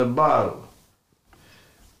The bottle.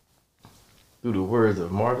 Through the words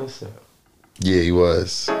of Marvin Sapp. Yeah, he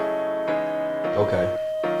was. Okay.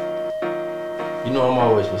 You know I'm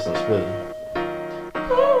always with some spilling.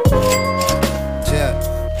 Jet.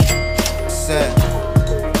 Set.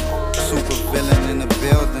 Super villain in the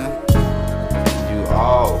building. You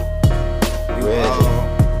all ready.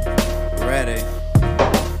 Ready.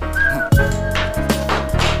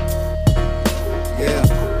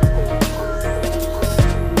 Yeah.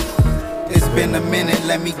 It's been a minute,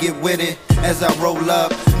 let me get with it. As I roll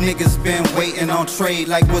up, niggas been waiting on trade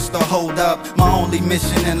like what's the hold up? My only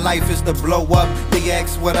mission in life is to blow up. They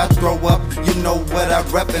ask what I throw up, you know what I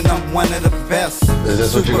rep and I'm one of the best. Is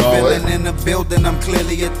this what you Super going villain with? in the building, I'm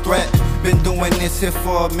clearly a threat. Been doing this here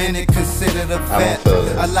for a minute, considered a vet.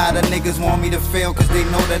 A lot of niggas want me to fail cause they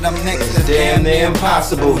know that I'm next. That's damn near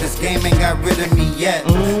impossible. This game ain't got rid of me yet.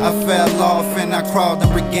 I fell off and I crawled,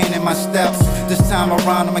 I'm regaining my steps. This time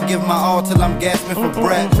around I'ma give my all till I'm gasping for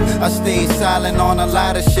breath. I stayed silent on a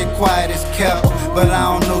lot of shit, quiet as kept. But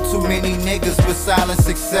I don't know too many niggas with silent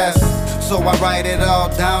success. So I write it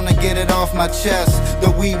all down to get it off my chest.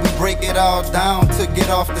 The weed, we break it all down to get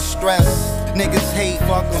off the stress. Niggas hate,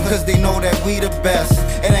 fuck them, cause they know that we the best.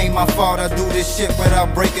 It ain't my fault I do this shit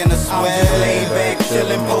without breaking a sweat. I'm just laid back,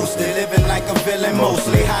 chillin', posted, living like a villain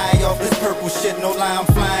mostly. High off this purple shit, no lie, I'm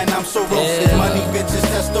flying, I'm so roasted. Money, bitches,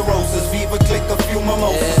 Testarossas, Viva, click a few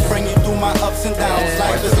mimosas. Bring you through my ups and downs,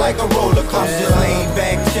 life is like a roller coaster. I'm just laid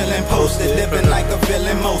back, chillin', posted, living like a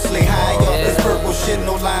villain mostly. High off this purple shit,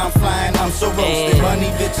 no lie, I'm flying, I'm so roasted.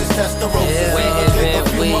 Money, bitches, Testarossas, Viva, click a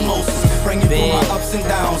few mimosas. Bring you through my ups and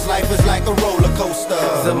downs, life is like a roller coaster.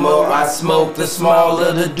 The more I smoke, the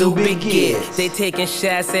smaller the doobie gets. They taking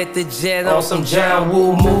shots at the jet on some John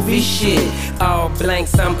Woo movie shit. All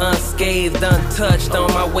blanks, I'm unscathed, untouched,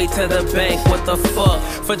 on my way to the bank. What the fuck?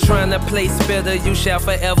 For trying to play spitter, you shall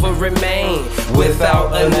forever remain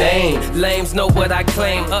without a name. Lames know what I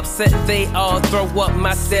claim. Upset, they all throw up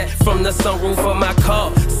my set from the sunroof of my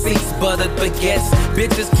car. Seats buttered baguettes,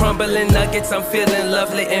 bitches crumbling nuggets. I'm feeling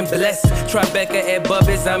lovely and blessed. Tribeca at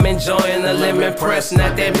Bubby's, I'm enjoying a lemon press.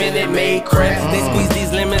 Not that Minute Maid crap. They squeeze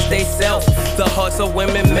these lemons they self. The hearts of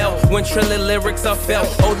women melt when Triller lyrics are felt.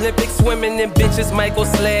 Olympic swimming in bitches, Michael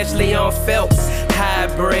 / Leon Phelps.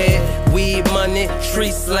 Hybrid, weed money,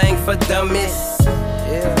 street slang for dummies.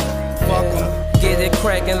 Yeah, fuck 'em. Get it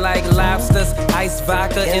cracking like lobsters, ice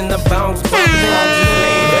vodka in the bounce.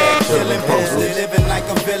 Chillin', posted, living like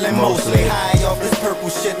a villain mostly. High off this purple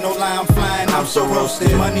shit, no lie, I'm flying, I'm so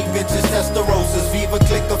roasted. Money, bitches, Testarossas, Viva,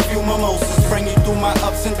 click a few mimosas. Bring you through my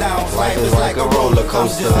ups and downs, life is like a roller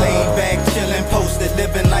coaster. I'm just laid back, chillin', posted,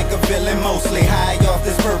 living like a villain mostly. High off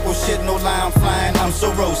this purple shit, no lie, I'm flying, I'm so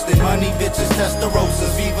roasted. Money, bitches,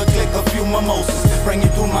 Testarossas, Viva, click a few mimosas. Bring you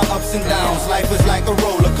through my ups and downs, life is like a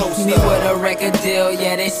roller coaster. Me with a record deal,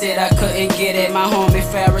 yeah, they said I couldn't get it. My homie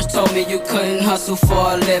Ferris told me you couldn't hustle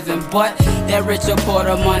for a living. But that Richard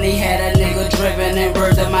Porter money had a nigga driven. And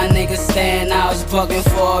word that my niggas stand, I was bugging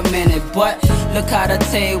for a minute. But look how the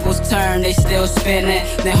tables turn, they still spinning.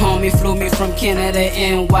 Then homie flew me from Canada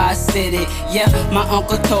to NY City. Yeah, my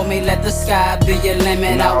uncle told me let the sky be your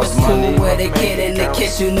limit. I was cool with a kid in the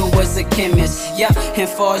kitchen who was a chemist. Yeah, and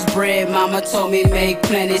for his bread, mama told me make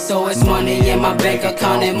plenty. So it's money in my bank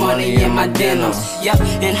account and money in my denims. Yeah,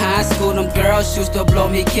 in high school them girls used to blow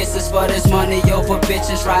me kisses. For this money over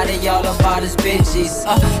bitches, riding y'all about his Benjis.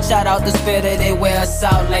 Shout out the spitter, they wear us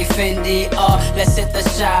out like Fendi. Let's hit the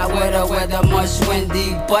shot where the weather much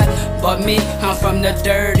windy. But me, I'm from the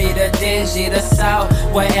dirty, the dingy, the south,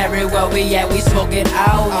 where everywhere we at, we smoke it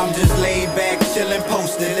out. I'm just laid back, chillin',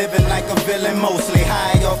 posted, living like a villain mostly.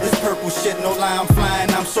 High off this purple shit, no lie, I'm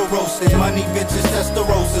flying, I'm so roasted. Money, bitches,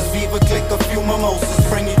 Testarossas, Viva, click a few mimosas.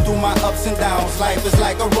 Bring you through my ups and downs, life is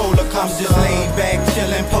like a roller coaster. I'm just laid back,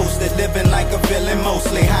 chillin', posted, living like a villain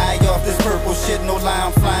mostly. High off this purple shit, no lie,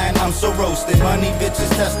 I'm flying, I'm so roasted. Money, bitches,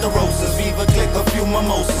 Testarossas, Viva, click a few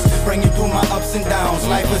mimosas. Bring you through my ups and downs,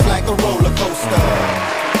 life is like a roller coaster.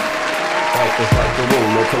 Life is like a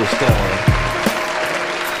roller coaster.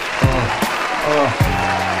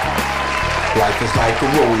 Life is like a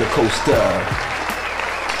roller coaster.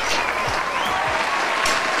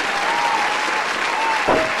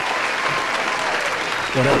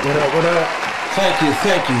 What up, what up, what up? Thank you,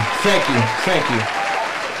 thank you, thank you, thank you.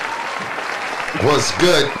 What's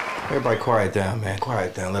good? Everybody quiet down, man.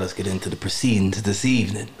 Quiet down. Let us get into the proceedings this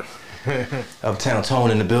evening. Uptown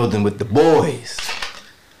Tone in the building with the boys.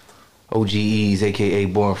 OGEs, a.k.a.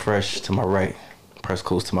 Born Fresh to my right. Press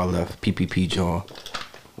Coast to my left. PPP John.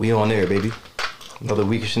 We on there, baby. Another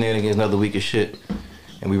week of shenanigans, another week of shit.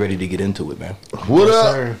 And we ready to get into it, man. What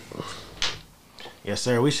up? Yes,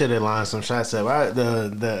 sir. We should have lined some shots up.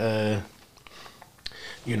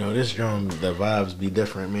 You know, this drum, the vibes be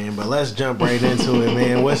different, man. But let's jump right into it,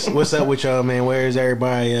 man. What's up with y'all, man? Where is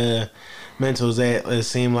everybody mentals at? It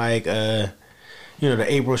seem like you know,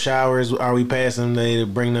 the April showers, are we passing them to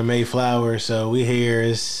bring the May flowers? So we here,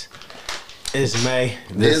 it's May.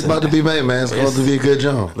 It's about to be May, man. It's supposed to be a good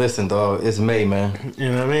jump. Listen, dog, it's May, man. You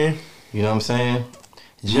know what I mean? You know what I'm saying?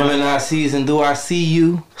 Gemini season, do I see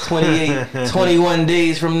you? 21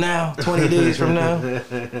 days from now, 20 days from now.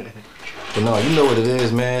 But no, you know what it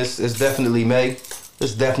is, man. It's definitely May.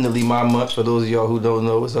 It's definitely my month. For those of y'all who don't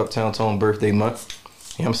know, it's Uptown Tone birthday month.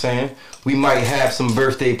 You know what I'm saying? We might have some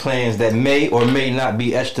birthday plans that may or may not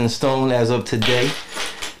be etched in stone as of today.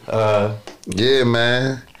 Yeah,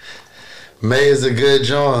 man. May is a good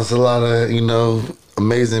joint. It's a lot of, you know,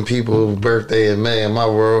 amazing people birthday in May in my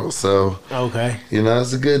world. So, okay. You know,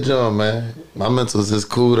 it's a good joint, man. My mentals is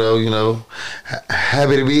cool, though, you know.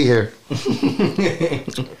 Happy to be here.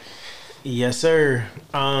 Yes, sir.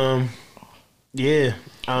 Yeah.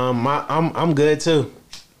 I'm good, too.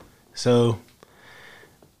 So...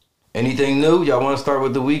 Anything new? Y'all want to start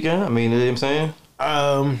with the weekend? I mean, you know what I'm saying?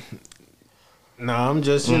 No, I'm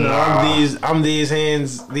just, you know, I'm these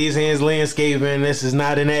hands landscaping. This is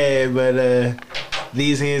not an ad, but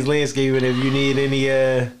these hands landscaping. If you need any,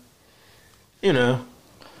 you know,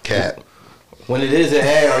 Cat. When it is an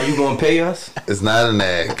ad, are you gonna pay us? It's not an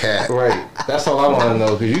ad, Cat. Right. That's all I want to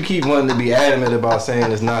know, because you keep wanting to be adamant about saying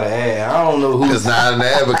it's not an ad. I don't know who. It's not an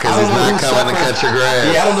ad because it's not coming to cut your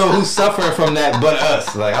grass. Yeah, I don't know who's suffering from that but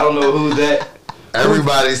us. Like, I don't know who's that.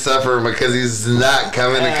 Everybody's suffering because he's not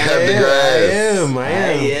coming to cut the grass. I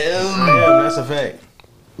am. That's a fact.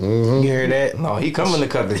 Mm-hmm. You hear that? No, he coming to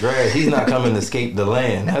cut the grass. He's not coming to escape the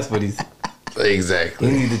land. That's what he's. Exactly.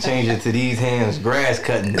 You need to change it to these hands grass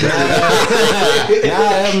cutting. That's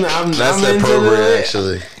appropriate,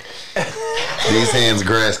 actually. These hands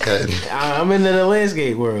grass cutting. I'm into the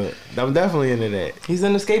landscape world. I'm definitely into that. He's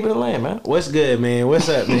in escaping the land, man. What's good, man? What's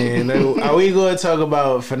up, man? Are we going to talk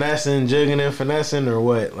about finessing, jigging, and finessing, or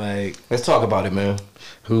what? Like, let's talk about it, man.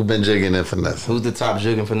 Who been jigging and finessing? Who's the top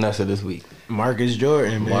jigging finesser this week? Marcus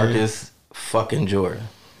Jordan, man. Marcus fucking Jordan.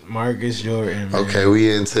 Marcus Jordan, man. Okay,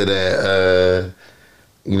 we into that,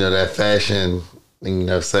 you know, that fashion, you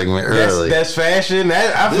know, segment early. That's fashion.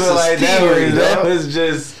 I feel like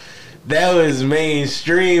that was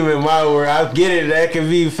mainstream in my world. I get it, that can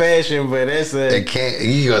be fashion, but it can't.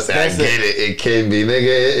 You gonna say I get it? It can be, nigga.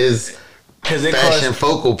 It is fashion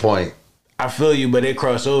focal point. I feel you, but it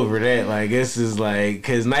crossed over that. Like, this is like,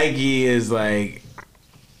 because Nike is like,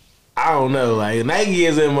 I don't know, like, Nike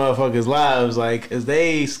is in motherfuckers' lives, like, because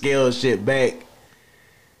they scale shit back.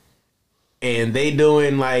 And they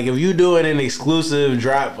doing, like, if you doing an exclusive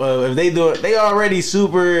drop of, if they already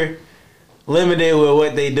super limited with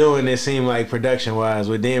what they doing, it seemed like production-wise,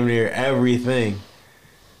 with damn near everything.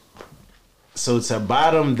 So to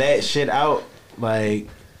bottom that shit out, like...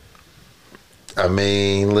 I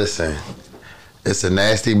mean, listen, it's a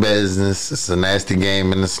nasty business. It's a nasty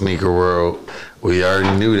game in the sneaker world. We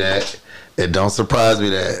already knew that. It don't surprise me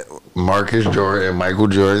that Marcus Jordan, Michael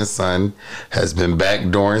Jordan's son, has been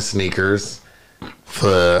backdooring sneakers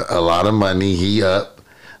for a lot of money. He up.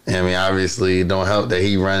 I mean, obviously, it don't help that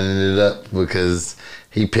he running it up because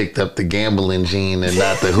he picked up the gambling gene and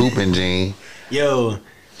not the hooping gene. Yo,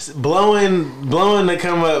 blowing to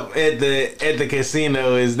come up at the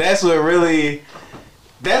casino that's what really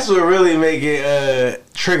make it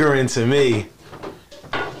triggering to me.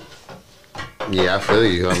 Yeah, I feel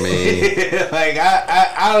you. I mean, like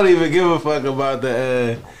I don't even give a fuck about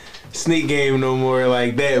the sneak game no more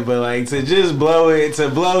like that. But like to just blow it, to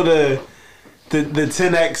blow the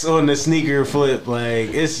 10x on the sneaker flip,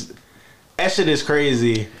 like that shit is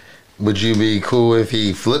crazy. Would you be cool if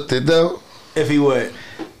he flipped it though? If he what?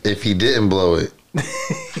 If he didn't blow it.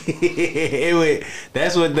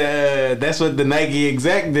 That's what the Nike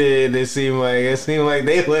exec did. It seemed like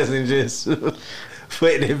they wasn't just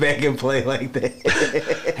putting it back in play like that.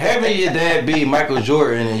 Having your dad be Michael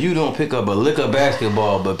Jordan and you don't pick up a lick of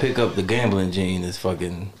basketball but pick up the gambling gene is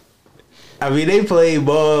fucking... I mean, they played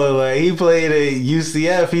ball. Like, he played at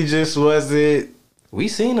UCF. He just wasn't... We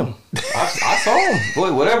seen him. I saw him.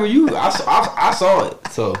 Boy, whatever you... I saw it,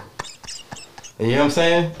 so... You know what I'm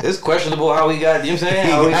saying? It's questionable how he got... You know what I'm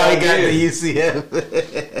saying? How he got there. to UCF.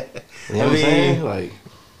 You know what I'm saying? Like...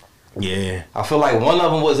 Yeah. I feel like one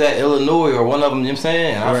of them was at Illinois or one of them, you know what I'm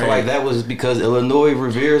saying? And I feel like that was because Illinois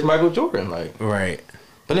reveres Michael Jordan. Like, right.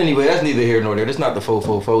 But anyway, that's neither here nor there. That's not the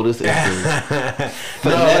 444. This is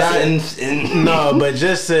no, but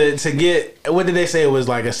just to get, what did they say? It was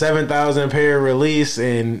like a 7,000 pair release,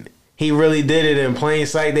 and he really did it in plain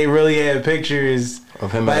sight. They really had pictures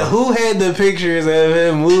of him. Like, who had the pictures of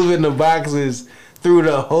him moving the boxes through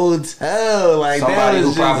the hotel? Like, somebody that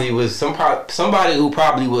was who probably was somebody who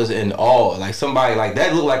probably was in awe. Like, somebody like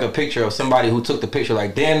that looked like a picture of somebody who took the picture.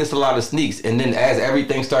 Like, damn, this is a lot of sneaks. And then as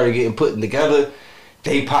everything started getting put together,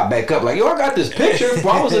 they popped back up. Like, yo, I got this picture.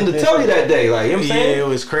 Well, I was in the telly that day. Like, you know what I'm saying? Yeah, it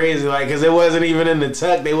was crazy. Like, because it wasn't even in the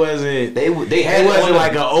tuck. They wasn't. They had it wasn't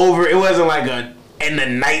like a over. It wasn't like a in the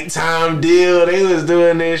nighttime deal. They was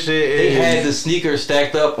doing this shit. They had the sneakers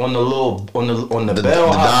stacked up on the little on the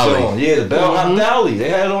bellhop dolly. Yeah, the bellhop dolly. They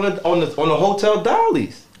had it on the hotel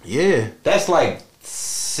dollies. Yeah, that's like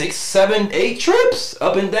 6, 7, 8 trips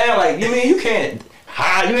up and down. Like, you mean you can't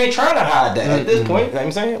hide? You ain't trying to hide that at this point. You know what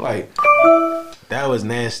I'm saying? Like, that was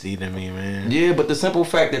nasty to me, man. Yeah, but the simple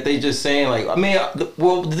fact that they just saying, like, I mean,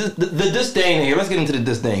 the disdain here. Let's get into the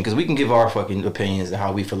disdain, because we can give our fucking opinions and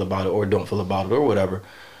how we feel about it or don't feel about it or whatever.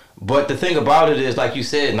 But the thing about it is, like you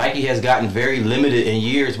said, Nike has gotten very limited in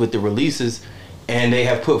years with the releases, and they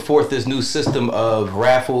have put forth this new system of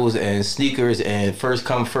raffles and sneakers and first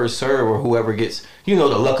come, first serve, or whoever gets, the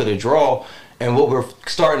luck of the draw. And what we're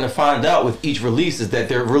starting to find out with each release is that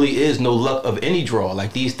there really is no luck of any draw.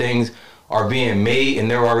 Like, these things are being made and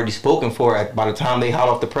they're already spoken for by the time they hot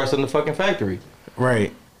off the press in the fucking factory.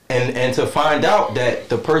 Right. And to find out that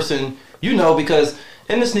the person, because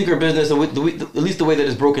in the sneaker business, at least the way that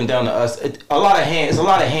it's broken down to us, it's a lot of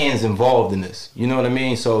hands involved in this. You know what I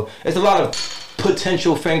mean? So it's a lot of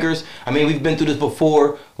potential fingers. I mean, we've been through this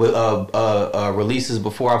before with releases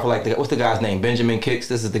before. I feel like what's the guy's name? Benjamin Kicks.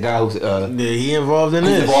 This is the guy who's he involved in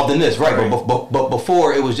this. He's involved in this, right? But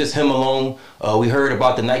before it was just him alone. We heard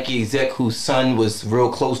about the Nike exec whose son was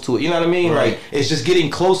real close to it. You know what I mean? Right. Like, it's just getting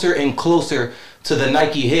closer and closer to the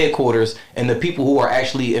Nike headquarters and the people who are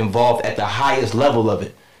actually involved at the highest level of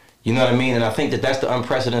it. You know what I mean? And I think that's the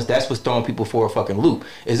unprecedented. That's what's throwing people for a fucking loop.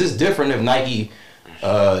 Is this different if Nike?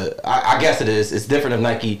 I guess it is. It's different if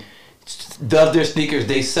Nike does their sneakers,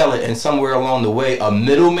 they sell it, and somewhere along the way, a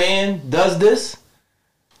middleman does this.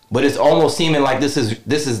 But it's almost seeming like this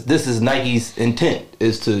is Nike's intent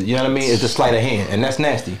is to, you know what I mean, is to sleight of hand, and that's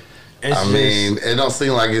nasty. It don't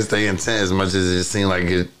seem like it's their intent as much as it just seems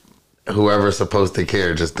like whoever's supposed to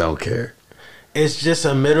care just don't care. It's just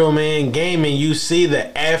a middleman game, and you see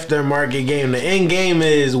the aftermarket game. The end game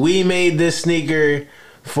is we made this sneaker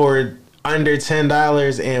for under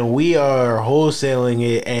 $10 and we are wholesaling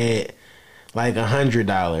it at like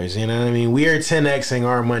 $100. You know what I mean? We are 10xing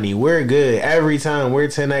our money. We're good every time. We're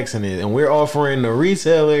 10xing it, and we're offering the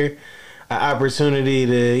retailer an opportunity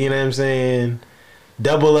to, you know what I'm saying,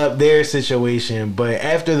 double up their situation. But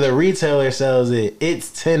after the retailer sells it,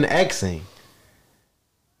 it's 10xing.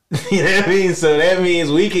 You know what I mean? So that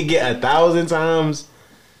means we could get 1,000 times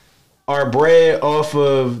our bread off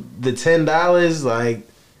of the $10. Like,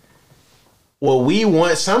 well, we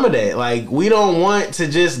want some of that. Like, we don't want to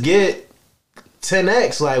just get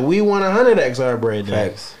 10x. Like, we want 100x our bread.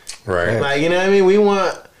 Facts. Right. Like, you know what I mean?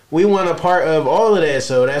 We want a part of all of that.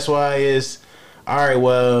 So that's why it's, all right,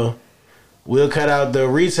 well, we'll cut out the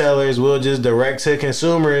retailers. We'll just direct to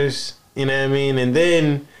consumers. You know what I mean? And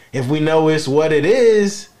then if we know it's what it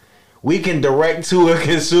is, we can direct to a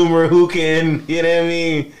consumer who can, you know what I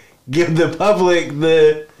mean, give the public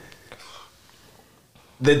the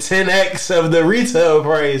 10x of the retail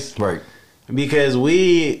price. Right. Because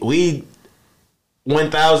we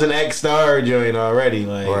 1,000x our joint already.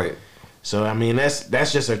 Like, right. So I mean that's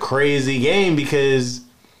just a crazy game because,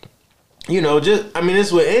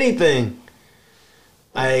 it's with anything.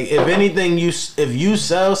 Like, if anything, if you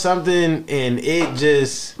sell something and it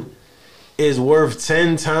just is worth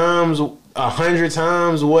 10 times, 100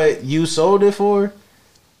 times what you sold it for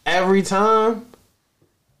every time,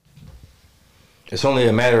 it's only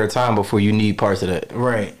a matter of time before you need parts of that.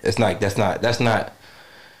 Right. It's like that's not.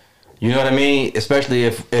 You know what I mean? Especially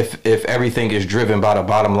if everything is driven by the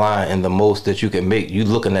bottom line and the most that you can make. You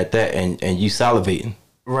looking at that and you salivating.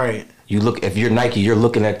 Right. If you're Nike, you're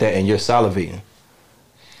looking at that and you're salivating.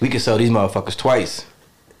 We can sell these motherfuckers twice.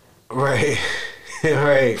 Right.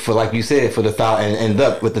 Right. For, like you said, for the 1,000 and end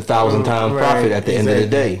up with the 1,000 times profit at the end of the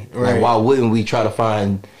day. Right. Like, why wouldn't we try to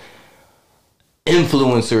find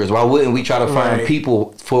influencers? Why wouldn't we try to find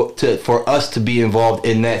people for us to be involved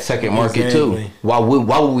in that second market too? Why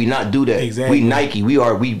would we not do that? Exactly. We Nike,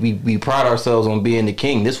 we pride ourselves on being the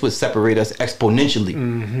king. This would separate us exponentially.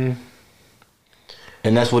 Mm-hmm.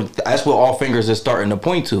 And that's what all fingers are starting to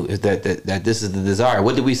point to, is that this is the desire.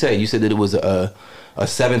 What did we say? You said that it was a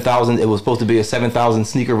 7,000. It was supposed to be a 7,000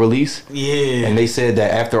 sneaker release. Yeah. And they said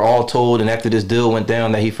that after all told and after this deal went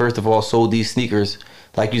down, that he first of all sold these sneakers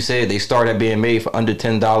like you said, they start at being made for under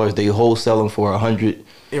 $10. They wholesale them for $100,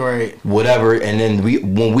 Right. whatever. And then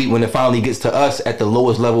when it finally gets to us at the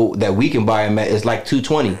lowest level that we can buy them at, it's like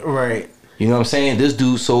 $220. Right. You know what I'm saying? This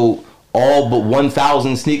dude sold all but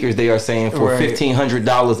 1,000 sneakers. They are saying for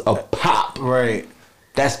 $1,500 a pop. Right.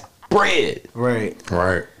 That's bread. Right.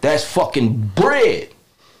 Right. That's fucking bread.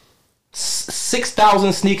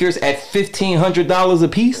 6,000 sneakers at $1,500 a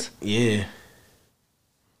piece. Yeah.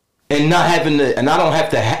 And not having to, and I don't have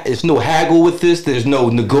to. There's no haggle with this. There's no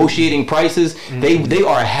negotiating prices. They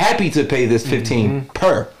are happy to pay this 15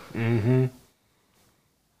 per.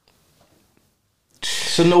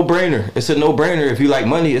 It's a no brainer. It's a no brainer if you like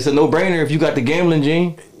money. It's a no brainer if you got the gambling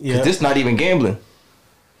gene. Yeah, this not even gambling.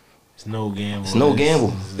 It's no gamble. It's no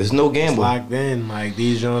gamble. It's no gamble. It's locked in. Like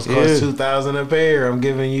these joints cost $2,000 a pair. I'm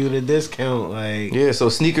giving you the discount. Like so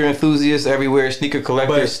sneaker enthusiasts everywhere, sneaker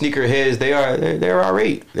collectors, sneaker heads. They're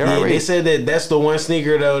irate. They're irate. They said that's the one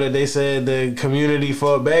sneaker though that they said the community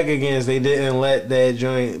fought back against. They didn't let that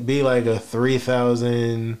joint be like a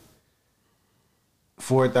 $3,000,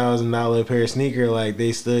 $4,000 pair of sneaker. Like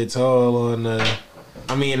they stood tall on the.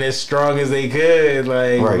 I mean, as strong as they could.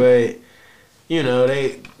 Like, but you know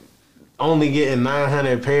they. Only getting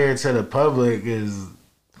 900 pair to the public is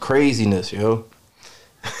craziness, yo.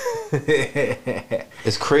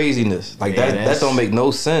 It's craziness. Like that don't make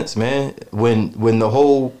no sense, man. When the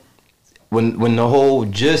whole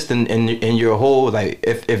gist and your whole like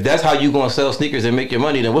if that's how you gonna sell sneakers and make your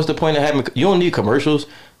money, then what's the point of having? You don't need commercials.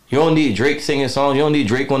 You don't need Drake singing songs. You don't need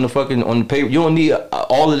Drake on the paper. You don't need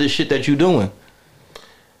all of this shit that you doing.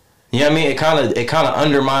 You know what I mean? It kind of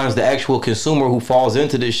undermines the actual consumer who falls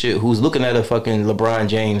into this shit, who's looking at a fucking LeBron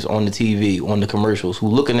James on the TV, on the commercials, who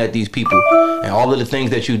looking at these people and all of the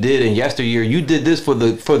things that you did in yesteryear. You did this for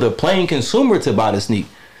the plain consumer to buy the sneak.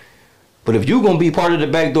 But if you gonna be part of the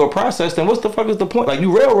backdoor process, then what's the fuck is the point? Like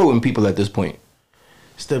you railroading people at this point.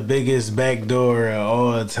 It's the biggest backdoor of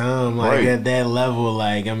all time. Like at that level,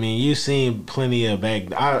 like I mean, you seen plenty of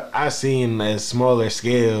I seen a smaller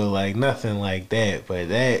scale, like nothing like that. But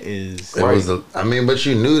that is. It was. But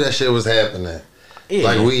you knew that shit was happening. Yeah,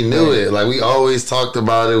 like we knew it. Like we always talked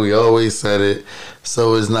about it. We always said it.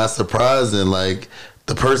 So it's not surprising. Like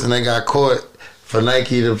the person that got caught for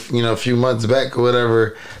Nike, a few months back or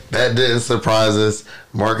whatever. That didn't surprise us.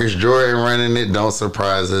 Marcus Jordan running it don't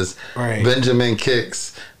surprise us. Right. Benjamin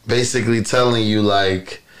Kicks basically telling you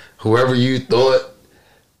like whoever you thought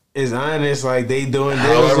is honest, like they doing this.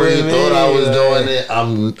 However you thought I was doing it,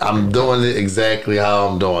 I'm doing it exactly how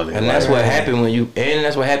I'm doing it. And that's what happened when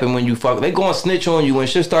you fuck. They gonna snitch on you when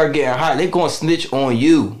shit start getting hot. They gonna snitch on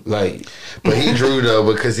you, like. But he drew though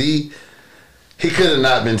because he could have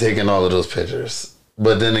not been taking all of those pictures.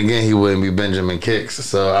 But then again, he wouldn't be Benjamin Kicks.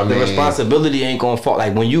 So I mean, the responsibility ain't gonna fall.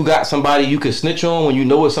 Like when you got somebody you can snitch on, when you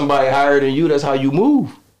know it's somebody higher than you, that's how you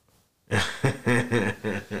move.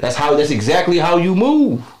 That's exactly how you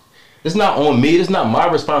move. It's not on me. It's not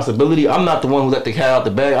my responsibility. I'm not the one who let the cat out the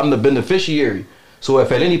bag. I'm the beneficiary. So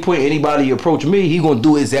if at any point anybody approach me, he gonna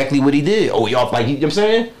do exactly what he did. Oh y'all you know what I'm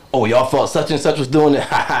saying? Oh y'all thought such and such was doing it.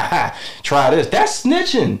 Ha ha ha. Try this. That's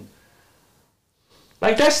snitching.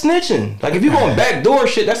 Like that's snitching. Like if you going backdoor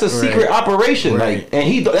shit, that's a secret operation. Right.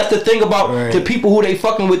 Like that's the thing about the people who they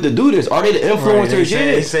fucking with to do this. Are they the influencers?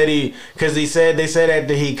 Right. They said they said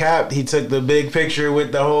after he copped, he took the big picture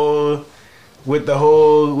with the whole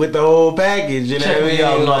package. You know what I mean?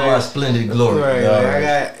 Y'all know my splendid glory. Right. Like, I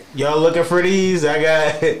got y'all looking for these.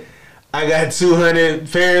 I got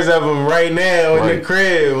 200 pairs of them right now in the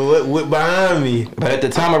crib with behind me. But at the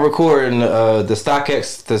time of recording, the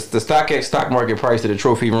StockX stock market price of the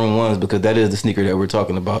Trophy Room ones, because that is the sneaker that we're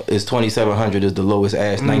talking about, is $2,700 is the lowest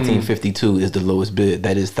ass. $1,952 is the lowest bid.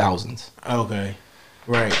 That is thousands. Okay.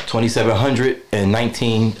 Right. $2,700 and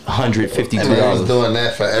 $1,952. And they was doing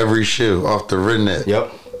that for every shoe off the Rednet.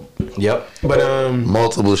 Yep. But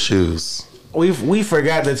multiple shoes. We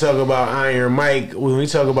forgot to talk about Iron Mike when we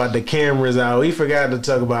talk about the cameras out. We forgot to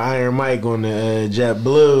talk about Iron Mike on the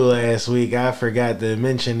JetBlue last week. I forgot to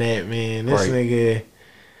mention that, man. This nigga,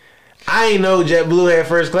 I ain't know JetBlue had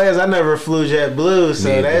first class. I never flew JetBlue,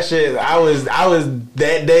 so that shit. I was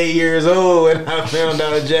that day years old when I found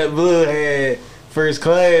out JetBlue had first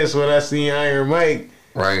class. When I seen Iron Mike.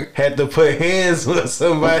 Right. Had to put hands with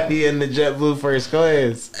somebody in the JetBlue first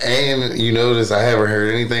class. And you notice I haven't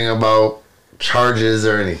heard anything about charges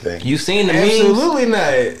or anything. You seen the memes? Absolutely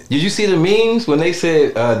not. Did you see the memes when they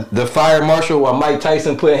said the fire marshal while Mike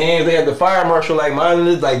Tyson put hands? They had the fire marshal like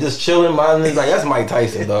minding like just chilling, minding like that's Mike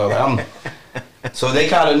Tyson, dog. So they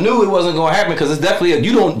kind of knew it wasn't gonna happen because it's definitely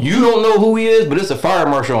you don't know who he is, but it's a fire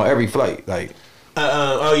marshal on every flight. Like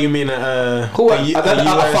Oh, you mean Who?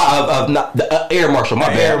 The air marshal. My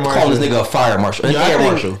bad. Air marshal. Calling this nigga a fire marshal. An air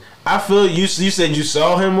marshal. I feel you said you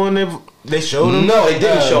saw him on the. They showed him. No, they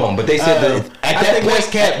didn't show him, but they said that at I that think point,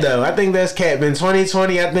 that's cap though. I think that's cap. In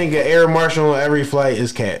 2020, I think an air marshal on every flight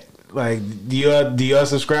is cap. Like, do y'all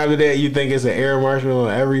subscribe to that? You think it's an air marshal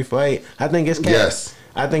on every flight? I think it's cap. Yes.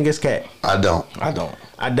 I think it's cap. I don't.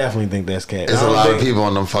 I definitely think that's cap. There's a lot of people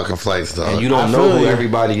on them fucking flights, though. And you don't know who you.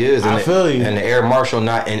 everybody is. And I feel you. And the air marshal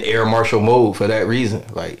not in air marshal mode for that reason.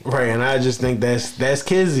 Like, right, and I just think that's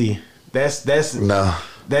Kizzy. That's No.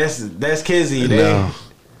 That's Kizzy. No.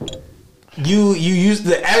 You used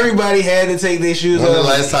to. Everybody had to take their shoes When off. the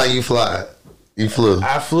last time you flew?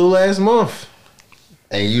 I flew last month.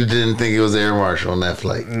 And you didn't think it was air marshal on that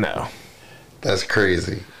flight? No. That's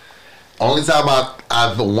crazy. Only time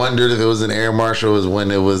I've wondered if it was an air marshal is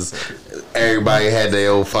when it was everybody had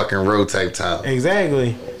their old fucking road type time.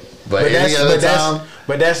 Exactly. But any other time.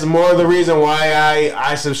 But that's more of the reason why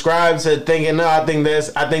I subscribe to thinking. No, I think that's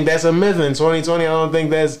a myth in 2020. I don't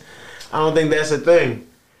think that's a thing.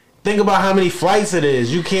 Think about how many flights it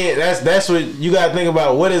is. You can't. That's what you got to think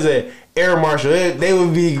about. What is it? Air marshal. They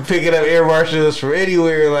would be picking up air marshals from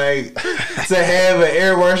anywhere. Like to have an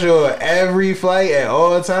air marshal on every flight at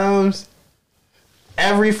all times.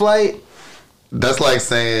 Every flight. That's like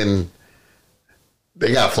saying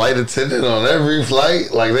they got flight attendant on every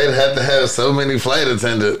flight. Like they'd have to have so many flight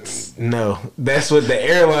attendants. No, that's what the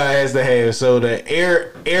airline has to have. So the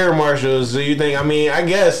air marshals. So you think? I mean, I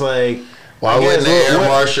guess like. Why wouldn't the air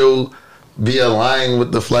marshal be aligned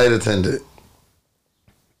with the flight attendant?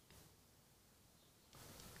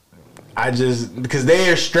 Because they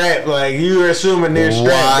are strapped. Like you are assuming they're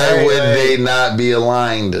strapped. Why would they not be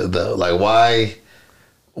aligned though? Like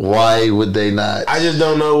why would they not? I just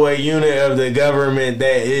don't know what unit of the government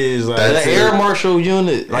that is. Like the air marshal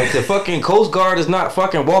unit, like the fucking Coast Guard is not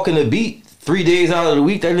fucking walking the beat 3 days out of the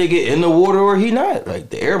week. That nigga in the water or he not. Like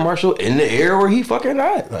the air marshal in the air or he fucking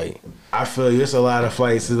not. Like. I feel you. It's a lot of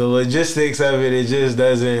flights. So the logistics of it just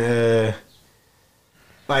doesn't,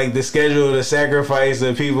 like the schedule, the sacrifice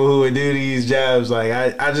of people who would do these jobs. Like,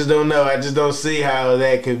 I just don't know. I just don't see how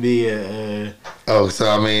that could be Oh, so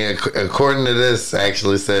I mean, according to this,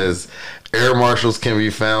 actually says air marshals can be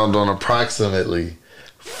found on approximately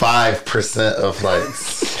 5% of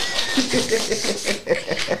flights.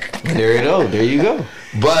 There you go.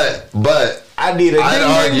 But I need a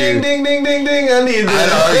ding, ding, ding, ding, ding.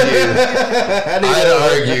 I'd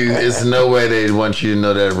argue it's no way they'd want you to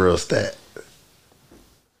know that real stat.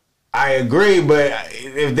 I agree, but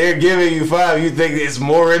if they're giving you 5, you think it's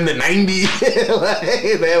more in the 90?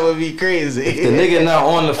 Like, that would be crazy. If the nigga not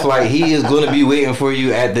on the flight, he is going to be waiting for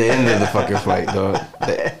you at the end of the fucking flight, dog.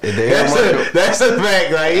 That's a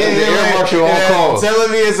fact. Like, the air marshal on call. Telling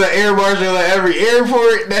me it's an air marshal at every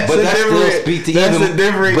airport. That's a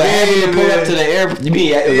different But having to pull up to the airport, you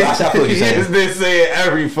mean? I feel what you're saying. They're saying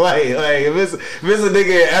every flight. Like if it's a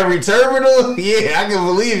nigga at every terminal, yeah, I can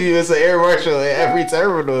believe you. It's an air marshal at every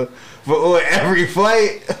terminal. But on every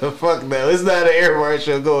flight, fuck no. It's not an air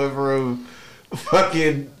marshal going from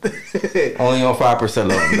fucking only on 5% of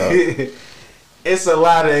them, though. It's a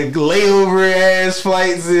lot of layover ass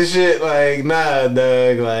flights and shit. Like, nah,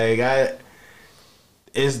 dog. Like,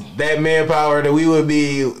 it's that manpower that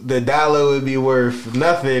the dollar would be worth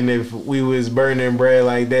nothing if we was burning bread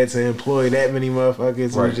like that to employ that many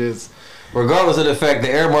motherfuckers. Right. Just regardless of the fact, the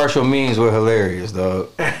air marshal means we're hilarious, dog.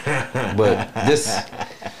 But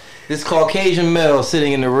this Caucasian male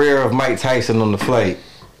sitting in the rear of Mike Tyson on the flight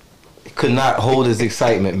could not hold his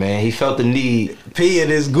excitement, man. He felt the need. P in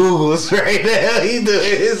his Googles right now. He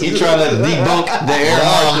trying to debunk the air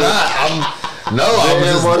marshal.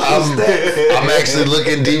 I'm actually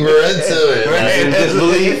looking deeper into it. Right? In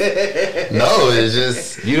disbelief? No, it's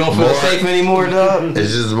just you don't feel safe anymore, dog.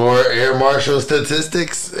 It's just more air marshal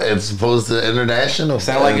statistics as opposed to international.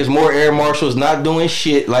 Sound like it's more air marshals not doing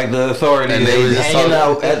shit like the authorities. And they were just hanging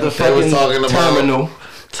out at the fucking terminal.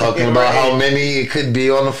 Talking about how many it could be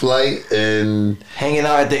on the flight and hanging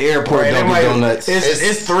out at the airport. Donuts.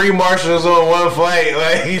 It's 3 marshals on one flight.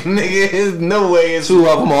 Like nigga, there's no way. It's 2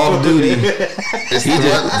 of them off duty. He's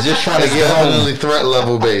just trying to get definitely home. Threat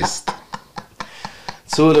level based.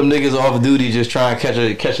 2 of them niggas off duty just trying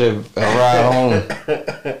to catch a ride home.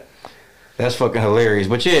 That's fucking hilarious.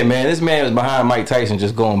 But yeah, man, this man was behind Mike Tyson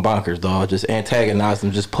just going bonkers, dog. Just antagonizing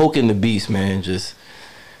him, just poking the beast, man. Just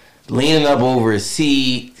leaning up over his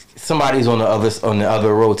seat. Somebody's on the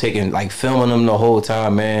other row filming him the whole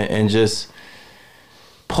time, man, and just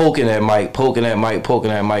poking at Mike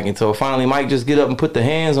until finally Mike just get up and put the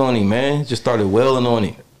hands on him, man. Just started wailing on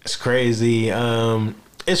him. It's crazy.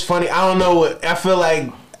 it's funny. I don't know what I feel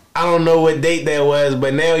like. I don't know what date that was,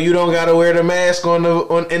 but now you don't gotta wear the mask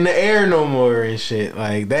in the air no more and shit.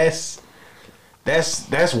 Like that's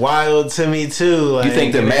wild to me too. Like, you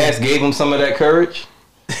think the mask gave him some of that courage?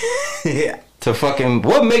 Yeah. To fucking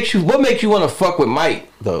what makes you want to fuck with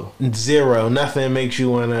Mike though? Zero. Nothing makes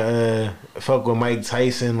you want to fuck with Mike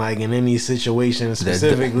Tyson like in any situation,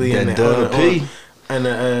 specifically that in WP.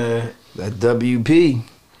 That WP.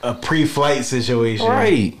 A pre-flight situation,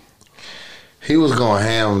 right? He was going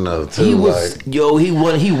ham though too. He was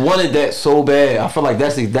he wanted that so bad. I feel like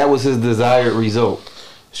that was his desired result.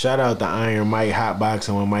 Shout out to Iron Mike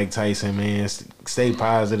hotboxing with Mike Tyson, man. Stay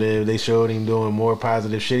positive. They showed him doing more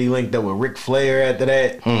positive shit. He linked up with Ric Flair after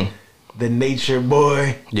that. The Nature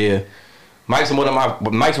Boy. Yeah, Mike's one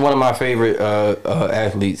of my favorite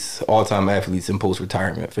athletes, all time athletes in post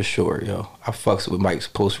retirement for sure. Yo, I fucks with Mike's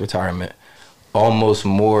post retirement almost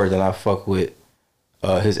more than I fuck with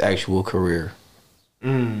his actual career.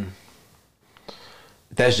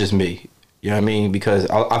 That's just me. You know what I mean? Because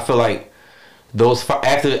I feel like those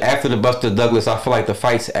after the Buster Douglas, I feel like the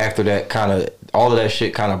fights after that all of that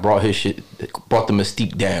shit kind of brought the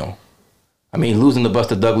mystique down. I mean, losing to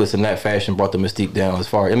Buster Douglas in that fashion brought the mystique down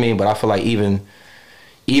but I feel like even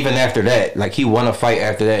after that, like he won a fight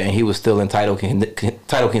after that and he was still in title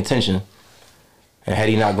contention. And had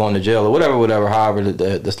he not gone to jail or whatever, however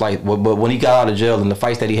the slight, but when he got out of jail and the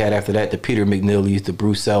fights that he had after that, the Peter McNeely's, the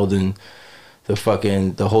Bruce Seldon, the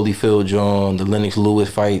Holyfield John, the Lennox Lewis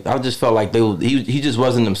fight, I just felt like he just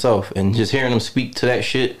wasn't himself. And just hearing him speak to that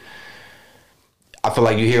shit, I feel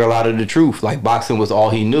like you hear a lot of the truth. Like boxing was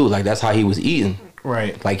all he knew. Like that's how he was eating.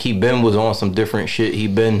 Right. Like he been was on some different shit. He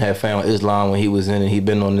been had found Islam when he was in, and he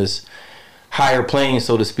been on this higher plane,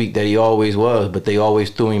 so to speak, that he always was. But they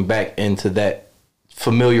always threw him back into that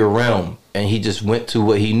familiar realm, and he just went to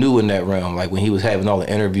what he knew in that realm. Like when he was having all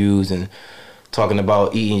the interviews and talking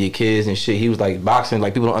about eating your kids and shit, he was like, boxing,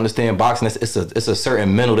 like people don't understand boxing. It's a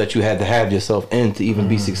certain mental that you had to have yourself in to even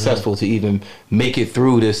be successful, to even make it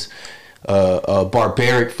through this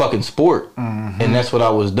barbaric fucking sport. And that's what I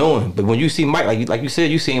was doing. But when you see Mike, like you said,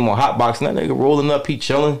 you see him on hot boxing, that nigga rolling up, he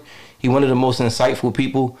chilling. He one of the most insightful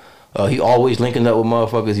people. He always linking up with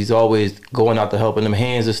motherfuckers. He's always going out to help, and them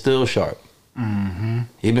hands are still sharp.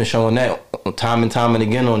 He been showing that time and time and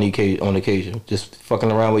again on occasion. Just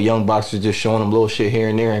fucking around with young boxers, just showing them little shit here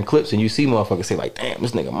and there in clips, and you see motherfuckers say like, "Damn,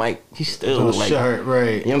 this nigga Mike, he still like sharp,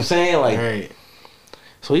 right?" You know what I'm saying? Like, right.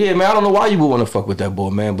 So yeah, man, I don't know why you would want to fuck with that boy,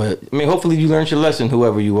 man. But I mean, hopefully you learned your lesson,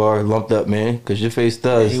 whoever you are, lumped up, man, because your face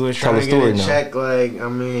does He was tell trying a to story get a now. check. Like, I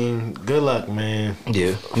mean, good luck, man.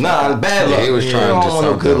 Yeah, nah, bad luck. Yeah, he was trying you to don't do want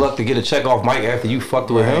no something. good luck to get a check off Mike after you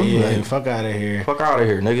fucked with him. Yeah, Like, fuck out of here. fuck out of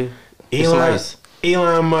here, nigga. It's nice.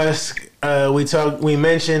 Elon Musk, we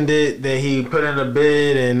mentioned it, that he put in a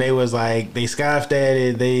bid and they was like, they scoffed at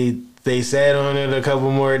it. They sat on it a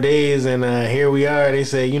couple more days, and here we are. They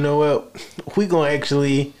say, you know what, we gonna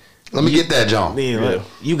actually Let me get that, John. Yeah, look,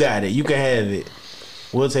 you got it. You can have it.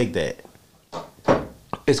 We'll take that.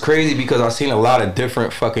 It's crazy because I've seen a lot of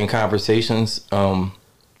different fucking conversations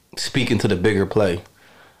speaking to the bigger play.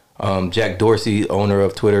 Jack Dorsey, owner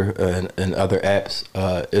of Twitter and other apps,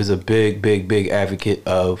 is a big advocate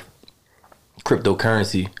of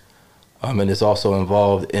cryptocurrency, and is also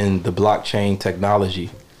involved in the blockchain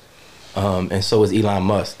technology. And so is Elon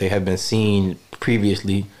Musk. They have been seen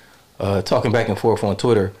previously talking back and forth on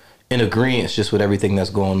Twitter in agreement just with everything that's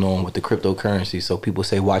going on with the cryptocurrency. So people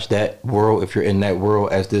say, watch that world if you're in that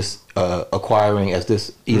world as this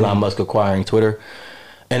Elon Musk acquiring Twitter.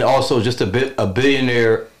 And also just a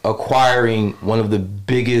billionaire acquiring one of the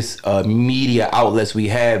biggest media outlets we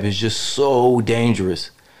have is just so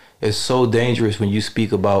dangerous. It's so dangerous when you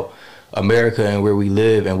speak about America and where we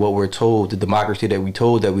live and what we're told, the democracy that we're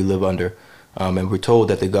told that we live under. And we're told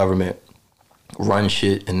that the government runs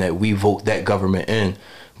shit and that we vote that government in.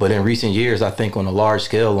 But in recent years, I think on a large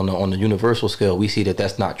scale, on the universal scale, we see that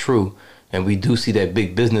that's not true. And we do see that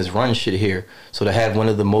big business run shit here. So to have one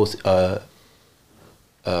of the most... one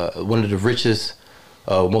of the richest,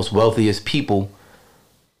 most wealthiest people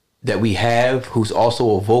that we have, who's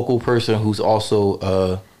also a vocal person, who's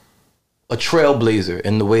also a trailblazer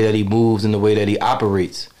in the way that he moves, in the way that he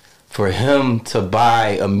operates. For him to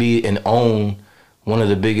buy and own one of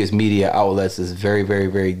the biggest media outlets is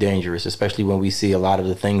very dangerous, especially when we see a lot of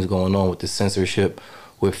the things going on with the censorship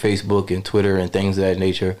with Facebook and Twitter and things of that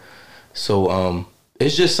nature. So,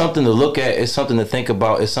 it's just something to look at. It's something to think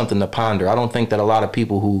about. It's something to ponder. I don't think that a lot of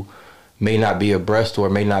people who may not be abreast or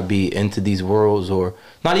may not be into these worlds, or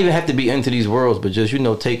not even have to be into these worlds, but just,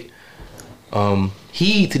 take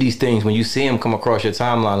heed to these things when you see them come across your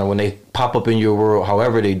timeline or when they pop up in your world,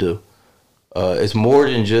 however they do. It's more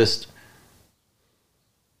than just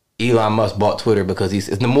Elon Musk bought Twitter because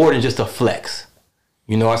it's more than just a flex.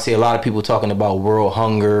 You know, I see a lot of people talking about world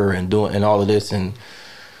hunger and all of this, and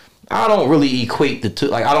I don't really equate the two.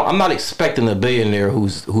 Like, I'm not expecting a billionaire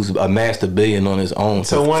who's amassed $1 billion on his own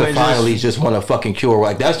to finally just want to fucking cure.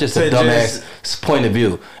 Like, that's just a dumbass point of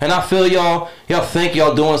view. And I feel y'all think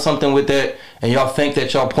y'all doing something with that, and y'all think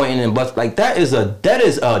that y'all pointing in butts. Like, that is a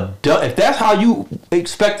if that's how you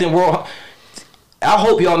expecting world, I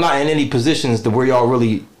hope y'all not in any positions to where y'all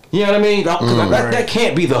really, you know what I mean? Because that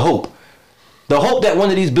can't be the hope. The hope that one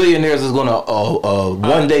of these billionaires is gonna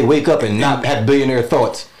one day wake up and not have billionaire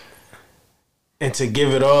thoughts. And to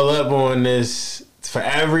give it all up on this for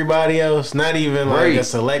everybody else, not even like a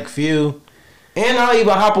select few. And I'll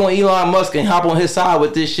even hop on Elon Musk and hop on his side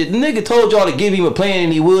with this shit. The nigga told y'all to give him a plan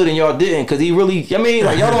and he would, and y'all didn't, because he really, I mean,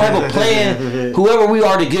 like, y'all don't have a plan. Whoever we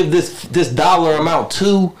are to give this dollar amount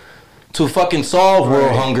to fucking solve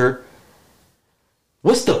world hunger.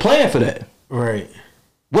 What's the plan for that? Right.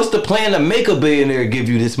 What's the plan to make a billionaire give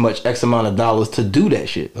you this much X amount of dollars to do that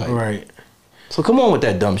shit? Like, right. So come on with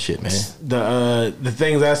that dumb shit, man. The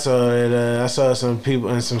things I saw, I saw some people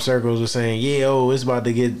in some circles were saying, yeah, it's about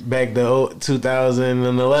to get back to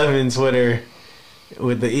 2011 Twitter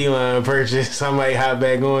with the Elon purchase. I might hop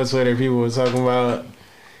back on Twitter. People were talking about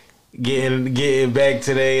getting back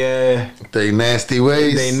to they nasty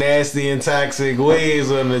ways. They nasty and toxic ways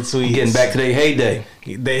on the tweets. Getting back to their heyday.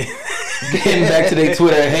 Getting back to their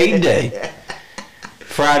Twitter heyday.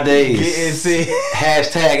 Fridays.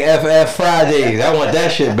 Hashtag FF Fridays. I want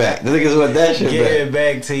that shit back. The niggas want that shit back. Getting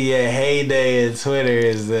back to your heyday in Twitter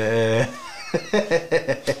is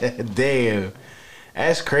damn.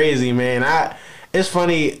 That's crazy, man. It's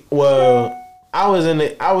funny. Well, I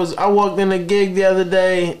walked in the gig the other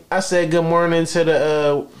day. I said good morning to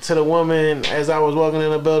the woman as I was walking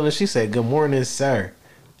in the building. She said, "Good morning, sir."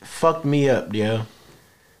 Fucked me up, yo.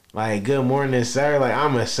 Like, good morning, sir. Like,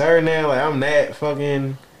 I'm a sir now. Like, I'm that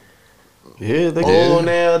fucking old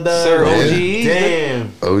now, dog. Sir OGE.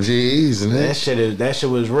 Damn. OGEs, isn't it? That shit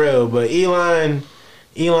was real. But Elon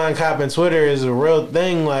copping Twitter is a real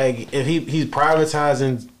thing. Like, if he's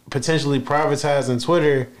potentially privatizing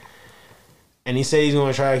Twitter, and he said he's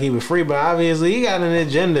gonna try to keep it free, but obviously he got an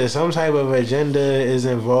agenda. Some type of agenda is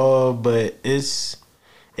involved, but it's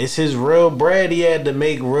his real bread. He had to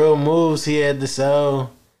make real moves. He had to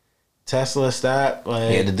sell Tesla stock. Like,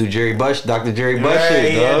 he had to do Dr. Jerry Bush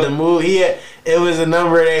shit, he had to move. It was a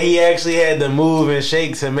number that he actually had to move and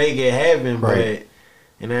shake to make it happen. Right. But,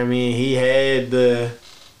 you know what I mean? He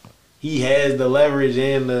has the leverage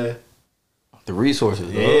and the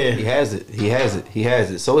resources. Yeah, he has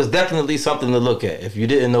it. So it's definitely something to look at. If you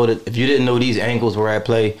didn't know these angles were at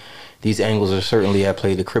play, these angles are certainly at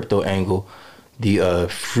play. The crypto angle, the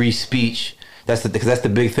free speech. That's the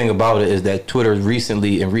big thing about it, is that Twitter in recent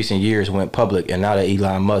years went public, and now that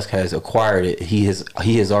Elon Musk has acquired it, he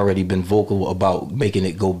has already been vocal about making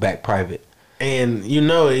it go back private. And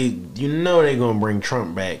they're gonna bring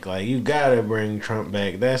Trump back. Like, you gotta bring Trump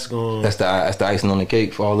back. That's the icing on the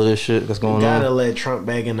cake for all of this shit that's going on. You gotta let Trump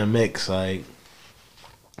back in the mix. Like,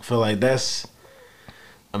 I feel like that's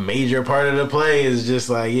a major part of the play. Is just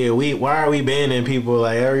like, why are we banning people?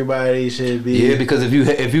 Like, everybody should be. Yeah, because if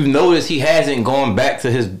you've noticed, he hasn't gone back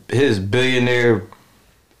to his billionaire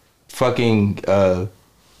fucking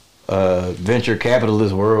venture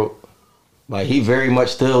capitalist world. Like, he very much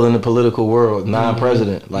still in the political world,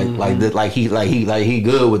 non-president. Like he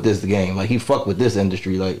good with this game. Like, he fuck with this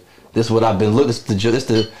industry. Like, this is what I've been looking. This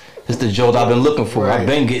the jolt I've been looking for. Right. I've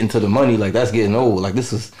been getting to the money. Like, that's getting old. Like,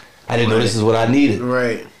 I didn't know this is what I needed.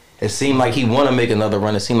 Right. It seemed like he want to make another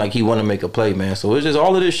run. It seemed like he want to make a play, man. So it's just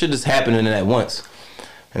all of this shit is happening at once.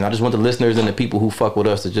 And I just want the listeners and the people who fuck with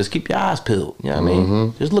us to just keep your eyes peeled. You know what I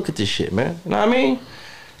mean? Just look at this shit, man. You know what I mean?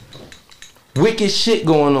 Wicked shit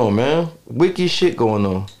going on, man. Wicked shit going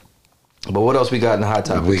on. But what else we got in the hot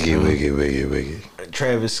topics? Wicked.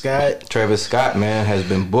 Travis Scott, man, has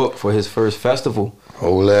been booked for his first festival.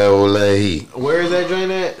 Ole heat. Where is that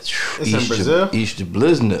joint at? It's in Brazil? East of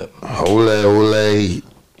Bliznip. Ole heat.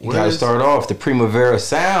 You gotta start off the Primavera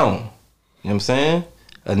Sound. You know what I'm saying?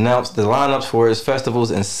 Announced the lineups for his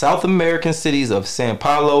festivals in South American cities of Sao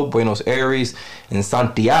Paulo, Buenos Aires, and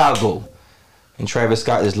Santiago. And Travis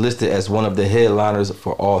Scott is listed as one of the headliners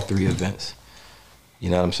for all three events. You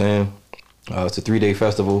know what I'm saying? It's a 3-day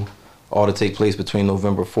festival, all to take place between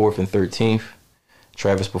November 4th and 13th.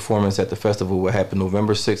 Travis' performance at the festival will happen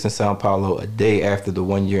November 6th in Sao Paulo, a day after the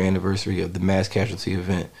 1-year anniversary of the mass casualty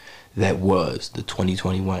event that was the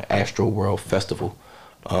 2021 Astro World Festival.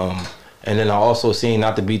 And then I also seen,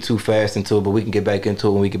 not to be too fast into it, but we can get back into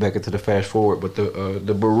it when we get back into the fast forward. But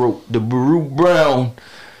the Baruch Brown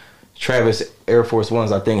Travis Air Force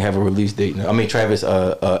Ones, I think, have a release date now. I mean, Travis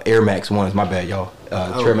Air Max Ones. My bad, y'all.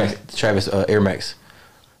 Travis Air Max.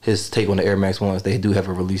 His take on the Air Max Ones. They do have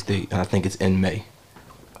a release date, and I think it's in May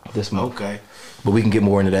this month. Okay. But we can get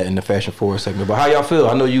more into that in the fashion forward segment. But how y'all feel?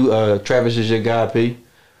 I know you, Travis is your guy, P.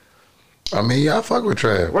 I mean, y'all fuck with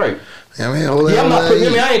Trav. Right. I mean,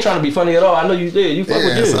 I ain't trying to be funny at all. I know you did. You fuck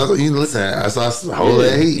with him. So, listen, I saw Hold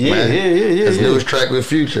That Heat, man. His newest track with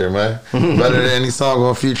Future, man. Better than any song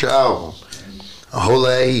on Future album. Hold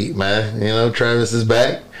That Heat, man. You know, Travis is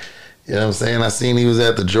back. You know what I'm saying? I seen he was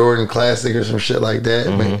at the Jordan Classic or some shit like that.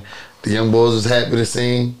 Man, the young boys was happy to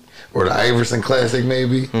see him. Or the Iverson Classic,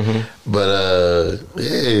 maybe. But,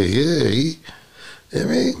 I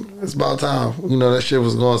mean, it's about time. You know, that shit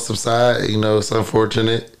was going to subside. You know, it's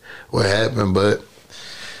unfortunate what happened, but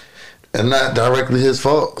and not directly his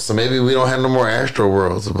fault. So maybe we don't have no more Astro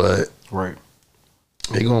Worlds, but right,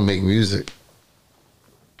 he gonna make music.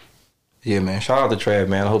 Yeah, man. Shout out to Trav,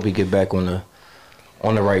 man. I hope he get back on the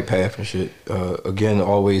right path and shit. Again,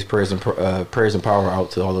 always prayers and power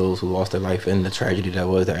out to all those who lost their life in the tragedy that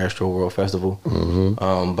was the Astro World Festival.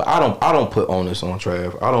 But I don't put onus on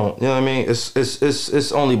Trav. I don't. You know what I mean?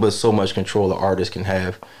 It's only but so much control an artist can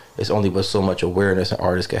have. It's only but so much awareness an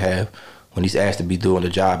artist can have when he's asked to be doing a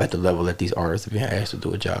job at the level that these artists have been asked to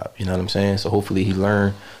do a job. You know what I'm saying? So hopefully he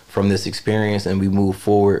learned from this experience and we move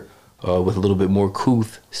forward with a little bit more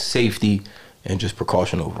couth, safety, and just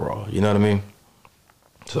precaution overall. You know what I mean?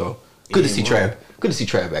 So good to see Trav. Good to see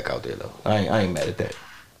Trav back out there though. I ain't mad at that.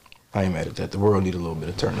 I ain't mad at that. The world need a little bit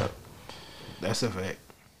of turn up. That's a fact.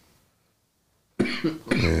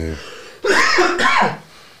 Yeah.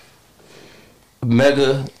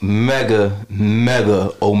 Mega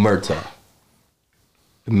omerta.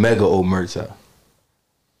 Mega omerta.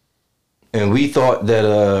 And we thought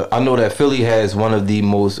that I know that Philly has one of the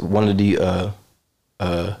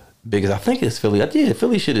biggest. I think it's Philly. Yeah,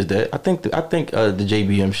 Philly shit is that. I think the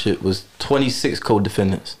JBM shit was 26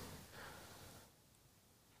 co-defendants.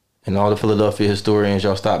 And all the Philadelphia historians,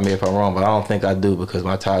 y'all stop me if I'm wrong, but I don't think I do because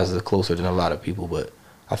my ties are closer than a lot of people. But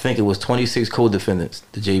I think it was 26 co-defendants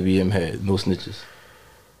the JBM had, no snitches.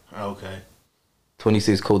 Okay.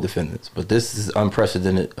 26 co-defendants. But this is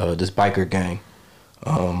unprecedented, this biker gang.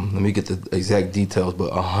 Let me get the exact details,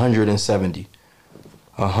 but 170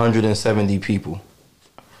 people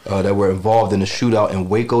that were involved in a shootout in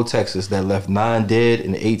Waco, Texas that left 9 dead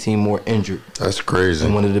and 18 more injured. That's crazy.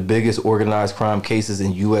 In one of the biggest organized crime cases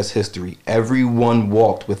in U.S. history. Everyone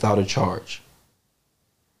walked without a charge.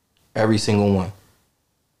 Every single one.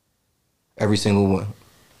 Every single one.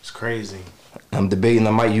 It's crazy. I'm debating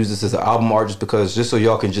I might use this as an album art just so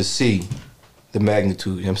y'all can just see the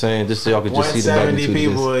magnitude. You know what I'm saying? Just so y'all can just see the magnitude. 170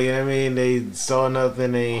 people, you know what I mean? They saw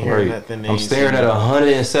nothing, they ain't heard nothing. I'm staring at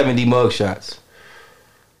 170 mugshots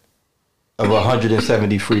of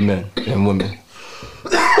 170 free men and women.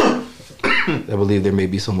 I believe there may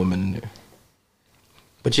be some women in there.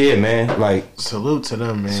 But yeah, man, like salute to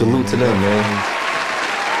them, man. Salute to them, man.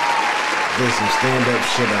 There's some stand-up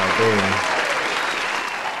shit out there.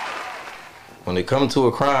 When they come to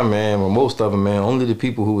a crime, man, or most of them, man, only the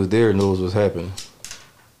people who was there knows what's happening.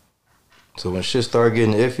 So when shit start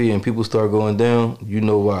getting iffy and people start going down, you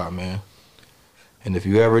know why, man. And if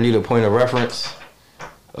you ever need a point of reference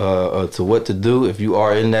to what to do, if you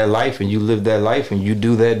are in that life and you live that life and you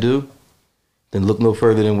do that then look no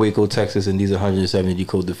further than Waco, Texas, and these 170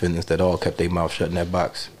 co-defendants that all kept their mouth shut in that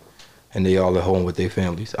box. And they all at home with their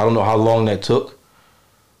families. I don't know how long that took.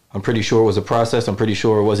 I'm pretty sure it was a process. I'm pretty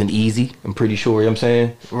sure it wasn't easy. I'm pretty sure, you know what I'm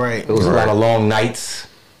saying? Right. It was a lot of long nights.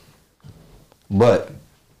 But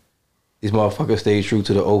these motherfuckers stayed true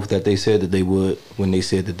to the oath that they said that they would when they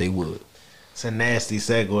said that they would. It's a nasty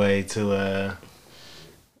segue to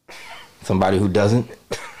somebody who doesn't.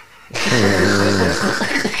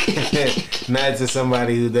 Not to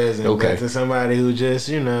somebody who doesn't, okay. But to somebody who just,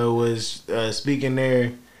 was speaking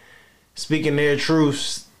their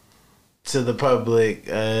truths to the public.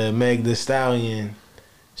 Meg Thee Stallion,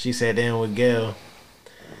 she sat down with Gail.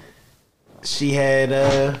 She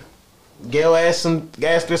had Gail asked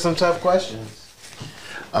her some tough questions.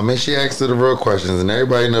 I mean, she asked her the real questions, and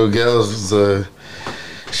everybody know Gail's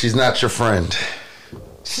she's not your friend.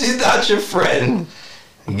 She's not your friend.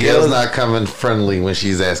 Gail's not coming friendly when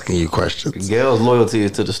she's asking you questions. Gail's loyalty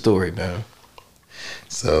is to the story, man.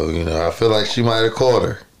 So, I feel like she might have caught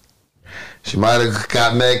her. She might have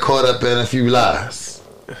got Meg caught up in a few lies.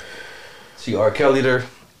 She R. Kelly'd her.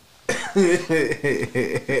 Is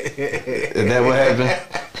that what happened?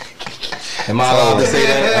 Am I allowed to say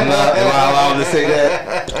that? Am I allowed to say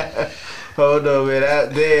that? Hold on,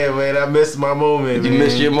 man. I missed my moment. You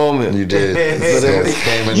missed your moment. You did.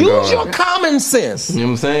 Use your common sense. You know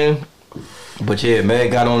what I'm saying? But yeah,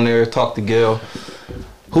 Meg got on there, talked to Gail.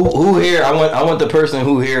 Who here? I want the person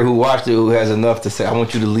who watched it, who has enough to say. I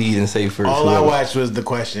want you to lead and say first. All I watched was the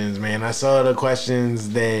questions, man. I saw the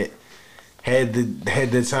questions that had the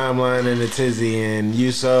timeline and the tizzy, and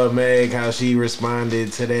you saw Meg how she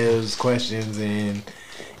responded to those questions, and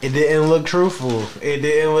it didn't look truthful. It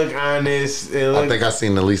didn't look honest. I think I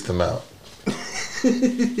seen the least amount.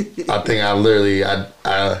 I think I literally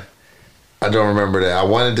I don't remember that. I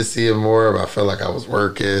wanted to see it more, but I felt like I was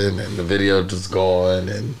working and the video just going,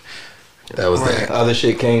 and that was that. Other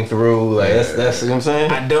shit came through. Like that's what I'm saying.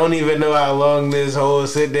 I don't even know how long this whole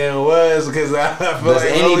sit down was, because I feel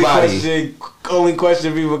like the only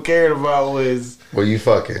question people cared about was, were you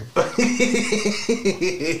fucking?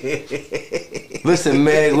 Listen,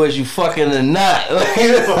 Meg, was you fucking or not?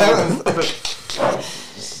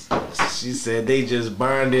 She said they just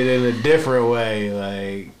bonded in a different way,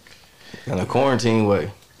 like in a quarantine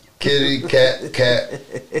way. Kitty, cat.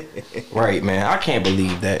 Right, man. I can't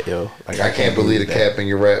believe that, yo. Like I can't believe the cap in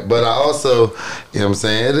your rap. But I also, you know what I'm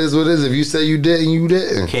saying? It is what it is. If you say you didn't, you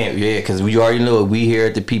didn't. Can't, yeah, because we already know we here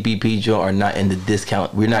at the PPP joint are not in the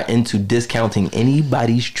discount. We're not into discounting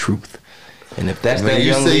anybody's truth. And if that's that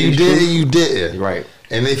young lady's you did, you didn't. Right.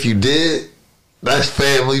 And if you did, that's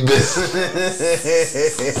family business.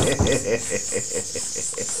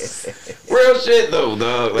 Real shit though,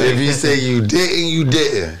 dog. Like, if you say you didn't, you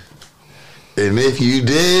didn't. And if you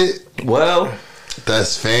did, well,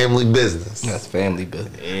 that's family business. That's family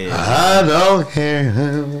business. Yeah. I don't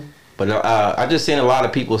care. But I just seen a lot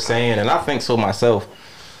of people saying, and I think so myself,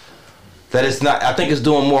 that it's not. I think it's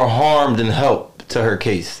doing more harm than help to her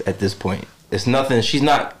case at this point. It's nothing. She's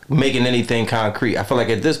not making anything concrete. I feel like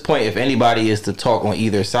at this point, if anybody is to talk on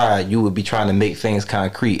either side, you would be trying to make things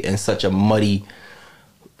concrete in such a muddy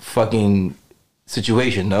fucking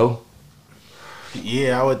situation. No.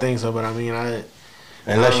 Yeah, I would think so, but I mean,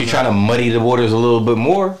 unless you're trying to muddy the waters a little bit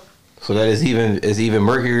more, so that it's even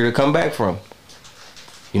murkier to come back from.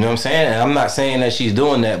 You know what I'm saying? And I'm not saying that she's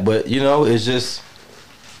doing that, but you know, it's just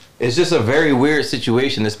a very weird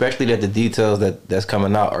situation, especially that the details that's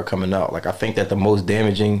coming out are coming out. Like I think that the most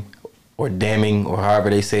damaging or damning or however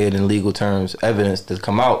they say it in legal terms, evidence that's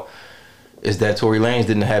come out is that Tory Lanez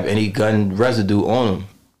didn't have any gun residue on him,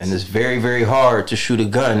 and it's very, very hard to shoot a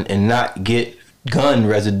gun and not get gun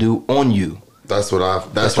residue on you. That's what I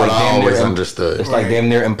always understood. It's like damn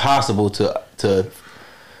near impossible to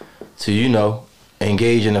you know,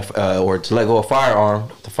 engage in or to let go of a firearm,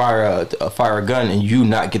 to fire a gun, and you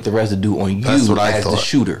not get the residue on you. That's what I as thought. The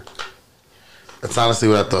shooter. That's honestly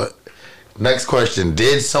what I thought. Next question: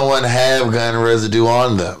 did someone have gun residue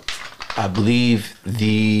on them? I believe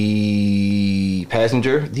the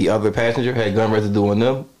other passenger, had gun residue on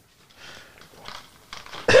them.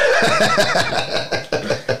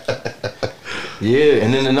 Yeah,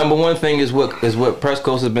 and then the number one thing is what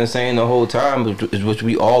Presco's has been saying the whole time, which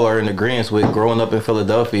we all are in agreement with. Growing up in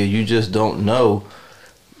Philadelphia, you just don't know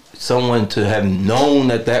someone to have known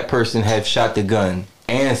that person had shot the gun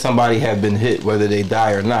and somebody have been hit, whether they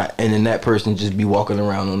die or not, and then that person just be walking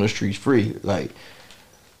around on the streets free. Like,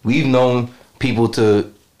 we've known people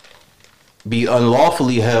to be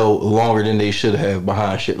unlawfully held longer than they should have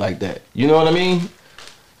behind shit like that. You know what I mean?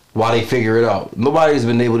 While they figure it out. Nobody's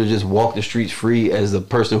been able to just walk the streets free as a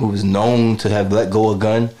person who is known to have let go a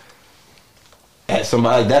gun at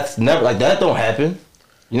somebody. That's never, like, that don't happen.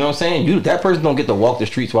 You know what I'm saying? That person don't get to walk the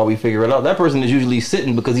streets while we figure it out. That person is usually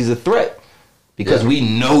sitting because he's a threat. Because we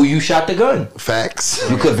know you shot the gun. Facts.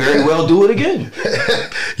 You could very well do it again.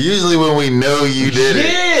 Usually when we know you did it.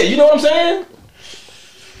 Yeah, you know what I'm saying?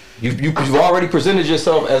 You've already presented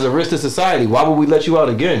yourself as a risk to society. Why would we let you out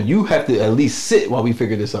again? You have to at least sit while we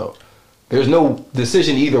figure this out. There's no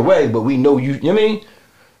decision either way, but we know you. You know what I mean?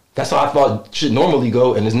 That's how I thought it should normally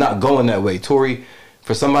go, and it's not going that way. Tory,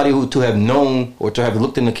 for somebody to have known or to have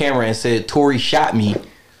looked in the camera and said, Tory shot me,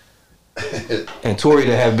 and Tory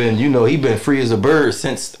to have been, you know, he been free as a bird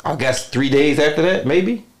since, I guess, 3 days after that,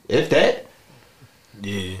 maybe, if that.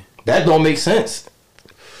 Yeah. That don't make sense.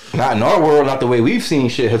 Not in our world, not the way we've seen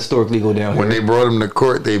shit historically go down. When they brought him to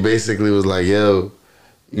court, they basically was like, yo,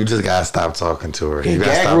 you just gotta stop talking to her. You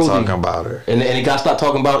gotta stop talking about her. And he gotta stop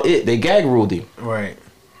talking about it. They gag ruled him. Right.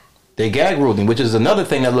 They gag ruled him, which is another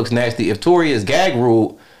thing that looks nasty. If Tory is gag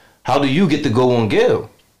ruled, how do you get to go on Gail?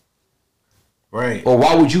 Right. Or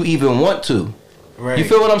why would you even want to? Right. You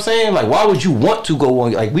feel what I'm saying? Like, why would you want to go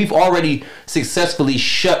on? Like, we've already successfully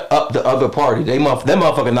shut up the other party. That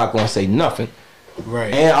motherfucker not gonna say nothing.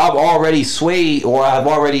 Right. And I've already swayed, or I've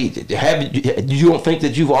already you don't think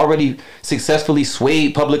that you've already successfully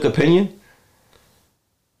swayed public opinion?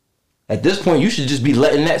 At this point, you should just be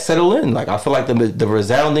letting that settle in. Like, I feel like the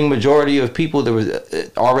resounding majority of people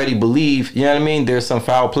that already believe, you know what I mean, there's some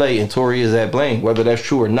foul play and Tory is at blame, whether that's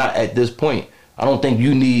true or not at this point. I don't think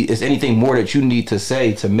it's anything more that you need to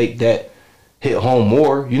say to make that hit home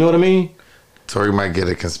more. You know what I mean? Tory might get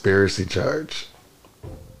a conspiracy charge.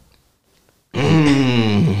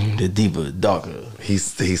 The deeper, darker. He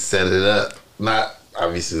set it up. Not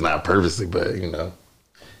obviously not purposely, but you know,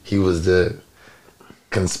 he was the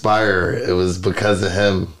conspirer. It was because of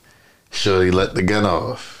him. Shorty let the gun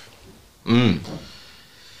off. A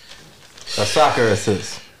soccer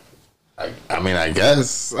assist. I mean, I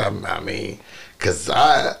guess. Because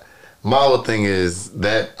my whole thing is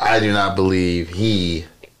that I do not believe he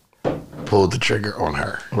pulled the trigger on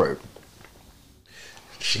her. Right.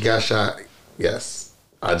 She got shot. Yes.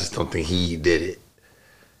 I just don't think he did it.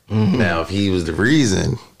 Mm-hmm. Now, if he was the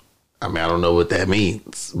reason, I mean, I don't know what that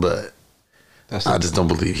means, but I just don't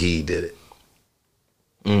believe he did it.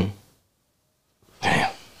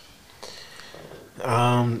 Damn.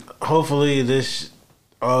 Hopefully this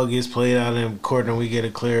all gets played out in court and we get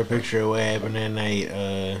a clearer picture of what happened that night.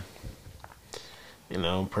 You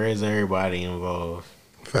know, prayers to everybody involved.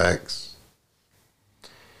 Facts.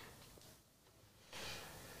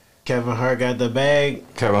 Kevin Hart got the bag.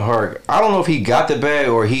 Kevin Hart. I don't know if he got the bag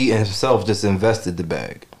or he himself just invested the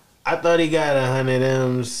bag. I thought he got 100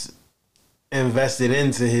 M's invested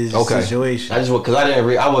into his situation. I just because I didn't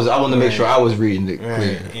read. I wanted to make sure I was reading it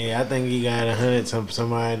clear. Yeah, I think he got 100.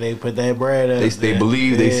 Somebody they put that bread up. They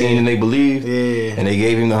believe. They seen and they believed. Yeah, and they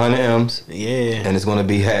gave him the 100 M's. Yeah, and it's gonna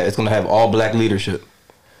have all black leadership.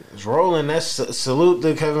 It's rolling. That's salute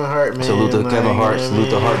to Kevin Hart, man. Salute to Kevin Hart. Salute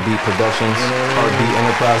to Heartbeat Productions, Heartbeat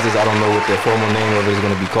Enterprises. I don't know what the formal name of it is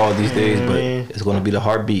going to be called these days, but it's going to be the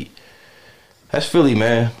Heartbeat. That's Philly,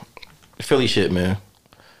 man. Philly shit, man.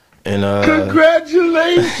 And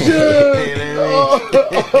congratulations! Oh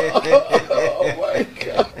my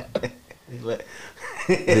god.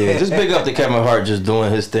 Yeah, just big up to Kevin Hart just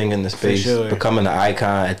doing his thing in the space, becoming an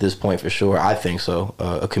icon at this point for sure. I think so.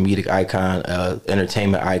 A comedic icon,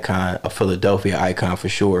 entertainment icon, a Philadelphia icon for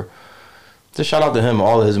sure. Just shout out to him,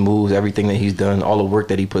 all of his moves, everything that he's done, all the work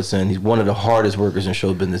that he puts in. He's one of the hardest workers in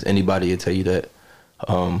show business. Anybody will tell you that.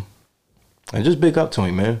 And just big up to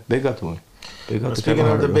him, man. Big up to him. Big up to Speaking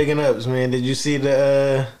Kevin of Hart, the bigging ups, man, did you see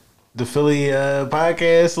the Philly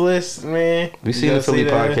podcast list, man? We see the Philly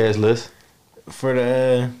podcast list. For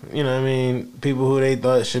the, you know what I mean, people who they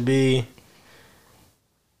thought should be,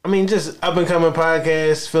 I mean, just up and coming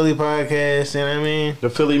podcasts, Philly podcasts, you know what I mean? The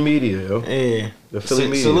Philly media, yo. Yeah. The Philly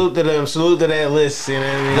media. Salute to them, salute to that list, you know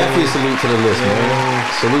what I mean? Definitely salute to the list, man.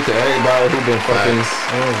 Salute to everybody who's been fucking.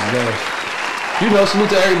 You know, salute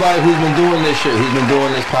to everybody who's been doing this shit, who's been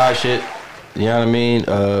doing this pod shit. You know what I mean?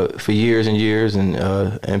 For years and years,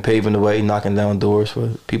 and paving the way, knocking down doors for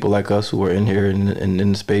people like us who are in here and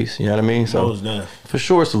in the space. You know what I mean? So for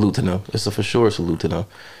sure, salute to them. It's a for sure salute to them.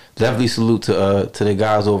 Definitely salute to the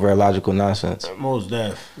guys over at Logical Nonsense. Most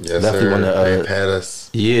def. Yes, definitely sir. They've had us.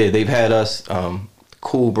 Yeah, they've had us.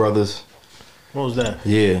 Cool brothers. Most def.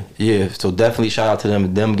 Yeah. So definitely shout out to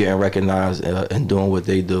them getting recognized and doing what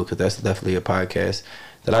they do, because that's definitely a podcast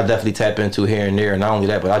that I definitely tap into here and there. And not only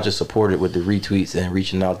that, but I just support it with the retweets and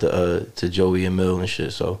reaching out to Joey and Mill and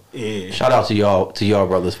shit. So shout out to y'all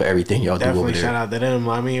brothers for everything y'all definitely do over there. Shout out to them.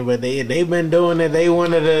 I mean, but they've been doing it. They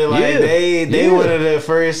one of the they one of the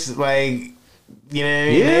first, like, you know what I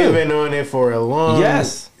mean? They've been doing it for a long.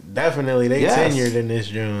 Definitely they tenured in this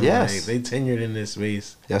joint. Yes, like, they tenured in this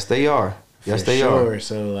space. Yes, they are. Yes, they are.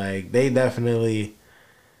 So like they definitely,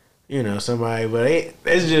 you know, somebody. But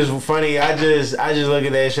it's just funny. I just look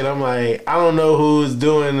at that shit. I'm like, I don't know who is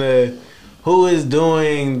doing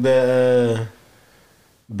the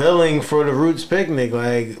billing for the Roots picnic.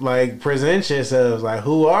 Like present yourselves. Like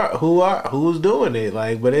who's doing it?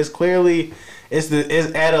 Like, but it's clearly it's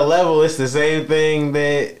at a level. It's the same thing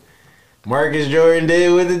that Marcus Jordan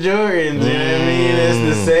did with the Jordans. You know what I mean? It's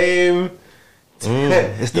the same.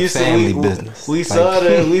 It's the family business. We saw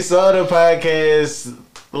the podcast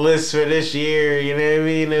list for this year. You know what I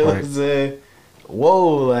mean? It was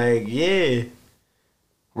whoa, like, yeah,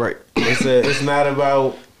 right. It's not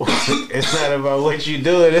about It's not about what you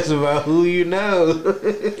doing. It's about who you know.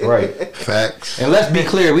 Right. Facts. And let's be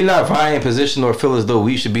clear, we're not vying position or feel as though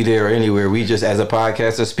we should be there or anywhere. We just, as a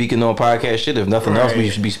podcaster, speaking on podcast shit. If nothing else, we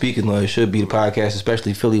should be speaking on it. Should be the podcast,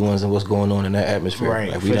 especially Philly ones and what's going on in that atmosphere.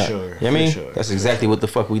 Right, like, for sure. You know what I mean? Sure, that's exactly what the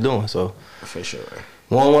fuck we doing. So for sure.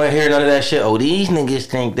 We don't want to hear none of that shit. Oh, these niggas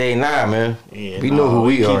think they man. Yeah, we know who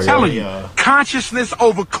we are. Telling you, consciousness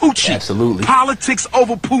over coochie. Absolutely. Politics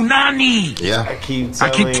over punani. Yeah. I keep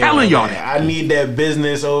telling y'all that. I need that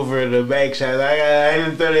business over the back shot. I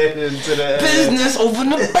didn't throw that into the business over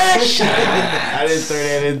the back shot. I didn't throw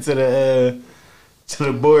that into the to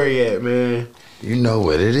the board yet, man. You know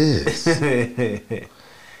what it is.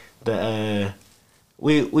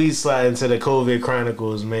 We slide into the COVID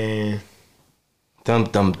Chronicles, man. Dum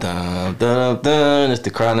dum dum dum dum. It's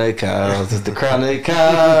the Chronicles. It's the Chronicles.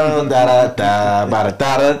 Da da da. Ba da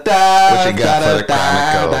da da da. What you got for the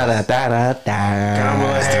Chronicles? Da da da da da.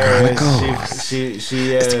 Kamala It's the Harris, Chronicles.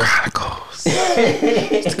 She It's the Chronicles.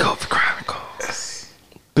 It's the COVID Chronicles.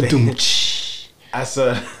 Ba-dum-tsh. I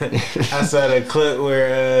saw the clip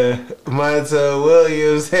where Montel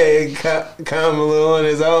Williams had Kamala on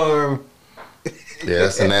his arm. Yeah,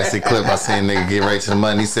 that's a nasty clip. I seen nigga get right to the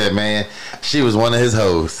money. He said, man, she was one of his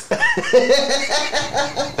hoes.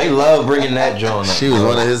 They love bringing that joint up. She was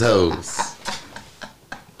one of his hoes.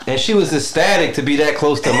 And she was ecstatic to be that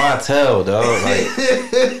close to Montel, dog. Like,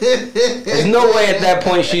 there's no way at that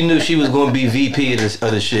point she knew she was going to be VP of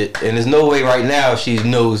the shit. And there's no way right now she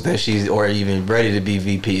knows that she's or even ready to be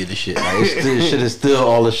VP of the shit. Like, shit is still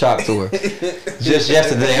all a shock to her. Just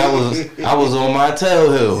yesterday, I was on Montel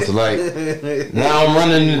Hills. Like, now I'm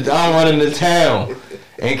running the town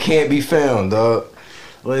and can't be found, dog.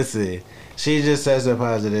 Listen, she just tested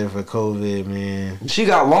positive for COVID, man. She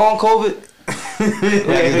got long COVID.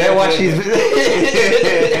 Like, is that why she's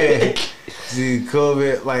See,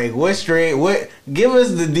 COVID, like, what strain, give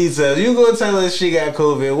us the details. You gonna tell us she got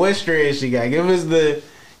COVID, what strain she got? Give us the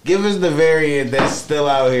variant that's still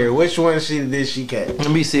out here. Which one did she catch? Let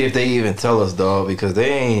me see if they even tell us, dog, because they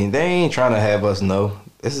ain't trying to have us know.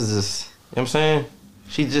 This is just, you know what I'm saying?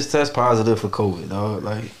 She just test positive for COVID, dog.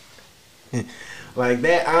 Like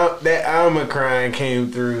that Omicron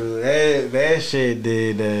came through. That shit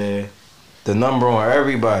did the number on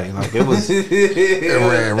everybody. Like, it was It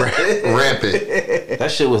ran rampant. that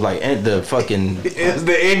shit was like the fucking. It was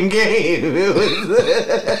the end game. It was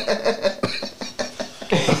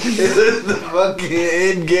the fucking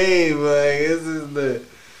end game. Like,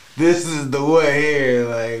 this is the one here.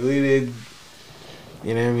 Like, we did.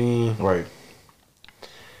 You know what I mean? Right.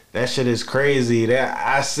 That shit is crazy. That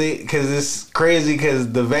I see, because it's crazy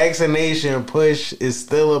because the vaccination push is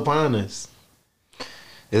still upon us.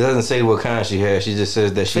 It doesn't say what kind she has. She just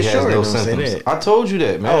says that she For has sure no it don't say symptoms. that. I told you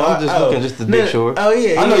that, man. I'm just looking just to make sure. Oh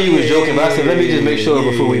yeah. I know you was joking, but I said let me just make sure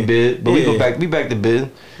yeah, before we bid. But we back to bid.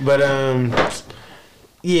 But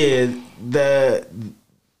yeah,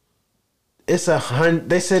 it's 100.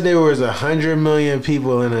 They said there was 100 million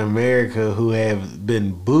people in America who have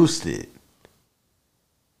been boosted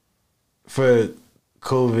for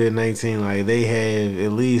COVID-19. Like, they have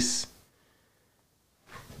at least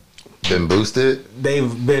Been boosted?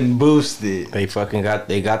 they've been boosted. They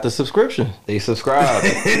got the subscription. They subscribe.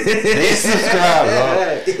 They subscribe,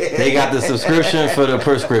 dog. They got the subscription for the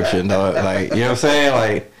prescription, dog. Like, you know what I'm saying?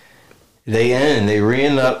 Like, they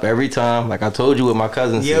re-ing up every time. Like I told you what my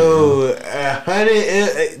cousin said. Yo,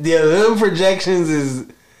 100. Them projections is.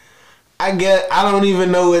 I don't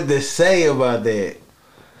even know what to say about that.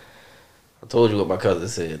 I told you what my cousin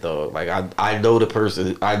said, dog. Like, I know the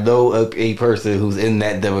person. I know a person who's in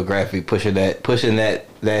that demographic pushing that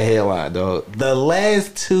headline, dog. The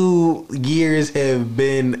last 2 years have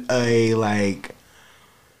been a like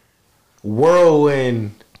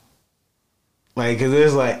whirlwind. Like, cause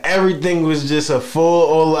it's like everything was just a full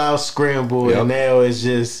all-out scramble, Yep. and now it's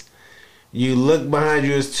just you look behind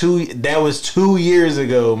you. That was 2 years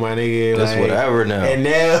ago, my nigga. That's like, whatever now. And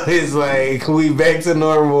now it's like we back to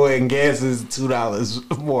normal, and gas is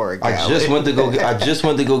 $2 more. A I gallon. just went to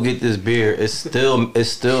go get this beer. It's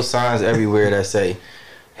still signs everywhere that say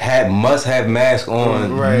must have mask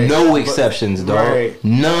on. Right. No exceptions, dog. Right.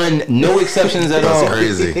 None. No exceptions at all. That's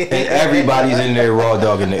crazy. And everybody's in there raw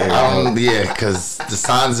dog in the air. Yeah, because the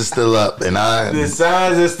signs are still up, and The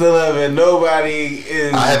signs are still up, and nobody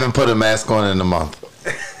is. I haven't put a mask on in a month.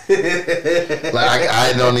 Like,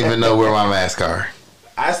 I don't even know where my masks are.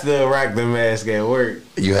 I still rock the mask at work.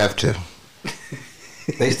 You have to.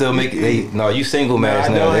 They still make it. No, you single mask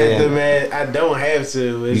I now. don't have man. the mask. I don't have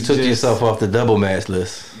to. It's You took just- yourself off the double mask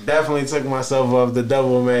list. Definitely took myself off the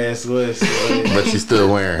double mask list. But you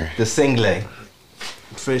still wearing. The single.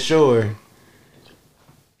 For sure.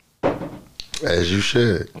 As you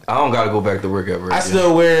should. I don't gotta go back to work ever. I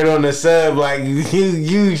still wear it on the sub. Like you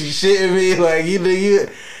shitting me. Like you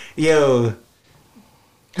yo.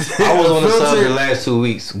 I was on the sub the last 2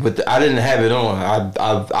 weeks, but I didn't have it on.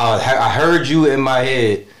 I heard you in my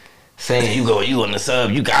head saying you on the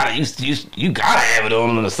sub. You gotta have it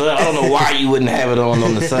on the sub. I don't know why you wouldn't have it on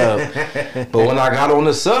the sub. But when I got on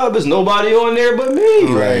the sub, there's nobody on there but me.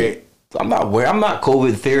 Right. Like, I'm not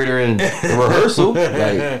COVID theater and rehearsal,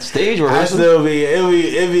 like stage rehearsal. I still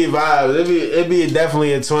it be vibes. It be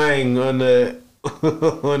definitely a twang on the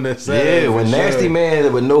on the sub. Yeah, when Nasty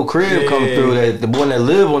Man with no crib come through, that the one that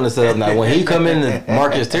live on the sub now, when he come in to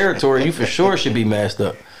mark his territory, you for sure should be masked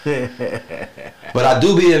up. But I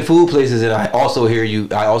do be in food places, and I also hear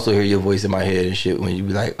your voice in my head and shit. When you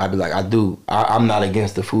be like, I'm not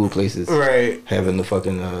against the food places, right? Having the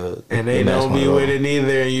fucking and they don't be with it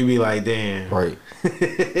neither, and you be like, damn, right?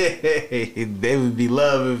 They would be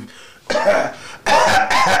love if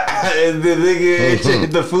the nigga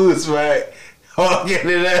at the food spot hawking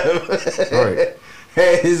it up, right?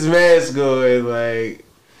 Had his mask going, like.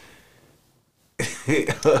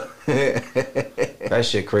 That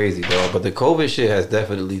shit crazy, dog. But the COVID shit has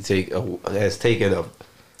definitely taken a.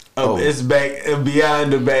 It's back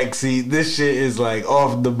beyond the back seat. This shit is like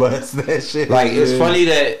off the bus. That shit. Like it's funny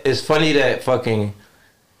that fucking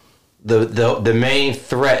the main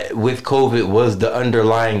threat with COVID was the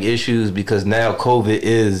underlying issues, because now COVID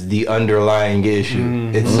is the underlying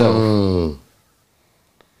issue itself.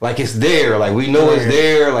 Like it's there, like we know it's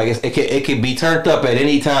there, like it can be turned up at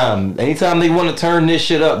any time. Anytime they want to turn this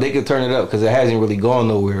shit up, they can turn it up, because it hasn't really gone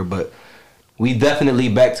nowhere. But we definitely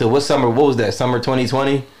back to what was that? Summer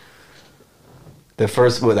 2020. The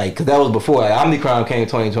first, because that was before Omicron came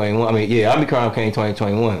 2021. Omicron came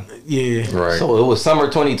 2021. Yeah, right. So it was summer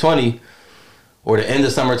 2020, or the end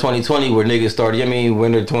of summer 2020, where niggas started.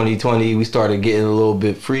 Winter 2020, we started getting a little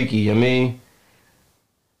bit freaky.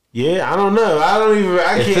 Yeah, I don't know.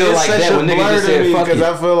 I can't feel like that when niggas just said fuck it. Because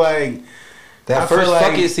I feel like that first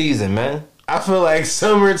fucking season, man. I feel like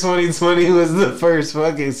summer 2020 was the first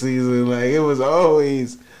fucking season. Like it was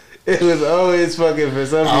always fucking for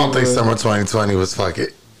some people. I don't think summer 2020 was fuck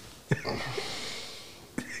it.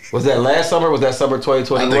 Was that last summer? Was that summer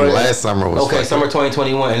 2021? I think last summer was okay. Summer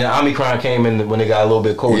 2021, and then Omicron came in when it got a little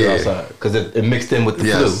bit colder outside, because it mixed in with the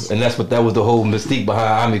flu, and that was the whole mystique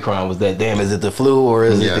behind Omicron. Was that, damn, is it the flu or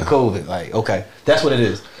is it the COVID? Like, okay, that's what it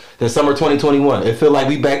is. Then summer 2021, it feel like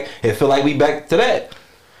we back to that.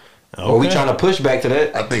 Okay. Or we trying to push back to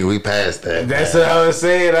that? I think we passed that. That's what I was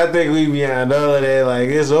saying. I think we beyond all of that. Like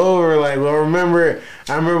it's over. Like, well, I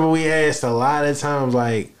remember we asked a lot of times,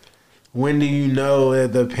 like, when do you know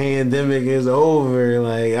that the pandemic is over?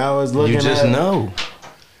 Like I was looking. You just know.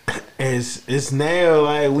 It's now.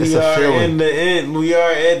 Like we are in the end. We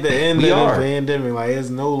are at the end of the pandemic. Like it's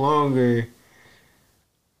no longer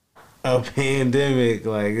a pandemic.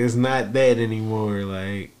 Like it's not that anymore.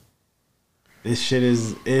 Like this shit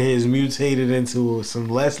has mutated into some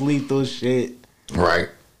less lethal shit. Right.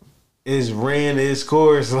 It's ran its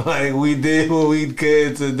course. Like we did what we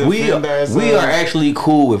could to defend ourselves. We are actually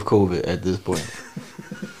cool with COVID at this point.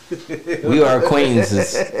 We are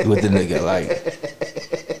acquaintances with the nigga.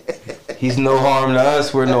 Like he's no harm to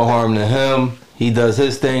us. We're no harm to him. He does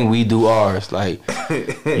his thing. We do ours. Like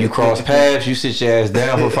you cross paths, you sit your ass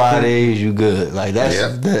down for 5 days. You good. Like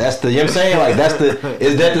that's the. You know what I'm saying? Like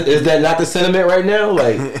is that not the sentiment right now?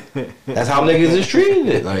 Like that's how niggas is treating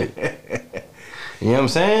it. Like. You know what I'm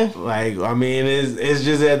saying? Like, I mean, it's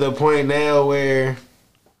just at the point now where,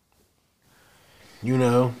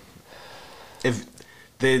 if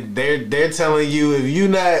they're telling you if you're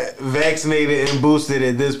not vaccinated and boosted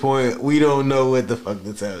at this point, we don't know what the fuck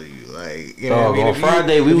to tell you. Like, you know what I mean? On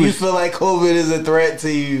Friday, if you feel like COVID is a threat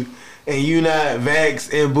to you and you not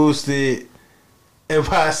vaxxed and boosted and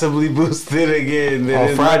possibly boosted again,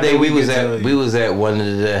 then on Friday we was at one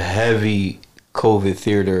of the heavy COVID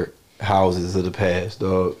theater houses of the past,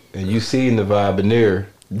 dog, and you seen the vibe in there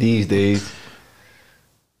these days.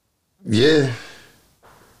 Yeah,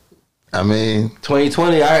 I mean,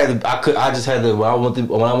 2020. When I went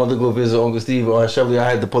to go visit Uncle Steve or Aunt Shirley, I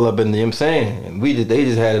had to pull up in the. You know what I'm saying, and they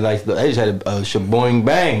just had a shaboing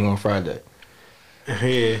bang on Friday.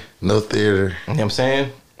 Yeah, no theater. You know what I'm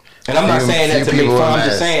saying. And I'm not saying that to make fun. I'm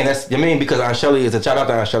just saying because Aunt Shelley is shout out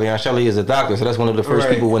to Aunt Shelley. Aunt Shelley is a doctor, so that's one of the first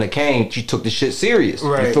people when it came. She took the shit serious.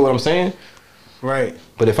 Right. You feel what I'm saying? Right.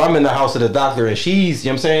 But if I'm in the house of the doctor and she's,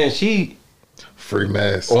 you know what I'm saying, she free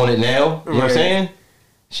mask on it now. You know what I'm saying?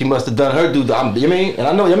 She must have done her due. You know what I mean? And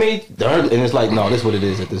I know. You know what I mean? And it's like, no, this is what it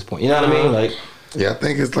is at this point. You know what I mean? Like, Yeah, I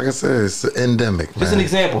think it's like I said, it's endemic. Just man. an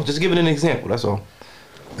example. Just give it an example. That's all.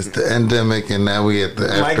 It's the endemic, and now we at the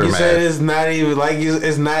aftermath. Like you said, it's not even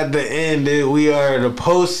it's not the end. We are the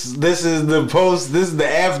post. This is the post. This is the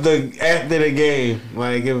after the game.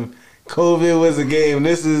 Like if COVID was a game,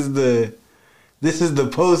 this is the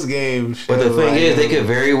post game. But the thing is, they could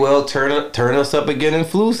very well turn us up again in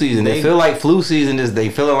flu season. They feel like flu season is. They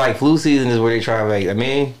feeling like flu season is where they try to make. I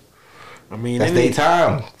mean, that's their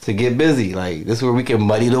time to get busy. Like this is where we can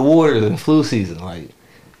muddy the waters in flu season. Like.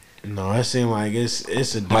 No, it seems like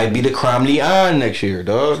it's a might be the crime on next year,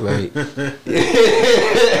 dog. Like the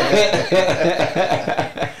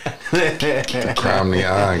crime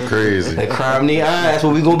neon crazy. The crime neon. That's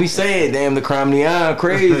what we gonna be saying. Damn, the crime neon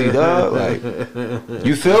crazy, dog. Like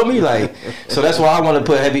you feel me? Like so that's why I want to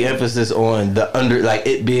put heavy emphasis on the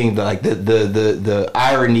it being the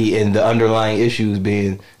irony and the underlying issues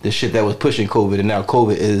being the shit that was pushing COVID, and now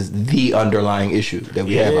COVID is the underlying issue that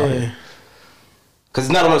we have out here. Cause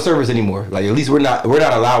it's not on the surface anymore. Like at least we're not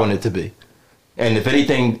allowing it to be. And if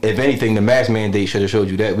anything, the mask mandate should have showed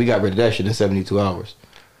you that. We got rid of that shit in 72 hours.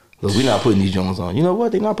 Look, we're not putting these Jones on. You know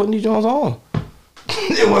what? They're not putting these Jones on.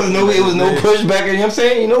 It was no pushback. You know what I'm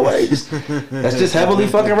saying? You know what? That's just heavily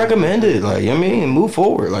fucking recommended. Like, you know what I mean? Move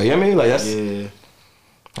forward. Like, you know what I mean? Like that's and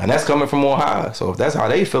that's coming from on high. So if that's how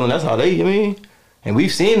they feeling, that's how they, you know what I mean? And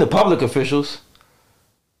we've seen the public officials.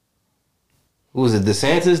 Who was it?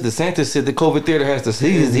 DeSantis? DeSantis said the COVID theater has to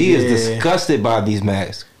see. He is disgusted by these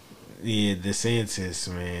masks. Yeah, DeSantis,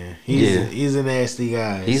 man. He's a nasty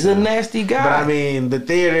guy. He's a nasty guy. But I mean, the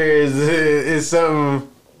theater is something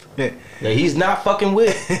that he's not fucking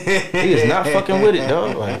with. He is not fucking with it,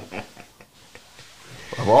 dog. Like,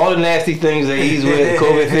 of all the nasty things that he's with,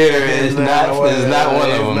 COVID theater is not one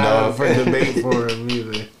of them, dog. For debate for him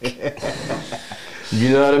either.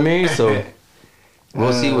 You know what I mean? So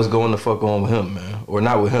we'll see what's going the fuck on with him, man. Or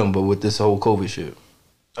not with him, but with this whole COVID shit.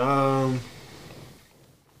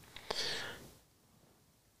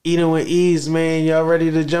 Eating with ease, man. Y'all ready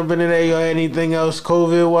to jump into that? Y'all anything else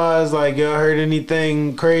COVID wise? Like y'all heard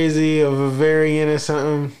anything crazy of a variant or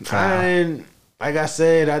something? Like I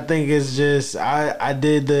said, I think it's just I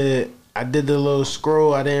did the little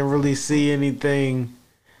scroll. I didn't really see anything.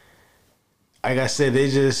 Like I said, they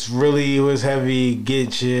just really was heavy. Get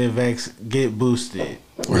boosted.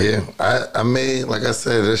 Yeah, I mean, like I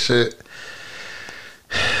said, this shit.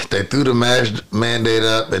 They threw the mask mandate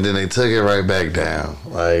up and then they took it right back down.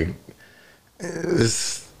 Like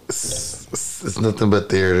it's nothing but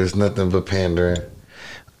theater. It's nothing but pandering.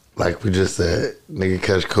 Like we just said, nigga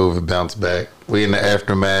catch COVID, bounce back. We in the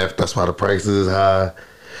aftermath. That's why the prices is high.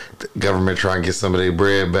 The government trying to get some of their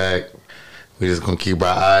bread back. We just gonna keep our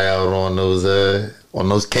eye out on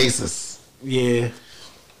those cases. Yeah.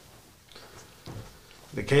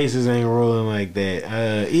 The cases ain't rolling like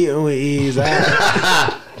that. Eating with ease. They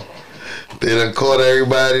done caught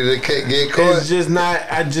everybody that can't get caught. It's just not.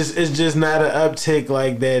 It's just not an uptick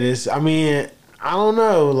like that. I mean, I don't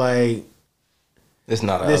know. Like, it's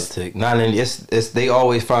not an uptick. Not in. It's. They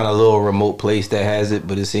always find a little remote place that has it,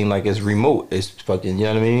 but it seemed like it's remote. It's fucking. You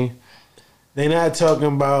know what I mean? They not talking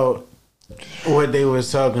about what they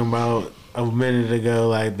was talking about a minute ago.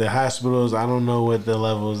 Like the hospitals. I don't know what the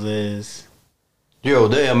levels is. Yo,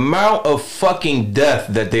 the amount of fucking death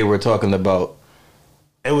that they were talking about.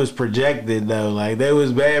 It was projected though, like they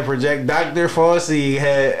was bad project. Dr. Fauci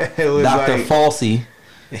was Dr. Fauci.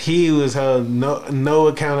 He was held no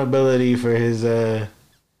accountability for his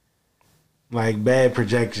like bad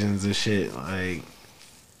projections and shit. Like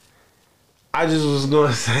I just was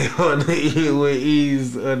gonna say on the Eat with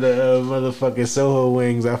Ease on the motherfucking Soho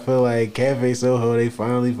wings. I feel like Cafe Soho they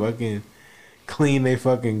finally fucking clean they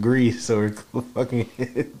fucking grease or fucking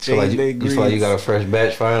change their grease. You feel like you got a fresh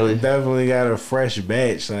batch finally? Definitely got a fresh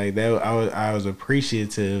batch. Like that, I was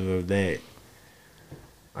appreciative of that.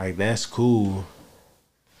 Like that's cool.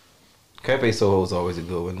 Cafe Soho is always a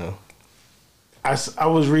good one though. I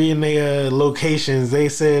was reading their locations. They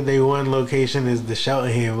said they one location is the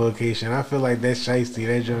Cheltenham location. I feel like that's shiesty.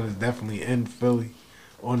 That joint is definitely in Philly,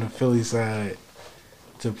 on the Philly side.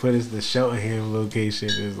 To put us the Cheltenham location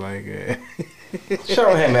is like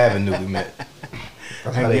Cheltenham Avenue, we met.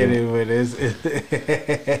 I get it, but it's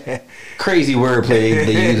crazy wordplay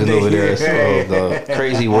they using over there. So, dog.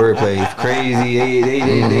 Crazy wordplay, crazy.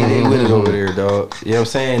 They with it over there, dog. You know what I'm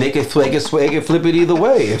saying? They can flip it either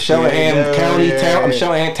way. If Cheltenham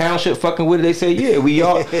Cheltenham Township fucking with it, they say yeah, we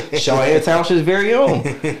all Cheltenham Township's very own.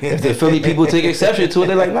 If the Philly people take exception to it,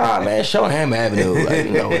 they're like nah, man, Cheltenham Avenue, like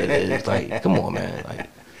you know what it is. Like come on, man, like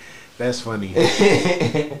that's funny.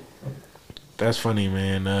 That's funny,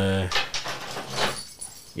 man.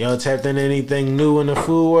 Y'all tapped in anything new in the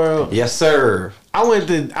food world? Yes, sir. I went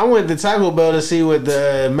to Taco Bell to see what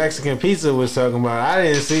the Mexican pizza was talking about. I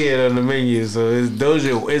didn't see it on the menu, so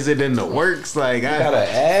is it in the works? Like, I gotta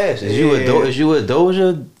ask. Is you a Doja? You know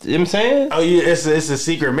what I'm saying? Oh, yeah, it's a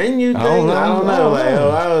secret menu thing. I don't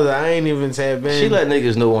know. I ain't even tapped in. She let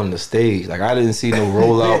niggas know on the stage. Like, I didn't see no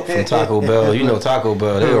rollout from Taco Bell. You know Taco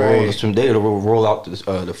Bell, they'll roll out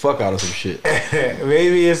the fuck out of some shit.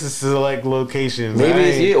 Maybe it's a select location.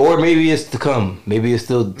 Maybe maybe it's to come. Maybe it's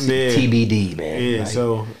still TBD, man. Yeah, like,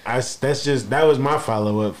 so that was my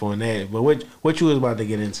follow up on that. But what you was about to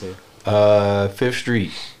get into? 5th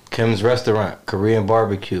Street, Kim's Restaurant, Korean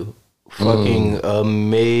barbecue, fucking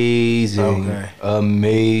amazing,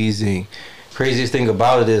 amazing. Craziest thing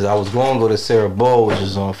about it is I was going to go to Sarah Ball, which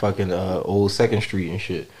is on fucking old 2nd Street and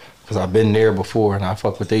shit, because I've been there before and I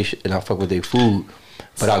fuck with they shit and I fuck with their food.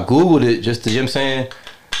 But I googled it just to, you know what I'm saying.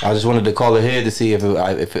 I just wanted to call ahead to see if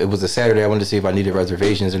it was a Saturday. I wanted to see if I needed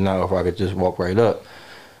reservations or not, or if I could just walk right up.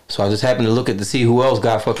 So I just happened to look to see who else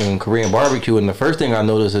got fucking Korean barbecue, and the first thing I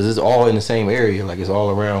noticed is it's all in the same area, like it's all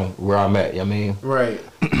around where I'm at. You know what I mean? Right.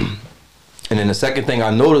 And then the second thing I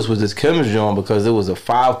noticed was this Kim's joint, because it was a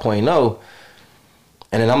 5.0.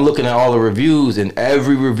 And then I'm looking at all the reviews, and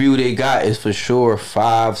every review they got is for sure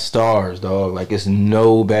 5 stars, dog. Like, it's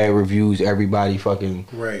no bad reviews. Everybody fucking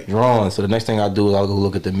drawn. So the next thing I do is I'll go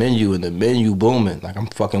look at the menu, and the menu booming. Like, I'm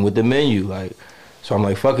fucking with the menu. Like, so I'm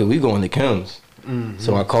like, fuck it, we going to Kim's.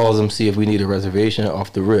 So I calls them, see if we need a reservation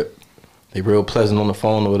off the rip. They real pleasant on the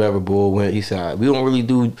phone or whatever. Boy, he said, we don't really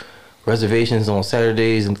do reservations on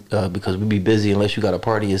Saturdays because we be busy unless you got a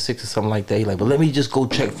party at 6 or something like that. He like, but let me just go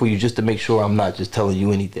check for you just to make sure I'm not just telling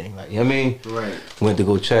you anything. Like, you know what I mean? Right. Went to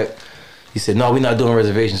go check. He said, no, we're not doing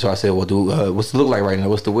reservations. So I said, well, what's it look like right now?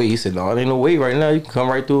 What's the wait? He said, no, it ain't no wait right now. You can come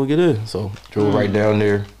right through and get in. So drove right down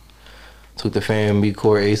there. Took the fam, me,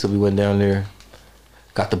 Corey, Asa, we went down there.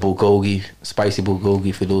 Got the bulgogi, spicy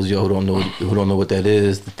bulgogi for those of y'all who don't know what that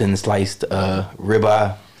is. The thin sliced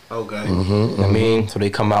ribeye. Okay. I mean, so they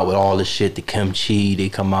come out with all the shit, the kimchi. They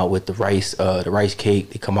come out with the rice cake.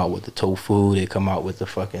 They come out with the tofu. They come out with the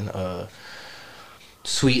fucking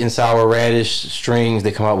sweet and sour radish strings.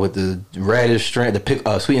 They come out with the radish string,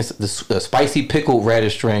 the spicy pickled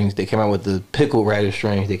radish strings. They came out with the pickled radish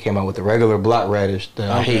strings. They came out with the regular block radish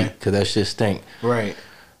that I hate because that shit stink. Right.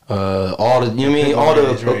 All the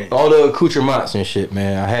accoutrements and shit,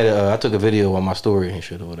 man. I took a video on my story and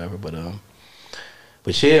shit or whatever, but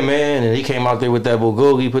yeah, man. And he came out there with that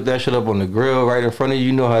bulgogi, put that shit up on the grill right in front of you.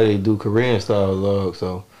 You know how they do Korean style, dog.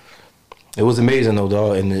 So it was amazing though,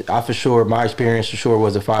 dog. And my experience for sure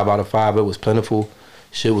was a 5 out of 5. It was plentiful,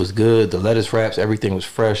 shit was good. The lettuce wraps, everything was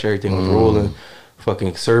fresh, everything was rolling.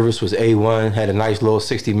 Fucking service was A1. Had a nice little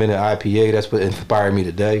 60-minute IPA. That's what inspired me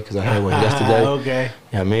today, because I had one yesterday. Okay. You know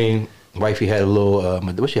what I mean? Wifey had a little,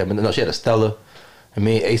 what she had? No, she had a Stella. I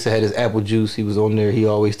mean, Asa had his apple juice. He was on there. He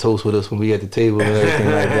always toast with us when we at the table and everything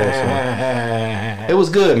like that. So it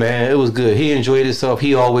was good, man. It was good. He enjoyed himself.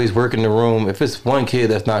 He always work in the room. If it's one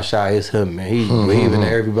kid that's not shy, it's him, man. He's waving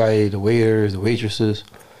at everybody, the waiters, the waitresses.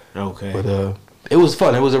 Okay. But it was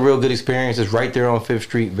fun. It was a real good experience. It's right there on 5th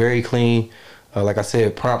Street. Very clean. Like I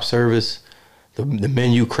said, prompt service. The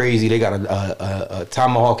menu crazy. They got a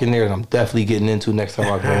tomahawk in there that I'm definitely getting into next time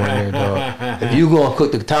I go in there, dog. If you gonna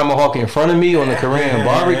cook the tomahawk in front of me on the Korean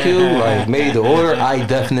barbecue, like made the order, I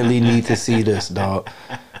definitely need to see this, dog.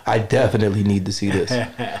 I definitely need to see this.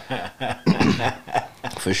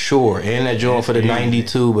 For sure. And that joint for the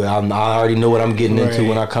 92, but I already know what I'm getting into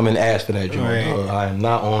when I come and ask for that joint, dog. I am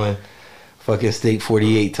not on fucking steak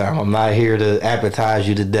 48 time. I'm not here to appetize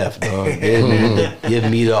you to death, dog. Give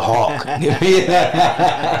me the hawk.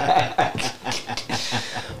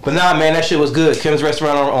 But nah, man, that shit was good. Kim's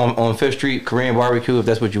Restaurant on 5th Street, Korean barbecue, if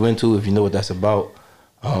that's what you into, if you know what that's about.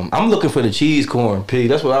 I'm looking for the cheese corn, P.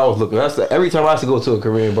 That's what I was looking for. Every time I used to go to a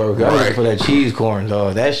Korean barbecue, I'm looking for that cheese corn,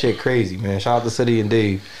 dog. That shit crazy, man. Shout out to City and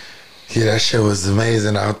Dave. Yeah, that shit was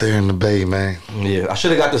amazing out there in the Bay, man. Yeah, I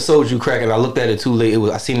should have got the soju crack, and I looked at it too late.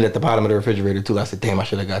 I seen it at the bottom of the refrigerator too. I said, damn, I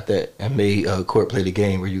should have got that. And made Court play the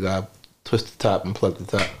game where you got twist the top and plug the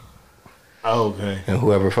top. Oh, okay. And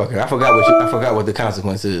whoever fucking I forgot what the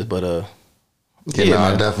consequence is, but I'll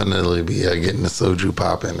definitely be getting the soju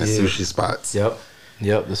popping at sushi spots. Yep,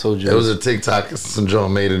 the soju. It was a TikTok. Some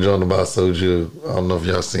joint made a joint about soju. I don't know if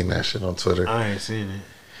y'all seen that shit on Twitter. I ain't seen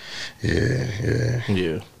it.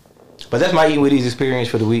 Yeah. But that's my Eating with Ease experience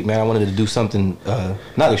for the week, man. I wanted to do something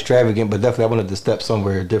not extravagant, but definitely I wanted to step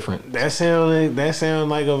somewhere different. That sound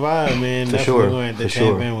like a vibe, man. For Definitely sure. Going to have to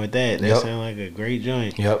tap in with that. That sound like a great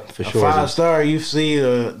joint. Yep, for a sure. 5-star. You see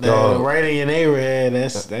the right in your neighborhood.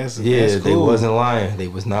 That's cool. They wasn't lying. They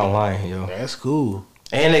was not lying, yo. That's cool.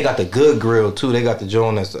 And they got the good grill too. They got the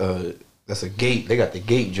joint that's a gate. They got the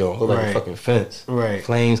gate joint. Look like a fucking fence. Right.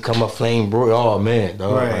 Flames come up, flame bro. Oh man,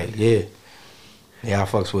 dog. Right. Like, yeah. Yeah, I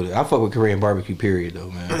fucks with it. I fuck with Korean barbecue, period,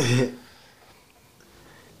 though, man.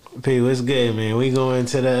 P, what's good, man? We going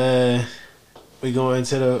to the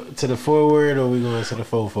forward or we going to the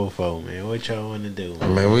 444, man? What y'all want to do?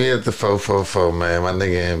 Man, we at the 444, man. My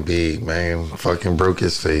nigga MB, man, fucking broke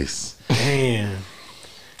his face. Damn.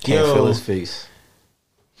 Can't feel his face.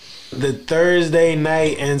 The Thursday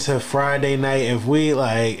night into Friday night, if we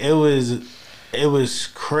like, it was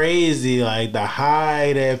crazy. Like the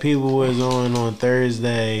high that people was on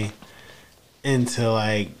Thursday into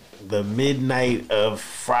like the midnight of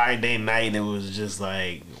Friday night, it was just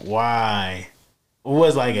like, why? It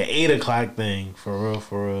was like an 8 o'clock thing for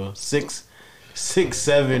real. 6,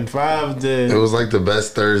 7, 5 to. It was like the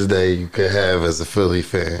best Thursday you could have as a Philly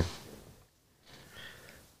fan.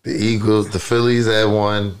 The Eagles, the Phillies had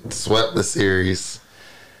won, swept the series.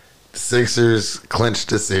 The Sixers clinched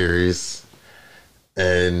the series.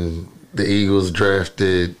 And the Eagles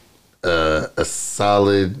drafted a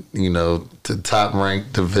solid, to top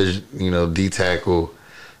ranked division, D tackle,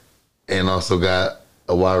 and also got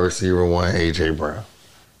a wide receiver one, AJ Brown.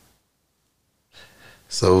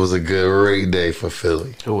 So it was a great day for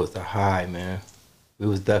Philly. It was the high, man. It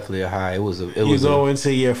was definitely a high. You go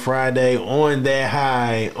into your Friday on that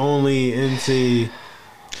high, only into.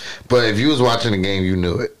 But if you was watching the game, you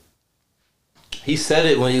knew it. He said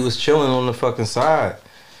it when he was chilling on the fucking side.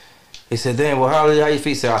 He said, "Damn, well, how you feel?"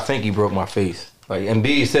 He said, "I think he broke my face." Like, and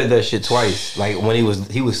B said that shit twice. Like when he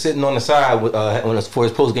was sitting on the side with, for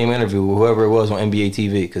his post game interview with whoever it was on NBA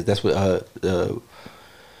TV, because that's what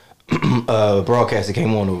broadcaster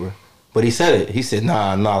came on over. But he said it. He said,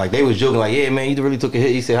 nah. Like, they was joking, like, yeah, man, you really took a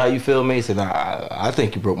hit. He said, how you feel, man? He said, nah, I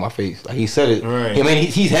think you broke my face. Like, he said it. Right. I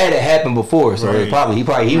mean, he's had it happen before, so they probably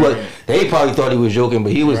thought he was joking,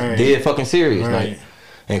 but he was dead fucking serious. Right. Like,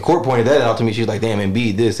 and Court pointed that out to me. She was like, damn, and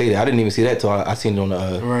B did say that. I didn't even see that till I seen it on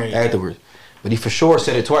the afterwards. But he for sure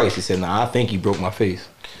said it twice. He said, nah, I think he broke my face.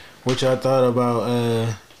 What y'all thought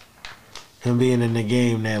about him being in the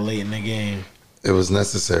game that late in the game? It was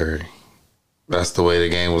necessary. That's the way the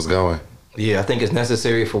game was going. Yeah, I think it's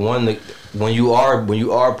necessary for one. When you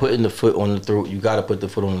are putting the foot on the throat, you got to put the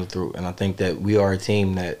foot on the throat. And I think that we are a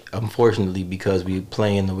team that, unfortunately, because we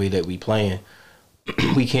playing the way that we playing,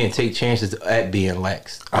 we can't take chances at being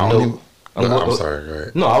lax. I'm sorry. Go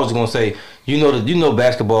ahead. No, I was gonna say,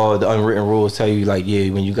 basketball. The unwritten rules tell you, like, yeah,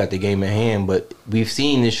 when you got the game at hand. But we've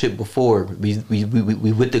seen this shit before. We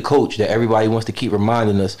with the coach that everybody wants to keep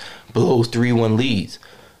reminding us blows 3-1 leads.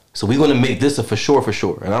 So we're gonna make this a for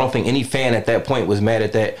sure. And I don't think any fan at that point was mad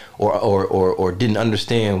at that or didn't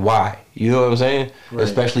understand why. You know what I'm saying? Right.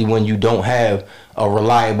 Especially when you don't have a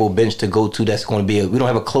reliable bench to go to. That's going to be we don't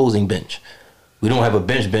have a closing bench. We don't have a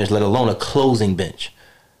bench, let alone a closing bench.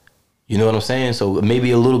 You know what I'm saying? So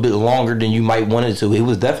maybe a little bit longer than you might want it to. It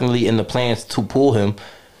was definitely in the plans to pull him.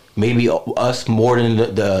 Maybe us more than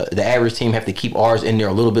the average team have to keep ours in there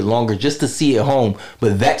a little bit longer just to see it home.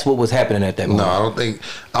 But that's what was happening at that moment. No,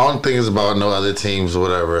 I don't think it's about no other teams or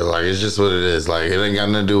whatever. Like, it's just what it is. Like, it ain't got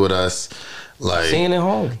nothing to do with us. Like, seeing it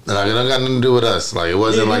home. Like, it don't got nothing to do with us. Like, it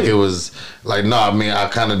wasn't like it was like, no, I mean, I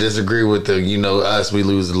kind of disagree with us, we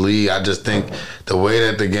lose the lead. I just think the way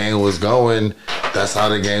that the game was going, that's how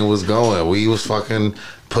the game was going. We was fucking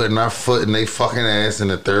putting our foot in they fucking ass in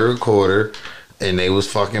the third quarter. And they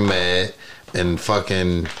was fucking mad, and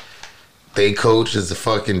fucking they coach is a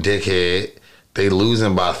fucking dickhead. They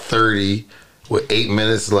losing by 30 with 8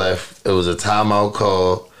 minutes left. It was a timeout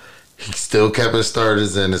call. He still kept his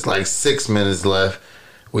starters in. It's like 6 minutes left.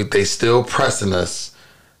 They still pressing us.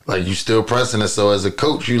 Like, you still pressing us. So as a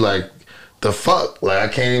coach, you like, the fuck? Like, I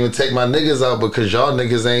can't even take my niggas out because y'all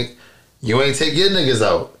niggas you ain't take your niggas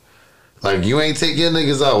out. Like, you ain't take your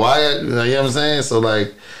niggas out. Why? You know what I'm saying? So,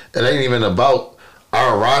 like, it ain't even about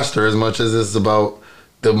our roster as much as it's about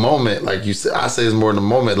the moment. Like you said, I say it's more the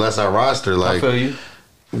moment, less our roster. Like, I feel you.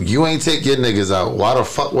 You ain't take your niggas out. Why the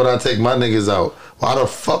fuck would I take my niggas out? Why the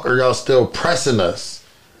fuck are y'all still pressing us?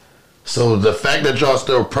 So the fact that y'all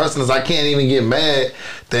still pressing us, I can't even get mad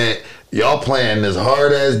that y'all playing this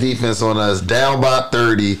hard ass defense on us, down by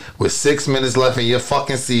 30 with 6 minutes left in your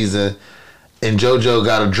fucking season, and JoJo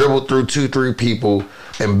got to dribble through 2-3 people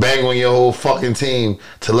and bang on your whole fucking team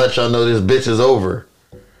to let y'all know this bitch is over.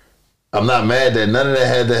 I'm not mad that none of that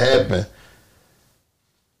had to happen.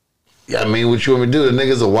 Yeah, I mean, what you want me to do? The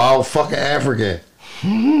nigga's a wild fucking African.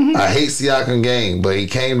 I hate Siakam game, but he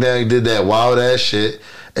came down, he did that wild ass shit,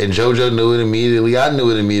 and JoJo knew it immediately. I knew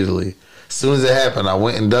it immediately. As soon as it happened, I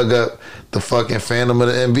went and dug up the fucking Phantom of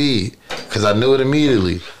the Embiid because I knew it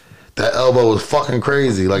immediately. That elbow was fucking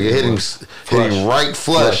crazy. Like it hit him right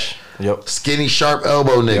flush. Yep. Skinny, sharp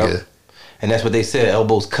elbow nigga. Yep. And that's what they said.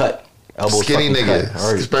 Elbows cut. Elbows skinny nigga,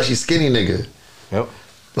 cut. especially skinny nigga. Yep.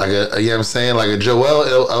 Like you know what I'm saying? Like a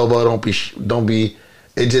Joel elbow don't be.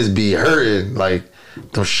 It just be hurting. Like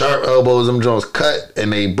them sharp elbows, them joints cut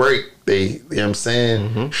and they break. They, you know what I'm saying?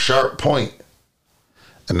 Mm-hmm. Sharp point.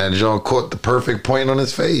 And that joint caught the perfect point on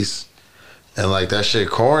his face. And like that shit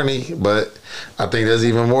corny, but I think there's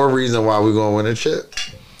even more reason why we're gonna win a chip.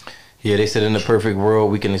 Yeah, they said in the perfect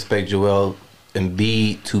world we can expect Joel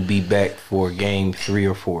Embiid to be back for game 3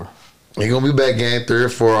 or 4. He gonna be back game 3 or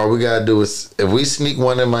 4. All we gotta do is if we sneak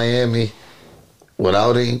one in Miami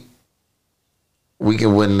without him, we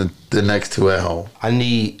can win the next 2 at home. And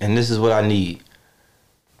this is what I need.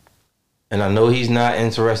 And I know he's not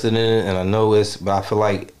interested in it, and I know but I feel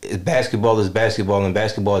like basketball is basketball, and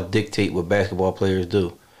basketball dictate what basketball players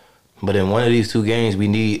do. But in one of these 2 games, we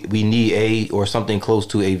need or something close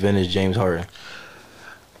to a vintage James Harden.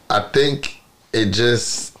 I think it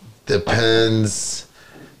just depends.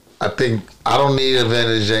 I think I don't need a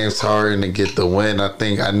vintage James Harden to get the win. I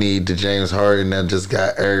think I need the James Harden that just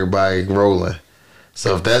got everybody rolling.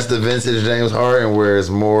 So if that's the vintage James Harden where it's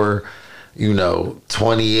more,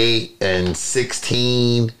 28 and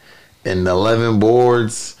 16 and 11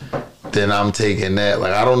 boards, then I'm taking that.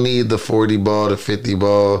 Like I don't need the 40 ball, the 50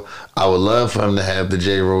 ball. I would love for him to have the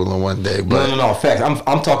J rolling one day. But No. Facts.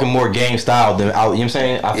 I'm talking more game style than out. You know what I'm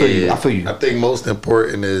saying? I feel you. I think most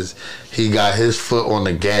important is he got his foot on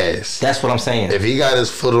the gas. That's what I'm saying. If he got his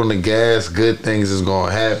foot on the gas, good things is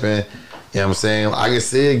gonna happen. You know what I'm saying? I can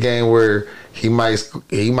see a game where he might.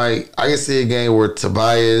 I can see a game where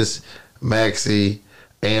Tobias, Maxey,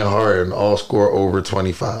 and Harden all score over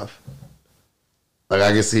 25. Like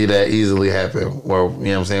I can see that easily happen. Where you know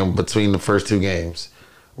what I'm saying, between the first 2 games,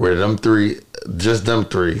 where them three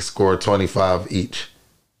score 25 each.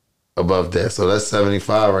 Above that, so that's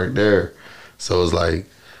 75 right there. So it's like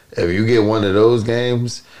if you get one of those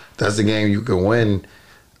games, that's a game you can win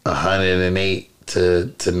 108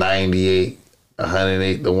 to 98,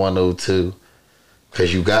 108 to 102,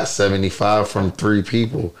 because you got 75 from 3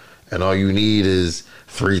 people, and all you need is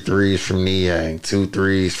 3 threes from Niang, 2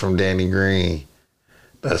 threes from Danny Green.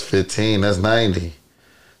 That's 15. That's 90.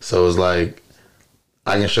 So it's like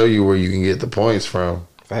I can show you where you can get the points from.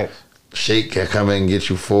 Facts. Shake can come in and get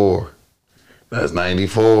you 4. That's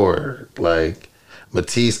 94. Like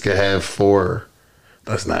Matisse could have 4.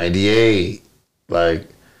 That's 98. Like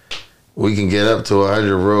we can get up to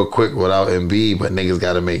 100 real quick without Embiid, but niggas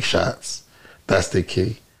got to make shots. That's the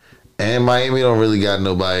key. And Miami don't really got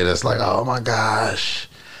nobody that's like, oh my gosh.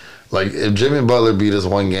 Like if Jimmy Butler beat us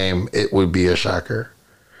one game, it would be a shocker.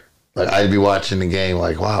 Like I'd be watching the game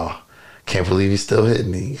like, wow, can't believe he's still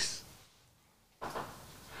hitting these. I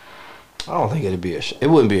don't think it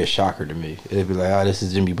wouldn't be a shocker to me. It'd be like, this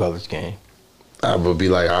is Jimmy Butler's game. I would be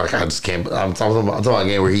like, I just can't. I'm talking about a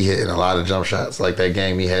game where he hitting a lot of jump shots, like that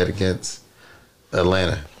game he had against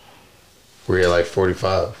Atlanta, where he had like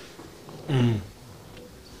 45. And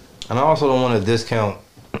I also don't want to discount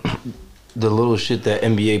the little shit that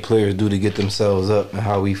NBA players do to get themselves up, and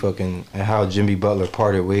how Jimmy Butler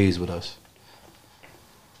parted ways with us.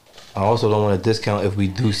 I also don't want to discount if we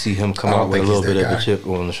do see him come out with a little bit of a chip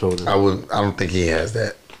on the shoulder. I don't think he has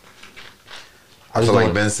that. I feel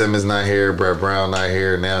like Ben Simmons not here, Brett Brown not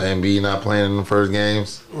here, now Embiid not playing in the first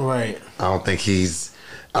games. Right. I don't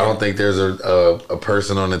think there's a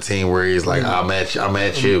person on the team where he's like, I'm at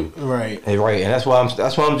you. Right. Right. And that's why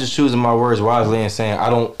I'm just choosing my words wisely and saying I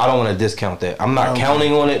don't want to discount that. I'm not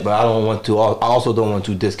counting on it, but I don't want to. I also don't want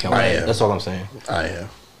to discount it. That's all I'm saying. I am.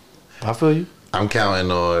 I feel you. I'm counting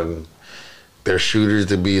on their shooters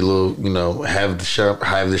to be a little, have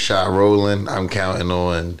the shot rolling. I'm counting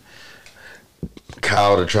on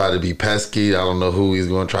Kyle to try to be pesky. I don't know who he's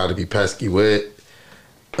going to try to be pesky with.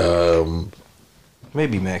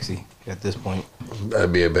 Maybe Maxey at this point.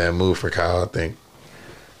 That'd be a bad move for Kyle, I think.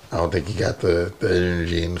 I don't think he got the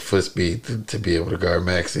energy and the foot speed to be able to guard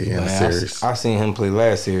Maxey in the series. I seen him play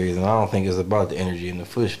last series, and I don't think it's about the energy and the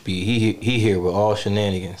foot speed. He here with all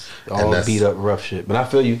shenanigans, all beat up rough shit. But I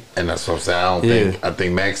feel you. And that's what I'm saying. I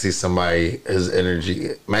think Maxey's somebody, his energy.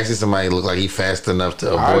 Maxey's somebody look like he fast enough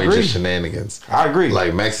to avoid just shenanigans. I agree.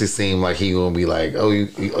 Like Maxey seemed like he gonna be like,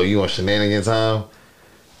 you want shenanigans time?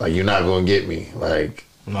 Like you're not gonna get me. Like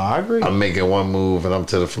No, I agree. I'm making one move and I'm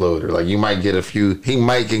to the floater. Like you might get a few. He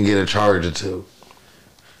might can get a charge or two.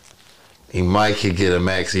 He might could get a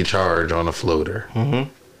maxi charge on a floater.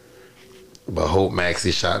 But hope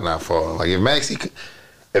Maxi shot not falling. Like if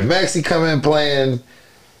Maxi come in playing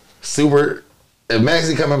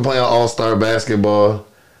all-star basketball,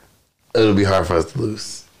 it'll be hard for us to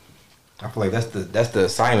lose. I feel like that's the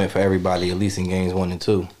assignment for everybody, at least in games 1 and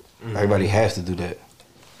 2. Everybody has to do that.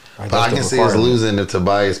 Like, but I can see us losing if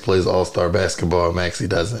Tobias plays all-star basketball and Maxi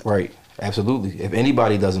doesn't. Right. Absolutely. If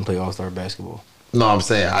anybody doesn't play all-star basketball. No, I'm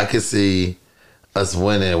saying I could see us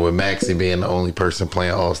winning with Maxi being the only person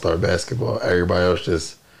playing all-star basketball. Everybody else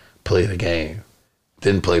just played the game.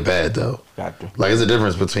 Didn't play bad, though. Gotcha. Like, there's a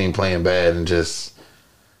difference between playing bad and just,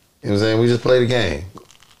 you know what I'm saying? We just played the game.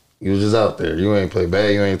 You was just out there. You ain't play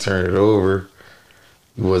bad. You ain't turned it over.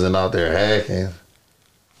 You wasn't out there hacking.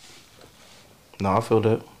 No, I feel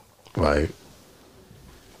that. Like,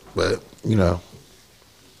 but, you know,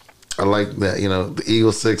 I like that, you know, the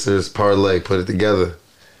Eagles Sixers parlay, put it together.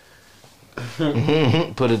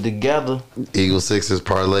 Put it together. Eagles Sixers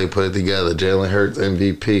parlay, put it together. Jalen Hurts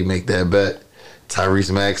MVP, make that bet.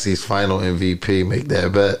 Tyrese Maxey's final MVP, make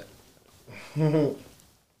that bet. I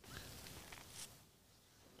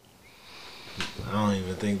don't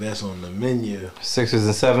even think that's on the menu. 6s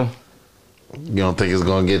and 7. You don't think it's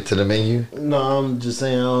gonna get to the menu? No, I'm just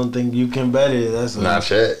saying I don't think you can bet it. That's Not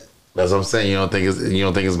yet. That's what I'm saying. You don't think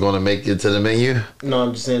it's gonna make it to the menu? No,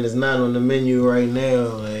 I'm just saying it's not on the menu right now.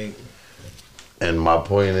 Like, and my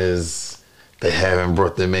point is, they haven't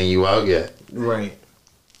brought the menu out yet. Right.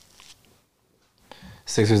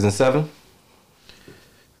 6s and 7.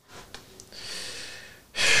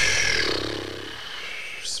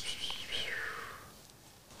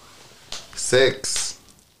 6.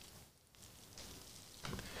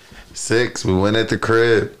 We went at the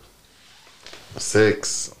crib.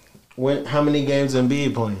 6. When? How many games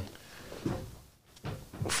Embiid playing?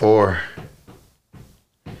 4.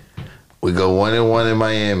 We go 1-1 in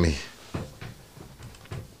Miami.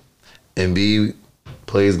 Embiid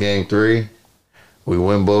plays game 3. We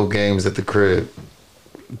win both games at the crib.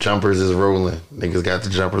 Jumpers is rolling. Niggas got the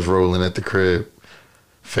jumpers rolling at the crib.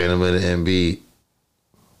 Phantom of the Embiid.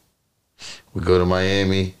 We go to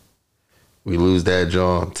Miami. We lose that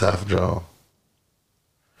John, tough John.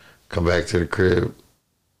 Come back to the crib.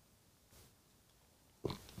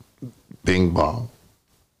 Bing bong.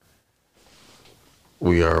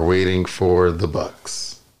 We are waiting for the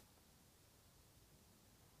Bucks.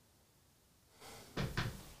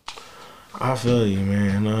 I feel you,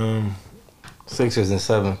 man. 6s and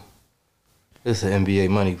 7. It's an NBA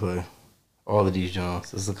money play. All of these Johns.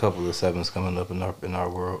 There's a couple of 7s coming up in our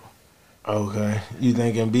world. Okay. You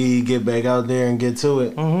think Embiid get back out there and get to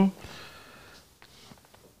it? Mm-hmm.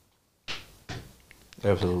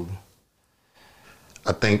 Absolutely.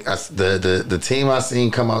 I think the team I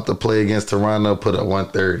seen come out to play against Toronto put up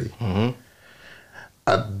 130.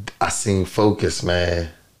 Mm-hmm. I seen focus, man.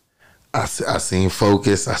 I seen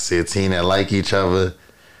focus. I see a team that like each other,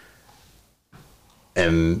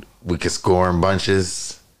 and we can score in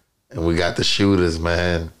bunches, and we got the shooters,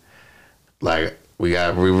 man. Like we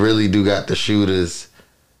really do got the shooters,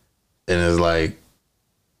 and it's like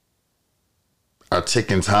our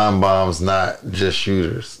ticking time bomb's not just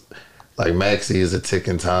shooters. Like Maxey is a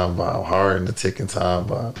ticking time bomb, Harden a ticking time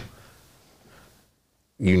bomb.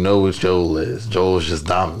 You know what Joel is. Joel's just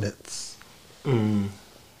dominance.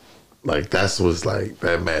 Like that's what's like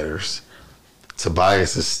that matters.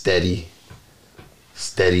 Tobias is steady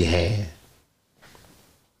hand.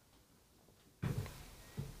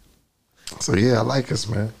 So yeah, I like us,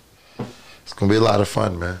 man. It's gonna be a lot of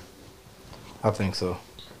fun, man. I think so.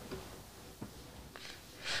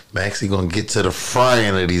 Maxie gonna get to the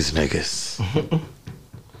frying of these niggas.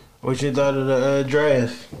 What you thought of the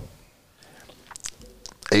draft?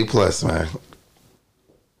 A+, man.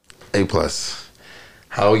 A+.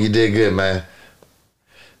 How you did good, man.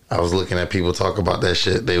 I was looking at people talk about that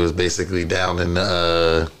shit. They was basically down in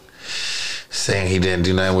the saying he didn't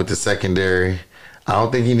do nothing with the secondary. I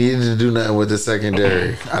don't think he needed to do nothing with the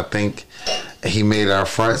secondary. I think he made our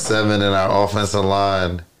front 7 and our offensive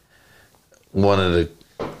line one of the.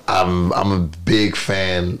 I'm a big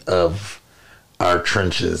fan of our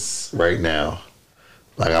trenches right now.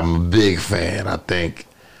 Like I'm a big fan. I think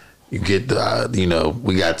you get the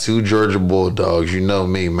we got 2 Georgia Bulldogs. You know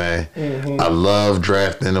me, man. Mm-hmm. I love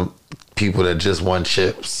drafting people that just won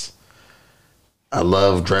chips. I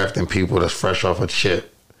love drafting people that's fresh off a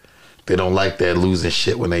chip. They don't like that losing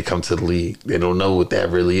shit when they come to the league. They don't know what that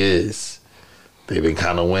really is. They've been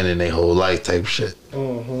kind of winning their whole life type shit.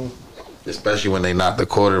 Mm-hmm. Especially when they not the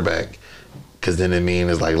quarterback. because then it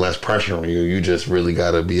means it's like less pressure on you. You just really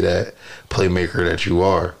got to be that playmaker that you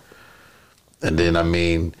are. And then, I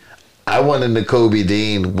mean, I wanted the Kobe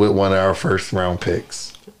Dean with one of our first round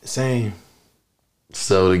picks. Same.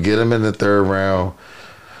 So to get him in the third round,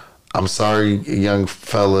 I'm sorry, young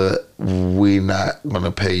fella, we not going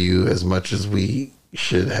to pay you as much as we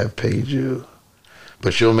should have paid you.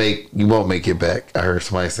 But you won't make it back. I heard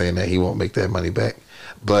somebody saying that he won't make that money back.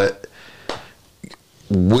 But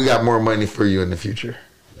we got more money for you in the future.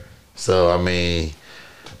 So I mean,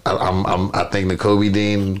 I think the Kobe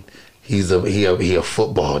Dean, he a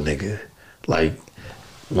football nigga. Like,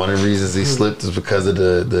 one of the reasons he slipped is because of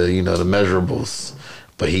the the measurables.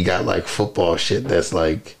 But he got like football shit that's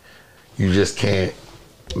like you just can't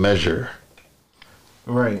measure.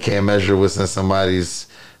 Right. Can't measure what's in somebody's.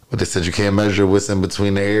 But they said you can't measure what's in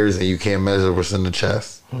between the ears and you can't measure what's in the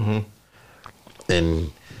chest. Mm-hmm.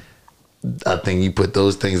 And I think you put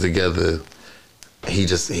those things together, he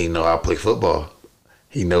know how to play football.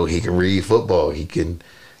 He know he can read football. He can,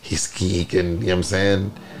 you know what I'm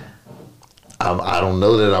saying? I don't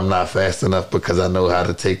know that I'm not fast enough because I know how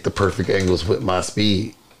to take the perfect angles with my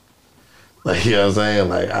speed. Like, you know what I'm saying?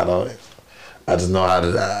 Like, I just know how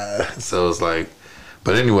to, so it's like,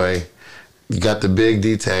 but anyway, you got the big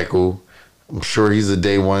D tackle. I'm sure he's a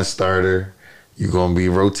day one starter. You're going to be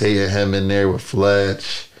rotating him in there with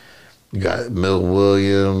Fletch. You got Milt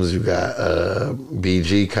Williams. You got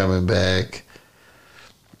BG coming back.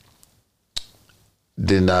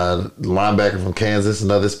 Then linebacker from Kansas,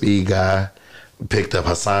 another speed guy. Picked up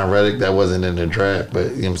Hassan Reddick. That wasn't in the draft, but you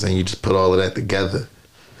know what I'm saying? You just put all of that together.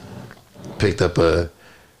 Picked up a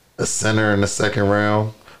center in the second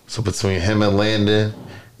round. So between him and Landon,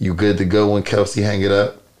 you good to go when Kelsey hang it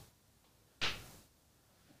up. You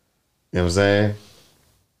know what I'm saying?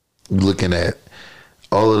 You're looking at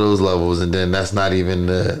all of those levels, and then that's not even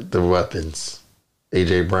the weapons.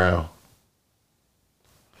 A.J. Brown.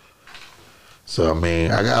 So, I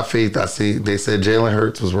mean, I got faith. I see they said Jalen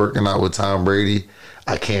Hurts was working out with Tom Brady.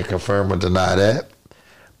 I can't confirm or deny that,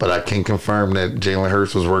 but I can confirm that Jalen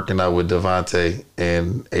Hurts was working out with Devontae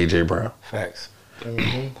and A.J. Brown. Facts.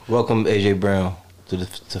 Mm-hmm. Welcome, A.J. Brown, to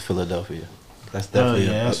Philadelphia. That's definitely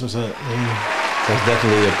that's what's up. That's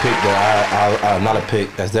definitely a pick that not a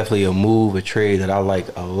pick. That's definitely a move, a trade that I like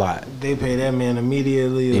a lot. They paid that man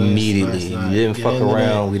immediately. We didn't fuck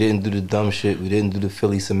around. We didn't do the dumb shit. We didn't do the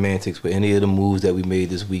Philly semantics with any of the moves that we made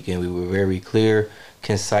this weekend. We were very clear,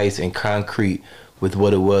 concise, and concrete with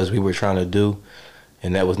what it was we were trying to do.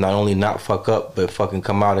 And that was not only not fuck up, but fucking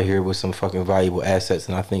come out of here with some fucking valuable assets.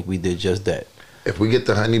 And I think we did just that. If we get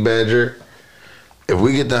the Honey Badger,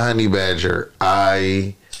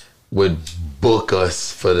 I would book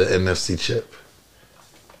us for the NFC chip.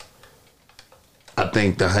 I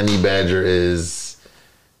think the Honey Badger is,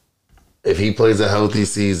 if he plays a healthy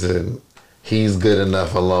season, he's good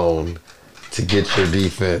enough alone to get your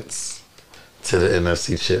defense to the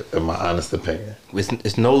NFC chip, in my honest opinion.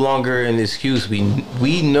 It's no longer an excuse.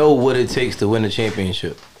 We know what it takes to win a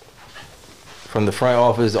championship. From the front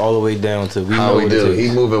office all the way down to how we do. He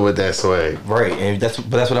moving with that swag, right? And that's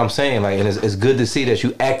what I'm saying. Like, and it's good to see that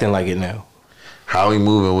you acting like it now. How he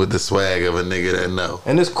moving with the swag of a nigga that know.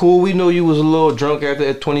 And it's cool. We know you was a little drunk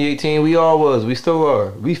after 2018. We all was. We still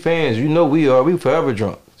are. We fans. You know we are. We forever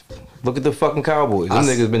drunk. Look at the fucking Cowboys. Them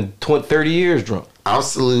niggas been 30 years drunk.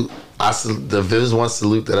 If there's one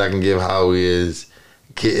salute that I can give Howie is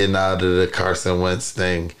getting out of the Carson Wentz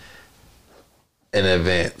thing in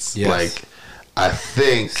advance. Yes. Like, I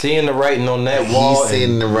think seeing the writing on that wall. He's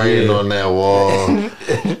seeing the writing on that wall,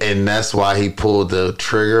 and that's why he pulled the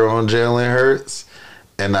trigger on Jalen Hurts.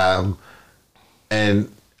 And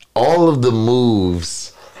all of the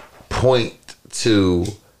moves point to,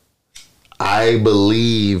 I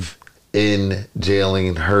believe in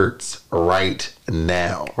Jalen Hurts right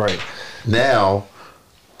now. Right now,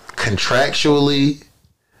 contractually,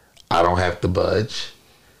 I don't have to budge.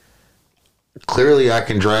 Clearly, I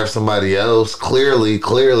can draft somebody else. Clearly,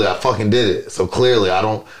 I fucking did it. So clearly, I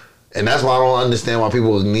don't, and that's why I don't understand why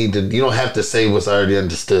people need to. You don't have to say what's already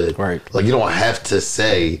understood. Right. Like, you don't have to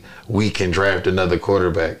say we can draft another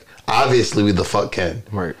quarterback. Obviously, we the fuck can.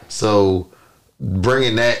 Right. So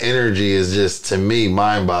bringing that energy is just, to me,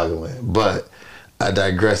 mind-boggling. But I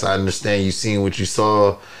digress. I understand you seen what you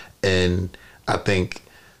saw, and I think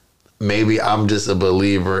maybe I'm just a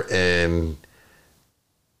believer in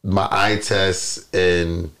my eye test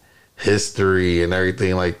and history and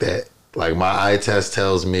everything like that. Like, my eye test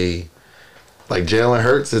tells me, like, Jalen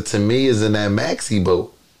Hurts, to me, is in that maxi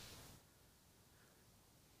boat.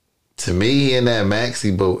 To me, he in that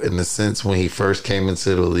maxi boat in the sense when he first came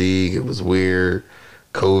into the league, it was weird.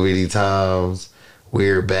 COVID times,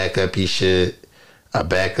 weird backup-y shit. I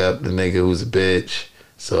back up the nigga who's a bitch.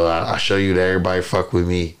 So I show you that everybody fuck with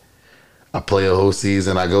me. I play a whole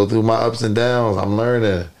season. I go through my ups and downs. I'm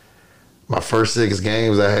learning. My first 6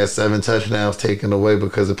 games, I had 7 touchdowns taken away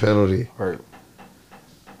because of penalty. Right.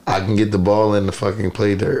 I can get the ball in the fucking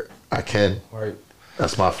play dirt. I can. Right.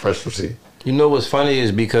 That's my specialty. You know what's funny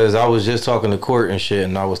is because I was just talking to Court and shit,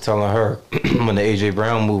 and I was telling her when the AJ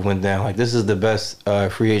Brown move went down, like, this is the best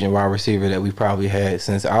free agent wide receiver that we probably had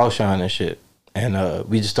since Alshon and shit. And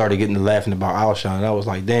we just started getting to laughing about Alshon, and I was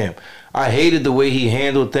like, damn, I hated the way he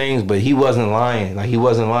handled things, but he wasn't lying. Like, he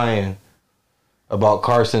wasn't lying about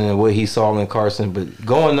Carson and what he saw in Carson. But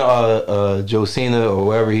going to Josina or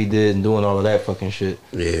wherever he did and doing all of that fucking shit,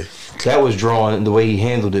 yeah, that was drawn the way he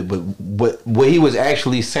handled it. But what he was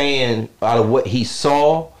actually saying out of what he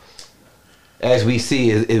saw, as we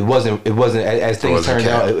see, it wasn't as things turned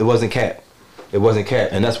out. It wasn't cap. It wasn't cap,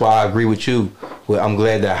 and that's why I agree with you. Well, I'm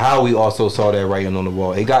glad that Howie also saw that writing on the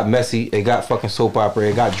wall. It got messy. It got fucking soap opera.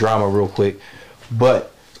 It got drama real quick,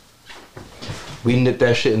 but we nipped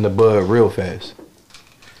that shit in the bud real fast.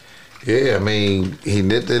 Yeah, I mean, he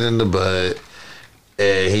nipped it in the bud,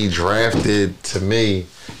 and he drafted, to me,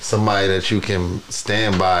 somebody that you can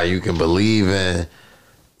stand by, you can believe in.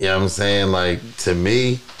 You know what I'm saying? Like, to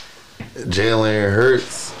me, Jalen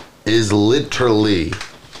Hurts is literally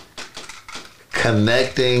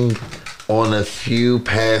connecting on a few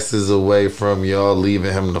passes away from y'all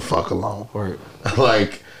leaving him the fuck alone. Right.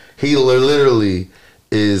 Like, he literally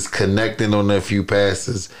is connecting on a few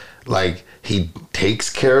passes. Like, he takes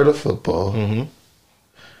care of the football.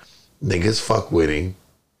 Mm-hmm. Niggas fuck with him.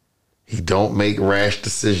 He don't make rash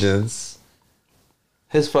decisions.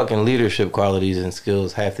 His fucking leadership qualities and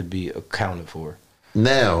skills have to be accounted for.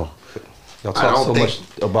 Now, y'all talk so much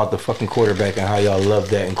about the fucking quarterback and how y'all love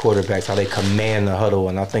that in quarterbacks, how they command the huddle,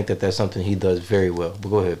 and I think that that's something he does very well. But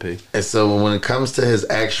go ahead, P. And so when it comes to his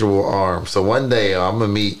actual arm, so one day I'm gonna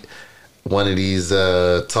meet one of these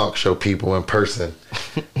talk show people in person.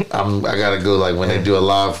 I gotta go, like, when they do a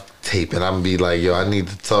live tape, and I'm gonna be like, yo, I need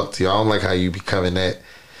to talk to you. I don't like how you becoming that.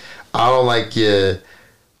 I don't like your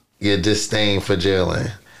disdain for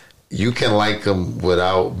Jalen. You can like him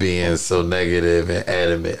without being so negative and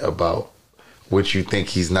adamant about what you think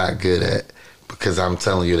he's not good at, because I'm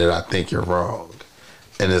telling you that I think you're wrong.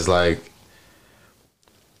 And it's like,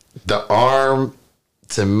 the arm,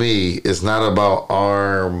 to me, is not about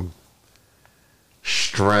arm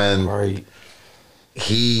strength. Right.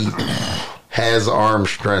 He has arm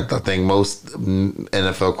strength. I think most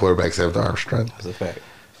NFL quarterbacks have the arm strength. That's a fact.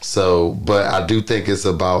 So, but I do think it's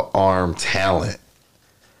about arm talent.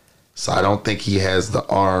 So I don't think he has the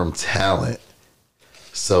arm talent.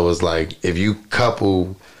 So it's like, if you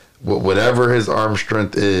couple whatever his arm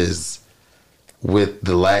strength is with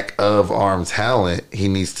the lack of arm talent, he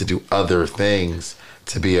needs to do other things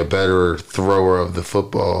to be a better thrower of the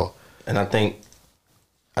football. And I think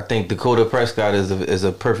Dakota Prescott is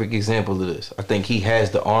a perfect example of this. I think he has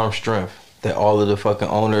the arm strength that all of the fucking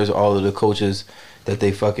owners, all of the coaches, that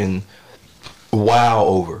they fucking wow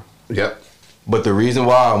over. Yep. But the reason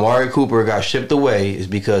why Amari Cooper got shipped away is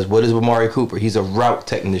because what is Amari Cooper? He's a route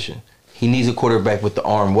technician. He needs a quarterback with the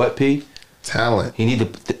arm. What, P? Talent. He needs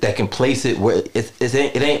that can place it where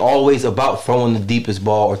it ain't always about throwing the deepest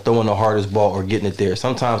ball or throwing the hardest ball or getting it there.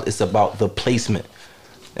 Sometimes it's about the placement.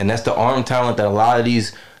 And that's the arm talent that a lot of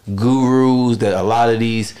these gurus, that a lot of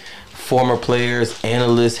these former players,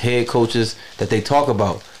 analysts, head coaches, that they talk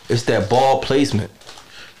about. It's that ball placement.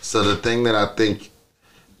 So the thing that I think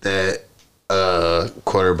that a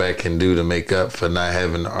quarterback can do to make up for not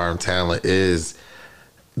having the arm talent is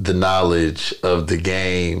the knowledge of the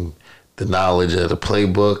game, the knowledge of the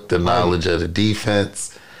playbook, the knowledge of the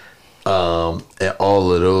defense, and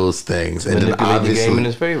all of those things. And then obviously the game in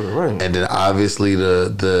his favor, right? And then obviously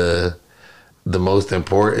the most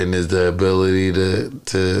important is the ability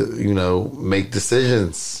to make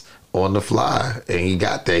decisions on the fly. And he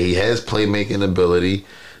got that. He has playmaking ability.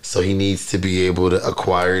 So he needs to be able to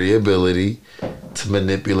acquire the ability to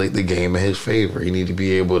manipulate the game in his favor. He needs to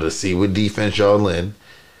be able to see what defense y'all in,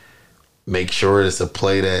 make sure it's a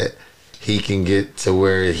play that he can get to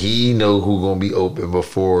where he know who gonna be open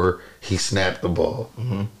before he snapped the ball.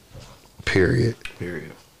 Mm-hmm. Period.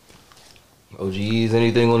 OGEs,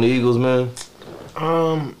 anything on the Eagles, man?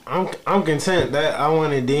 I'm content that I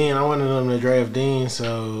wanted Dean. I wanted them to draft Dean.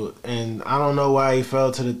 So, and I don't know why he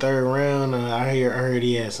fell to the third round. I heard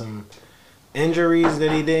he had some injuries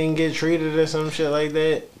that he didn't get treated or some shit like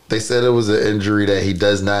that. They said it was an injury that he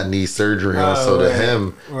does not need surgery on. So to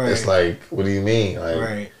him, it's like, what do you mean?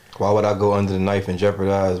 Like, why would I go under the knife and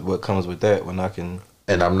jeopardize what comes with that when I can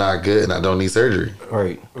and I'm not good, and I don't need surgery.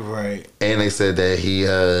 Right. And they said that he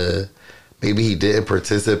maybe he didn't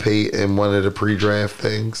participate in one of the pre-draft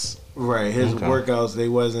things. Right. His workouts,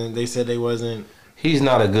 they said they wasn't. He's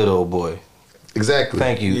not a good old boy. Exactly.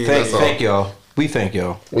 Thank you. Yeah, thank y'all. We thank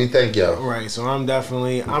y'all. Right. So I'm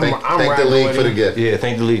definitely. I'm thank the league for the gift. Yeah,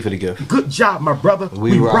 thank the league for the gift. Good job, my brother.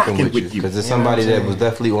 We rocking with you because it's somebody that was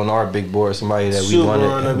definitely on our big board, somebody that we wanted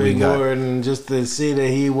on the and big we got. board, and just to see that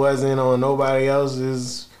he wasn't on nobody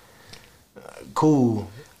else's cool.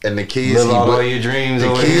 And the key is Live out all your dreams.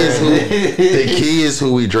 the key is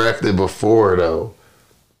who we drafted before though.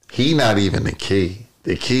 He not even the key.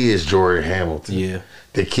 The key is Jordan Hamilton. Yeah.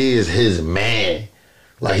 The key is his man.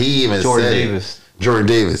 Like he even Jordan said Davis. Jordan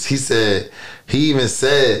Davis. He even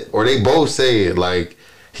said, or they both say it, like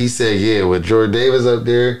he said, yeah, with Jordan Davis up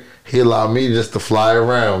there, he allowed me just to fly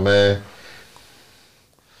around, man.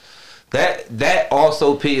 That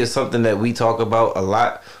also, P, is something that we talk about a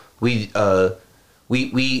lot. We talk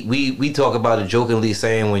about it jokingly,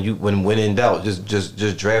 saying when in doubt, just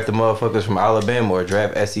draft the motherfuckers from Alabama or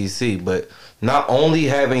draft SEC. But not only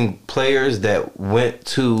having players that went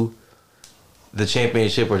to the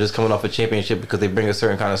championship or just coming off a championship because they bring a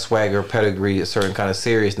certain kind of swagger, pedigree, a certain kind of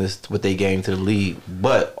seriousness with they game to the league,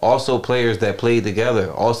 but also players that played together.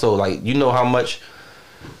 Also, like you know how much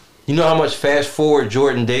fast forward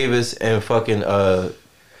Jordan Davis and fucking what's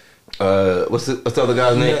the other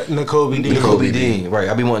guy's name? Nakobe Dean. Right.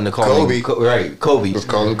 I be wanting to call Kobe. him Kobe. Let's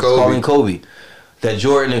call him Kobe. Calling Kobe. That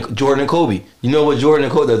Jordan and Kobe. You know what Jordan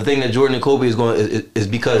and Kobe? The thing that Jordan and Kobe is going is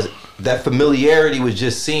because that familiarity was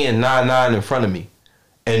just seeing 9-9 in front of me,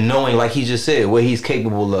 and knowing, like he just said, what he's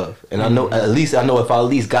capable of. And I know if I at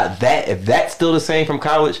least got that, if that's still the same from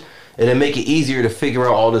college, it'll make it easier to figure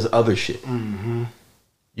out all this other shit. Mm-hmm.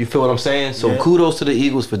 You feel what I'm saying? So kudos to the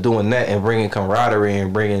Eagles for doing that and bringing camaraderie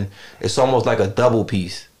and it's almost like a double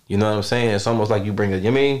piece. You know what I'm saying? It's almost like you bring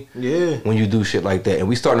you mean? Yeah. When you do shit like that. And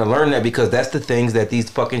we starting to learn that because that's the things that these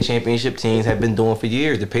fucking championship teams have been doing for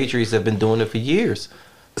years. The Patriots have been doing it for years.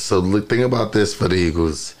 So look, think about this for the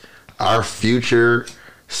Eagles. Our future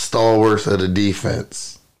stalwarts of the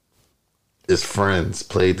defense is friends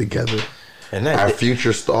played together. And our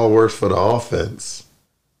future stalwarts for the offense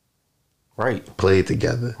played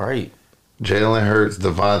together. Right. Jalen Hurts,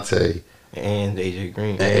 Devontae, and AJ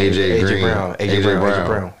Green. And AJ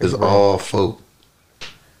Brown is all folk.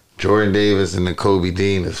 Jordan Davis and Nakobe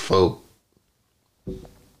Dean is folk.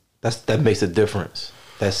 That makes a difference.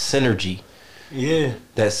 That synergy. Yeah.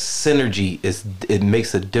 That synergy it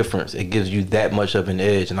makes a difference. It gives you that much of an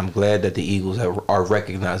edge, and I'm glad that the Eagles are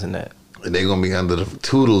recognizing that. And they're gonna be under the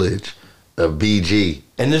tutelage of BG.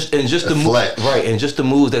 And just the and just the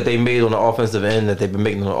moves that they made on the offensive end, that they've been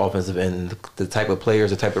making on the offensive end, and the type of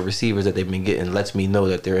players, the type of receivers that they've been getting, lets me know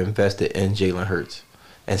that they're invested in Jalen Hurts.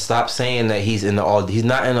 And stop saying that he's not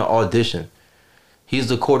in the audition. He's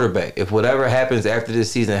the quarterback. If whatever happens after this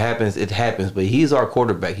season happens, it happens. But he's our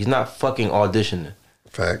quarterback. He's not fucking auditioning.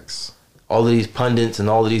 Facts. All of these pundits and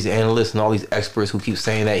all of these analysts and all these experts who keep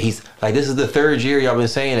saying that he's like, this is the third year y'all been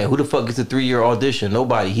saying that. Who the fuck gets a 3-year audition?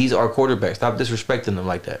 Nobody. He's our quarterback. Stop disrespecting him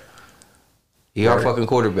like that. He our fucking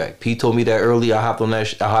quarterback. Pete told me that early. I hopped on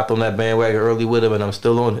that bandwagon early with him, and I'm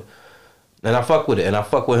still on it. And I fuck with it, and I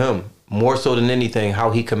fuck with him more so than anything.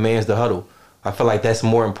 How he commands the huddle. I feel like that's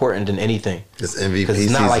more important than anything. It's MVP because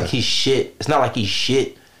it's not like he's shit. It's not like he's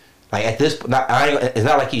shit. Like at this, it's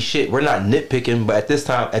not like he's shit. We're not nitpicking, but at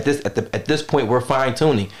this point, we're fine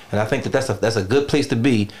tuning, and I think that's a good place to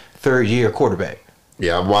be. 3rd year quarterback.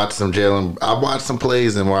 Yeah, I watched some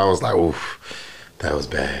plays and where I was like, oof, that was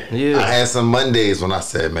bad. Yeah, I had some Mondays when I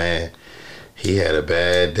said, man, he had a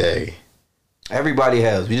bad day. Everybody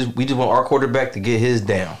has. We just want our quarterback to get his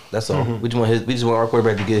down. That's all. Mm-hmm. We just want our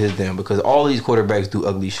quarterback to get his down because all of these quarterbacks do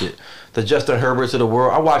ugly shit. The Justin Herberts of the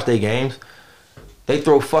world, I watch their games. They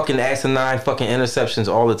throw fucking asinine fucking interceptions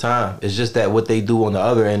all the time. It's just that what they do on the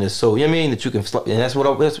other end is so, you know what I mean, that you can, and that's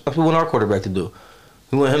what we want our quarterback to do.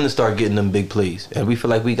 We want him to start getting them big plays. And we feel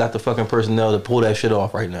like we got the fucking personnel to pull that shit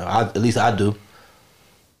off right now. At least I do.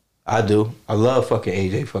 I love fucking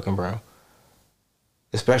AJ fucking Brown.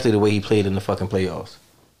 Especially the way he played in the fucking playoffs.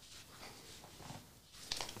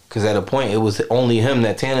 Because at a point, it was only him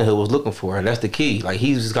that Tannehill was looking for. And that's the key. Like,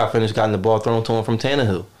 he just got finished getting the ball thrown to him from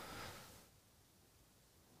Tannehill.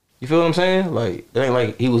 You feel what I'm saying? Like, it ain't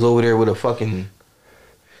like he was over there with a fucking...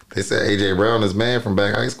 They said A.J. Brown is man from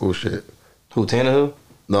back high school shit. Who, Tannehill?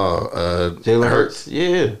 No, Jalen Hurts.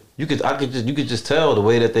 Yeah. You could just tell the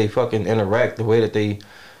way that they fucking interact, the way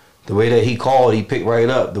that he called, he picked right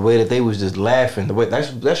up. The way that they was just laughing. The way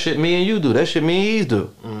that shit me and you do. That shit me and Ease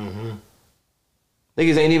do. Mm-hmm.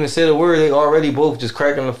 Niggas ain't even said a word. They already both just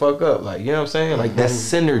cracking the fuck up. Like, you know what I'm saying? Like, that's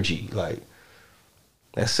synergy. Like,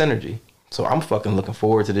 that's synergy. So I'm fucking looking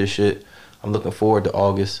forward to this shit. I'm looking forward to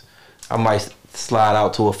August. I might slide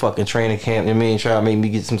out to a fucking training camp. You know what I mean? Try to make me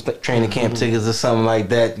get some training camp tickets or something like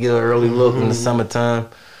that. Get an early look in the summertime.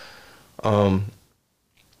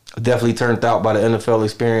 Definitely turned out by the NFL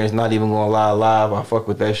experience. Not even gonna lie, live. I fuck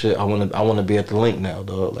with that shit. I wanna be at the link now,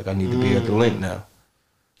 dog. Like, I need to be at the link now.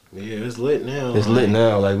 Yeah, it's lit now. It's lit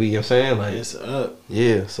now. Like, you know what I'm saying? Like, it's up.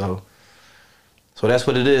 Yeah, so that's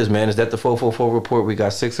what it is, man. Is that the 444 report? We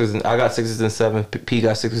got Sixers, and I got Sixers and 7. P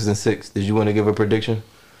got Sixers and 6. Did you want to give a prediction?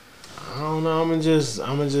 I don't know. I'm gonna just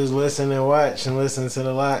listen and watch and listen to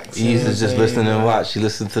the locks. He's just listen and watch. You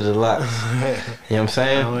listen to the locks. You know what I'm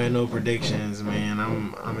saying? I don't have no predictions, man.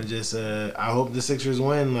 I'm just I hope the Sixers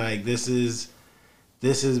win. Like, this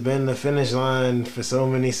has been the finish line for so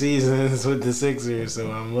many seasons with the Sixers.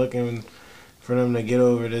 So I'm looking for them to get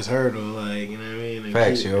over this hurdle. Like, you know what I mean? And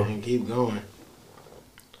Facts, yo. And keep going.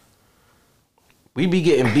 We be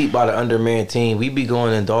getting beat by the underman team. We be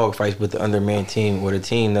going in dog fights with the underman team or the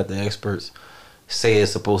team that the experts say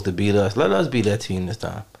is supposed to beat us. Let us be that team this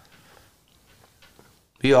time.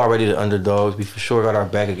 We already the underdogs. We for sure got our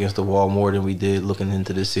back against the wall more than we did looking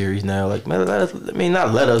into this series now. Like, man,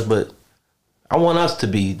 not let us, but I want us to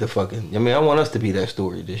be the fucking... I want us to be that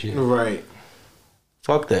story this year. Right.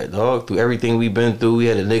 Fuck that, dog. Through everything we've been through, we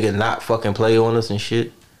had a nigga not fucking play on us and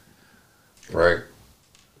shit. Right.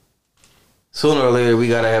 Sooner or later, we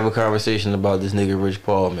gotta have a conversation about this nigga Rich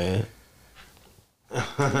Paul, man.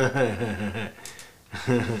 The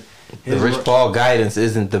Rich Paul guidance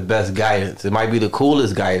isn't the best guidance. It might be the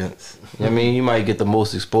coolest guidance. You know what I mean? You might get the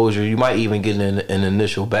most exposure. You might even get an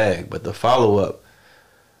initial bag. But the follow-up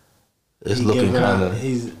is looking kind of...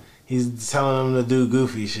 He's telling them to do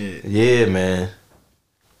goofy shit. Yeah, man.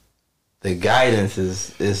 The guidance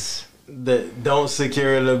is the don't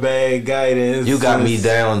secure the bag guidance. You got me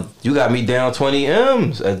down 20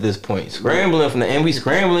 M's at this point. Scrambling and we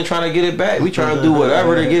scrambling trying to get it back. We trying to do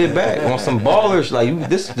whatever to get it back on some ballers. Like,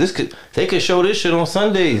 they could show this shit on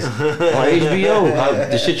Sundays on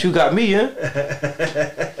HBO. The shit you got me in.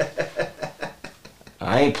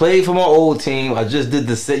 I ain't played for my old team. I just did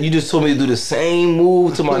you just told me to do the same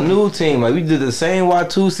move to my new team. Like, we did the same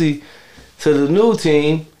Watusi to the new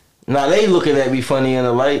team. Now they looking at me funny in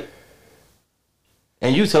the light.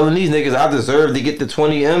 And you telling these niggas I deserve to get the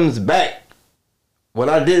 20 M's back when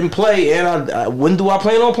I didn't play, and when do I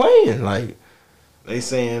plan on playing? Like, they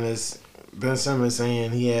saying it's Ben Simmons saying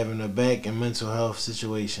he having a back and mental health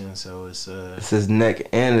situation, so it's his neck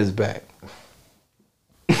and his back.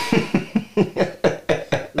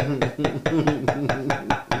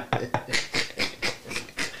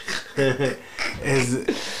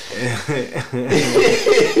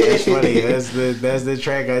 That's funny. That's the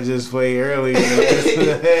track I just played earlier.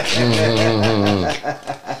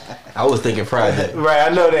 I was thinking Friday. Right,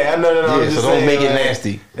 I know that. Yeah, so don't make it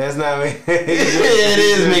nasty. That's not me. It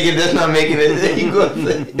is making. That's not making it. You go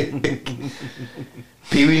say.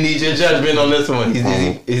 P, we need your judgment on this one.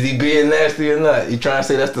 Is he being nasty or not? You trying to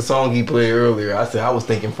say that's the song he played earlier? I said I was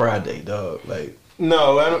thinking Friday, dog. Like,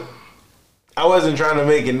 no, I wasn't trying to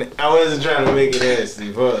make it. I wasn't trying to make it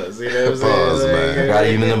nasty. Pause. You know what I'm saying? Pause, man. I got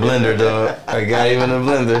him in the blender, dog. I got him in the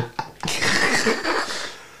blender.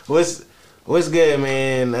 What's good,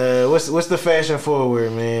 man? What's the fashion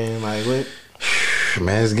forward, man? Like, what?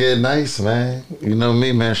 Man, it's getting nice, man. You know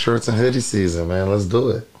me, man. Shorts and hoodie season, man. Let's do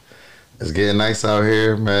it. It's getting nice out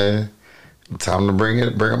here, man. Time to bring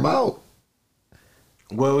them out.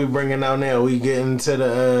 What are we bringing out now? We getting to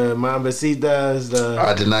the Mambasitas?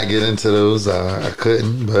 I did not get into those. I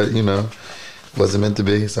couldn't, but wasn't meant to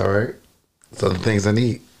be. It's all right. It's other things I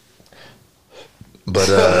need. But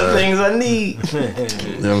other things I need. You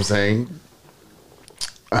know what I'm saying?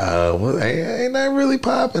 Well, ain't that really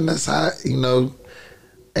popping? That's hot.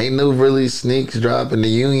 Ain't no really sneaks dropping. The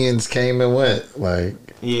unions came and went. Like,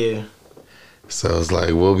 yeah. So it's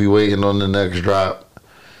like we'll be waiting on the next drop.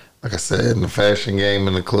 Like I said, in the fashion game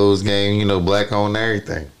and the clothes game, black on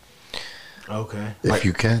everything. Okay. If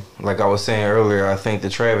you can. Like I was saying earlier, I think the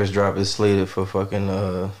Travis drop is slated for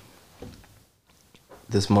fucking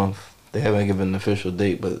this month. They haven't given an official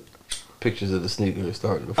date, but pictures of the sneaker are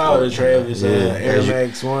starting to float. Oh, the Travis Air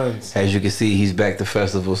Max ones. As you can see, he's back to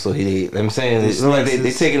festival, so I'm saying it's like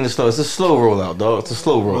they taking it slow. It's a slow rollout, dog. It's a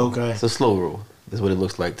slow roll. Okay. It's a slow roll. That's what it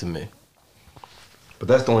looks like to me. But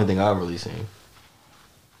that's the only thing I've really seen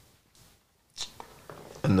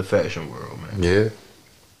in the fashion world, man. Yeah.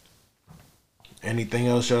 Anything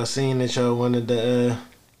else y'all seen that y'all wanted to?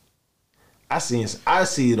 I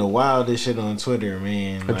see the wildest shit on Twitter,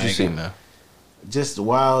 man. What you see, man? just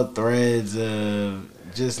wild threads of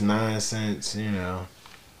just nonsense, you know.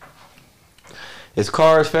 It's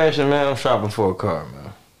cars fashion, man. I'm shopping for a car,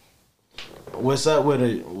 man. What's up with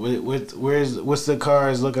it? What's the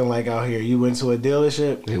cars looking like out here? You went to a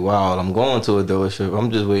dealership? Hey, wild. I'm going to a dealership.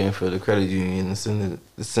 I'm just waiting for the credit union to send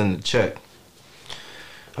the check.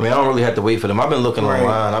 I mean, I don't really have to wait for them. I've been looking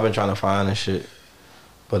online. I've been trying to find this shit.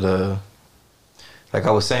 But like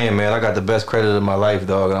I was saying, man, I got the best credit of my life,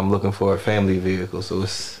 dog, and I'm looking for a family vehicle. So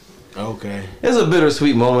it's a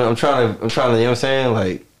bittersweet moment. I'm trying to, you know what I'm saying?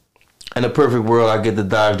 Like, in a perfect world, I get the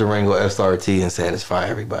Dodge Durango SRT and satisfy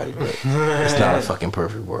everybody. But it's not a fucking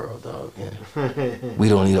perfect world, dog. Yeah. We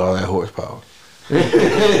don't need all that horsepower.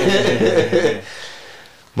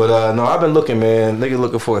 But no, I've been looking, man. Nigga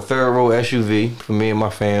looking for a third row SUV for me and my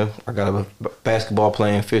fam. I got a basketball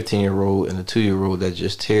playing 15-year-old and a 2-year-old that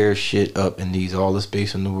just tears shit up and needs all the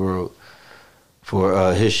space in the world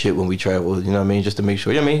for his shit when we travel. You know what I mean? Just to make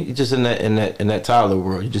sure. You know what I mean? Just in that toddler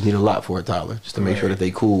world, you just need a lot for a toddler, just to make sure that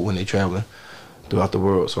they cool when they traveling throughout the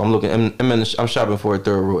world. So I'm looking. I'm shopping for a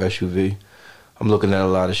third row SUV. I'm looking at a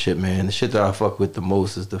lot of shit, man. The shit that I fuck with the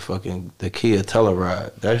most is the Kia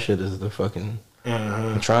Telluride. That shit is the fucking.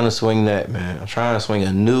 I'm trying to swing that, man. I'm trying to swing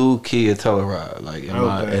a new Kia Telluride. Like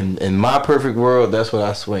in my perfect world, that's what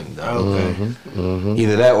I swing.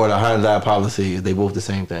 Either that or the Hyundai Palisade. They both the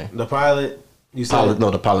same thing. The Pilot. You said no,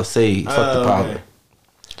 the Palisade. Fuck the Pilot.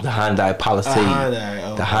 The Hyundai Palisade.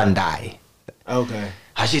 The Hyundai. Okay.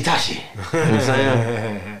 Hashitashi. You know what I'm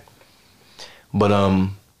saying?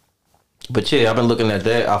 But yeah, I've been looking at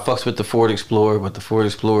that. I fucks with the Ford Explorer, but the Ford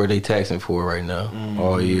Explorer they taxing for right now,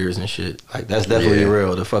 all years and shit. Like that's definitely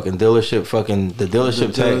real. The fucking dealership, the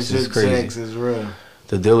dealership tax is crazy. Tax is real.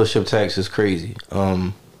 The dealership tax is crazy.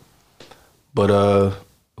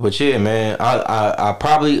 But yeah, man, I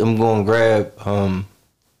probably am gonna grab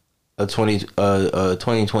a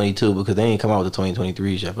 2022 because they ain't come out with the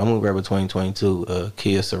 2023s yet. But I'm gonna grab a 2022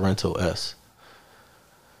 Kia Sorento S,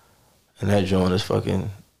 and that joint is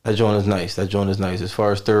nice. That joint is nice. As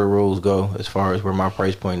far as third rows go, as far as where my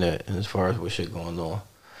price point at, and as far as what shit going on.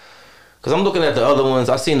 Cause I'm looking at the other ones.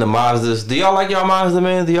 I seen the Mazdas. Do y'all like y'all Mazda,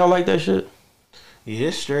 man? Do y'all like that shit? Yeah,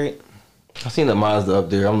 straight. I seen the Mazda up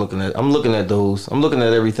there. I'm looking at those. I'm looking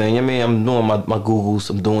at everything. I mean, I'm doing my Googles.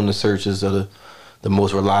 I'm doing the searches of the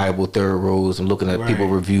most reliable third rows. I'm looking at people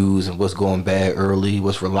reviews and what's going bad early,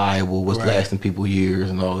 what's reliable, what's lasting people years,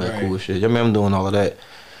 and all that cool shit. I mean, I'm doing all of that.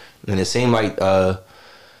 And it seemed like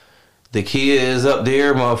the Kia is up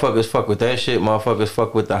there. Motherfuckers fuck with that shit. Motherfuckers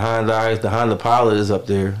fuck with the Hyundais. The Honda Pilot is up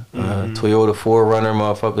there. Toyota 4Runner.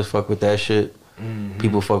 Motherfuckers fuck with that shit.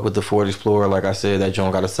 People fuck with the Ford Explorer. Like I said, that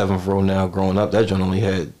joint got a 7th row now. Growing up, that joint only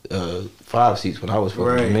had 5 seats when I was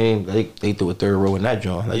fucking. I mean, they threw a third row in that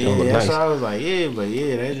joint. That joint looked nice. So I was like,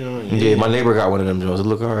 that joint. Yeah, my neighbor got one of them joints. It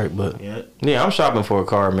look alright, but yeah, I'm shopping for a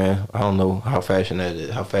car, man. I don't know how fashion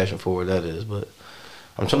forward that is, but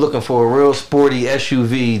I'm just looking for a real sporty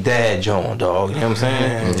SUV dad joint, dog. You know what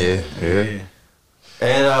I'm saying? Yeah.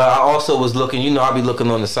 And I also was looking, I be looking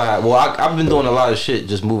on the side. Well, I've been doing a lot of shit,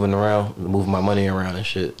 just moving around, moving my money around and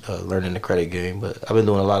shit, learning the credit game. But I've been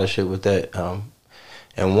doing a lot of shit with that.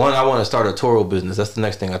 And one, I want to start a Toro business. That's the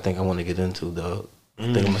next thing I think I want to get into, dog. I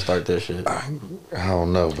think I'm going to start that shit. I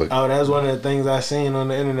don't know, but... Oh, that's one of the things I seen on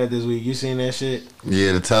the internet this week. You seen that shit?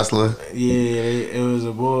 Yeah, the Tesla? Yeah, it was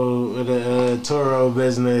a boy with a Toro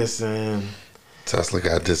business, and... Tesla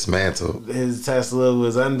got dismantled. His Tesla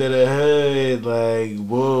was under the hood. Like,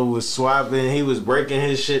 boy was swapping. He was breaking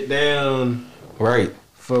his shit down. Right.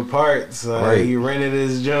 For parts. Like, he rented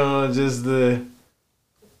his joint just to...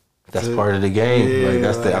 That's part of the game. Yeah, like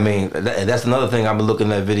that's another thing I've been looking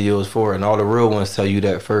at videos for, and all the real ones tell you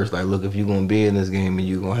that first. Like, look, if you're gonna be in this game and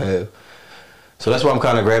you're gonna have. So that's why I'm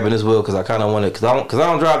kind of grabbing this wheel, because I kind of want it, because I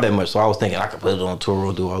don't drive that much. So I was thinking I could put it on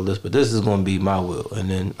Toro, do all this, but this is gonna be my wheel, and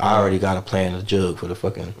then I already got a plan, a jug for the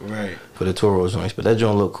fucking for the Toro joints. But that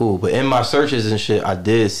joint look cool. But in my searches and shit, I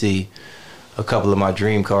did see a couple of my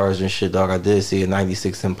dream cars and shit, dog. I did see a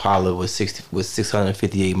 '96 Impala with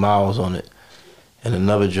 658 miles on it. And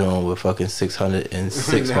another joint with fucking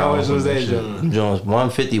 606 miles. How much was that joint? Joint's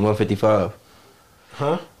 150, 155.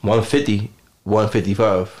 Huh? 150,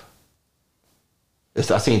 155.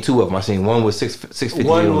 I seen 2 of them. I seen one was 650.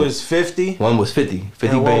 One was 50? One was 50.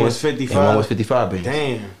 50 and bands. One was 55? And one was 55 bands.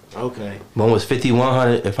 Damn. Okay. One was 50,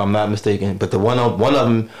 100, if I'm not mistaken. But the one of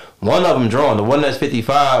them drawn, the one that's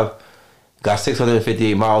 55 got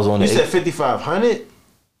 658 miles on it. You said 5,500?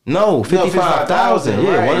 No, 55,000.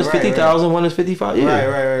 Yeah, one is 50,000, one is 55. Yeah,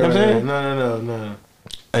 right. You know what I'm saying? No.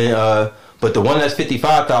 And but the one that's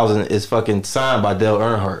 55,000 is fucking signed by Dale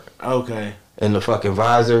Earnhardt. Okay. and the fucking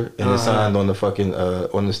visor, and it's signed on the fucking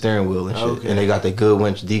on the steering wheel and shit. Okay. And they got the good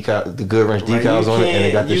wrench decals on it, and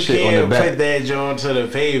they got the shit on the back. You can't put that joint to the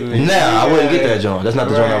pavement. Nah, I wouldn't get that joint. That's not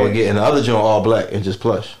the joint I would get. And the other joint all black and just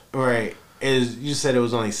plush. Right. You said it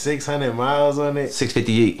was only 600 miles on it?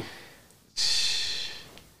 658.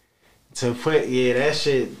 To put, that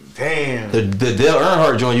shit, damn. The Dale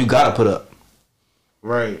Earnhardt joint you gotta put up.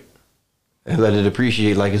 Right. And let it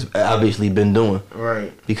appreciate like it's obviously been doing.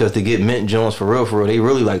 Right. Because to get mint joints for real, they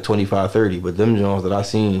really like 25, 30. But them joints that I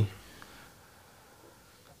seen,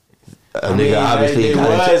 nigga obviously it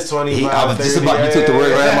was 25, 30. Just about, you took the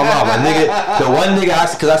word right out of my mouth. Like, nigga, the one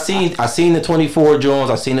nigga, because I seen the 24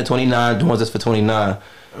 joints, I seen the 29 joints that's for 29.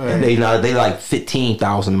 Right. And they like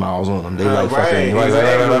 15,000 miles on them. They like fucking right.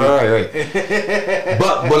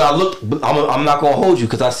 But I looked, I'm not gonna hold you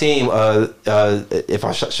because I seen him. If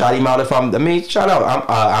I shot him out, shout out.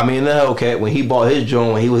 I mean the Hellcat when he bought his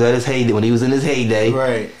joint when he was at his heyday, when he was in his heyday.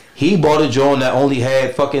 Right. He bought a joint that only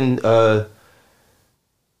had fucking.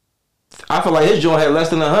 I feel like his joint had less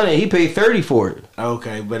than 100. He paid 30 for it.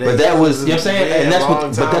 Okay, but that was, you know what I'm saying? And that's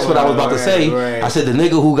what I was about to say. Right. I said the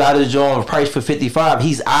nigga who got his joint priced for 55,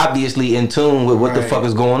 he's obviously in tune with what the fuck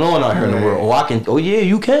is going on out here in the world.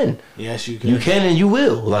 You can. Yes, you can. You can and you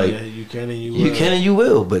will. Like you can and you will. You can and you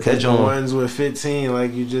will. But that joint, the ones with 15,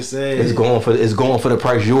 like you just said, it's going for the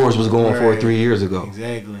price yours was going for 3 years ago.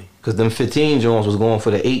 Exactly. Because them 15 joints was going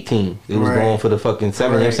for the 18. It was going for the fucking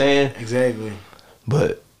 7. You know what I'm saying? Exactly.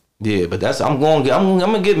 But yeah, but that's I'm gonna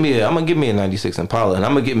get me a 96 Impala, and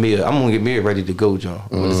I'm gonna get me a ready to go John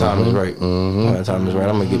when the time is right. When the time is right,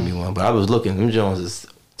 I'm gonna get me one. But I was looking, them Jones is.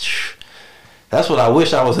 That's what I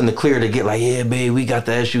wish I was in the clear to get. Like, yeah, babe, we got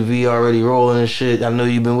the SUV already rolling and shit. I know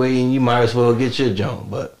you've been waiting. You might as well get your John.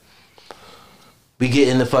 But we get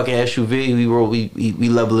in the fucking SUV. We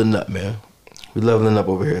leveling up, man. We leveling up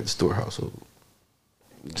over here at the storehouse. So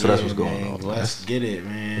that's what's going on. Let's get it,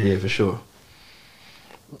 man. Yeah, for sure.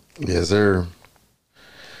 Yes, sir.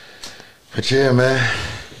 But yeah, man.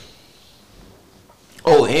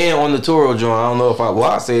 Oh, and on the Toro joint, I don't know if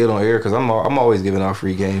I say it on air because I'm always giving out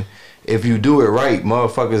free game. If you do it right,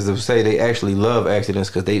 motherfuckers will say they actually love accidents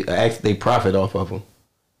because they profit off of them.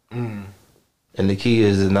 And the key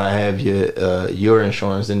is to not have your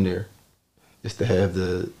insurance in there. It's to have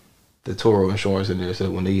the Toro insurance in there,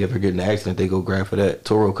 so when they ever get in an accident, they go grab for that.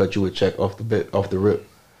 Toro cut you a check off the rip.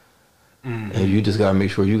 And you just gotta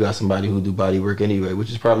make sure you got somebody who do body work anyway,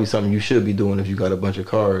 which is probably something you should be doing if you got a bunch of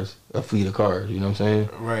cars, a fleet of cars. You know what I'm saying?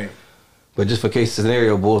 Right. But just for case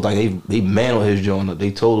scenario, bulls like they mangled his joint up,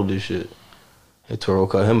 they totaled this shit. And Toro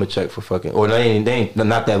cut him a check for fucking, or they ain't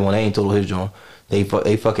not that one. They ain't totaled his joint. They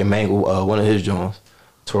fucking mangled one of his joints.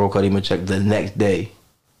 Toro cut him a check the next day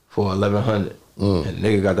for $1,100, and the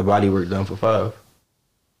nigga got the body work done for $5.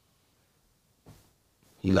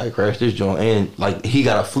 He like crashed this joint, and like he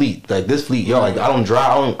got a fleet. Like this fleet, y'all, like I don't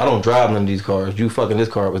drive none of these cars. You fucking this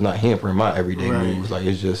car was not hampering my everyday moves. Like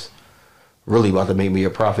it's just really about to make me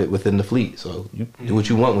a profit within the fleet. So you do what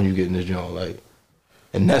you want when you get in this joint, like.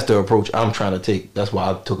 And that's the approach I'm trying to take. That's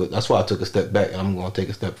why I took a step back, and I'm gonna take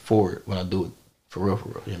a step forward when I do it for real. You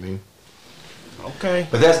know what I mean? Okay.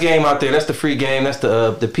 But that's game out there. That's the free game. That's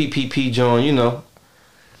the PPP joint. You know.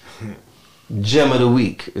 Gem of the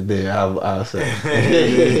week. There, I'll say.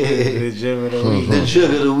 The gem of the week. The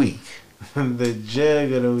jug of the week. The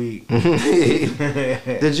jug of the week.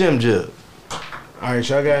 The gem jug. All right,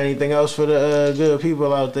 y'all got anything else for the good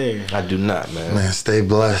people out there? I do not, man. Man, stay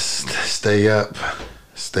blessed. Stay up.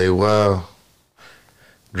 Stay well.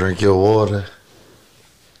 Drink your water.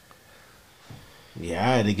 Yeah,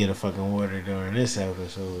 I had to get a fucking water during this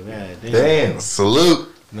episode. God damn. Damn. Salute.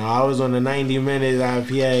 No, I was on the 90 minutes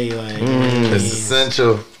IPA. Like, it's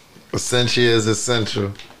essential. Essential is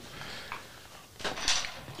essential.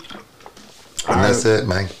 And that's it,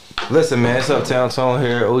 man. Listen, man, it's Uptown Tone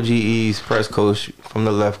here. OGE's press coach from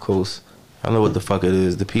the left coast. I don't know what the fuck it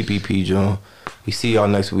is. The PPP, John. We see y'all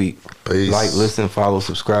next week. Peace. Like, listen, follow,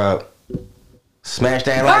 subscribe. Smash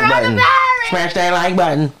that like button. Smash that like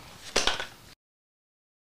button.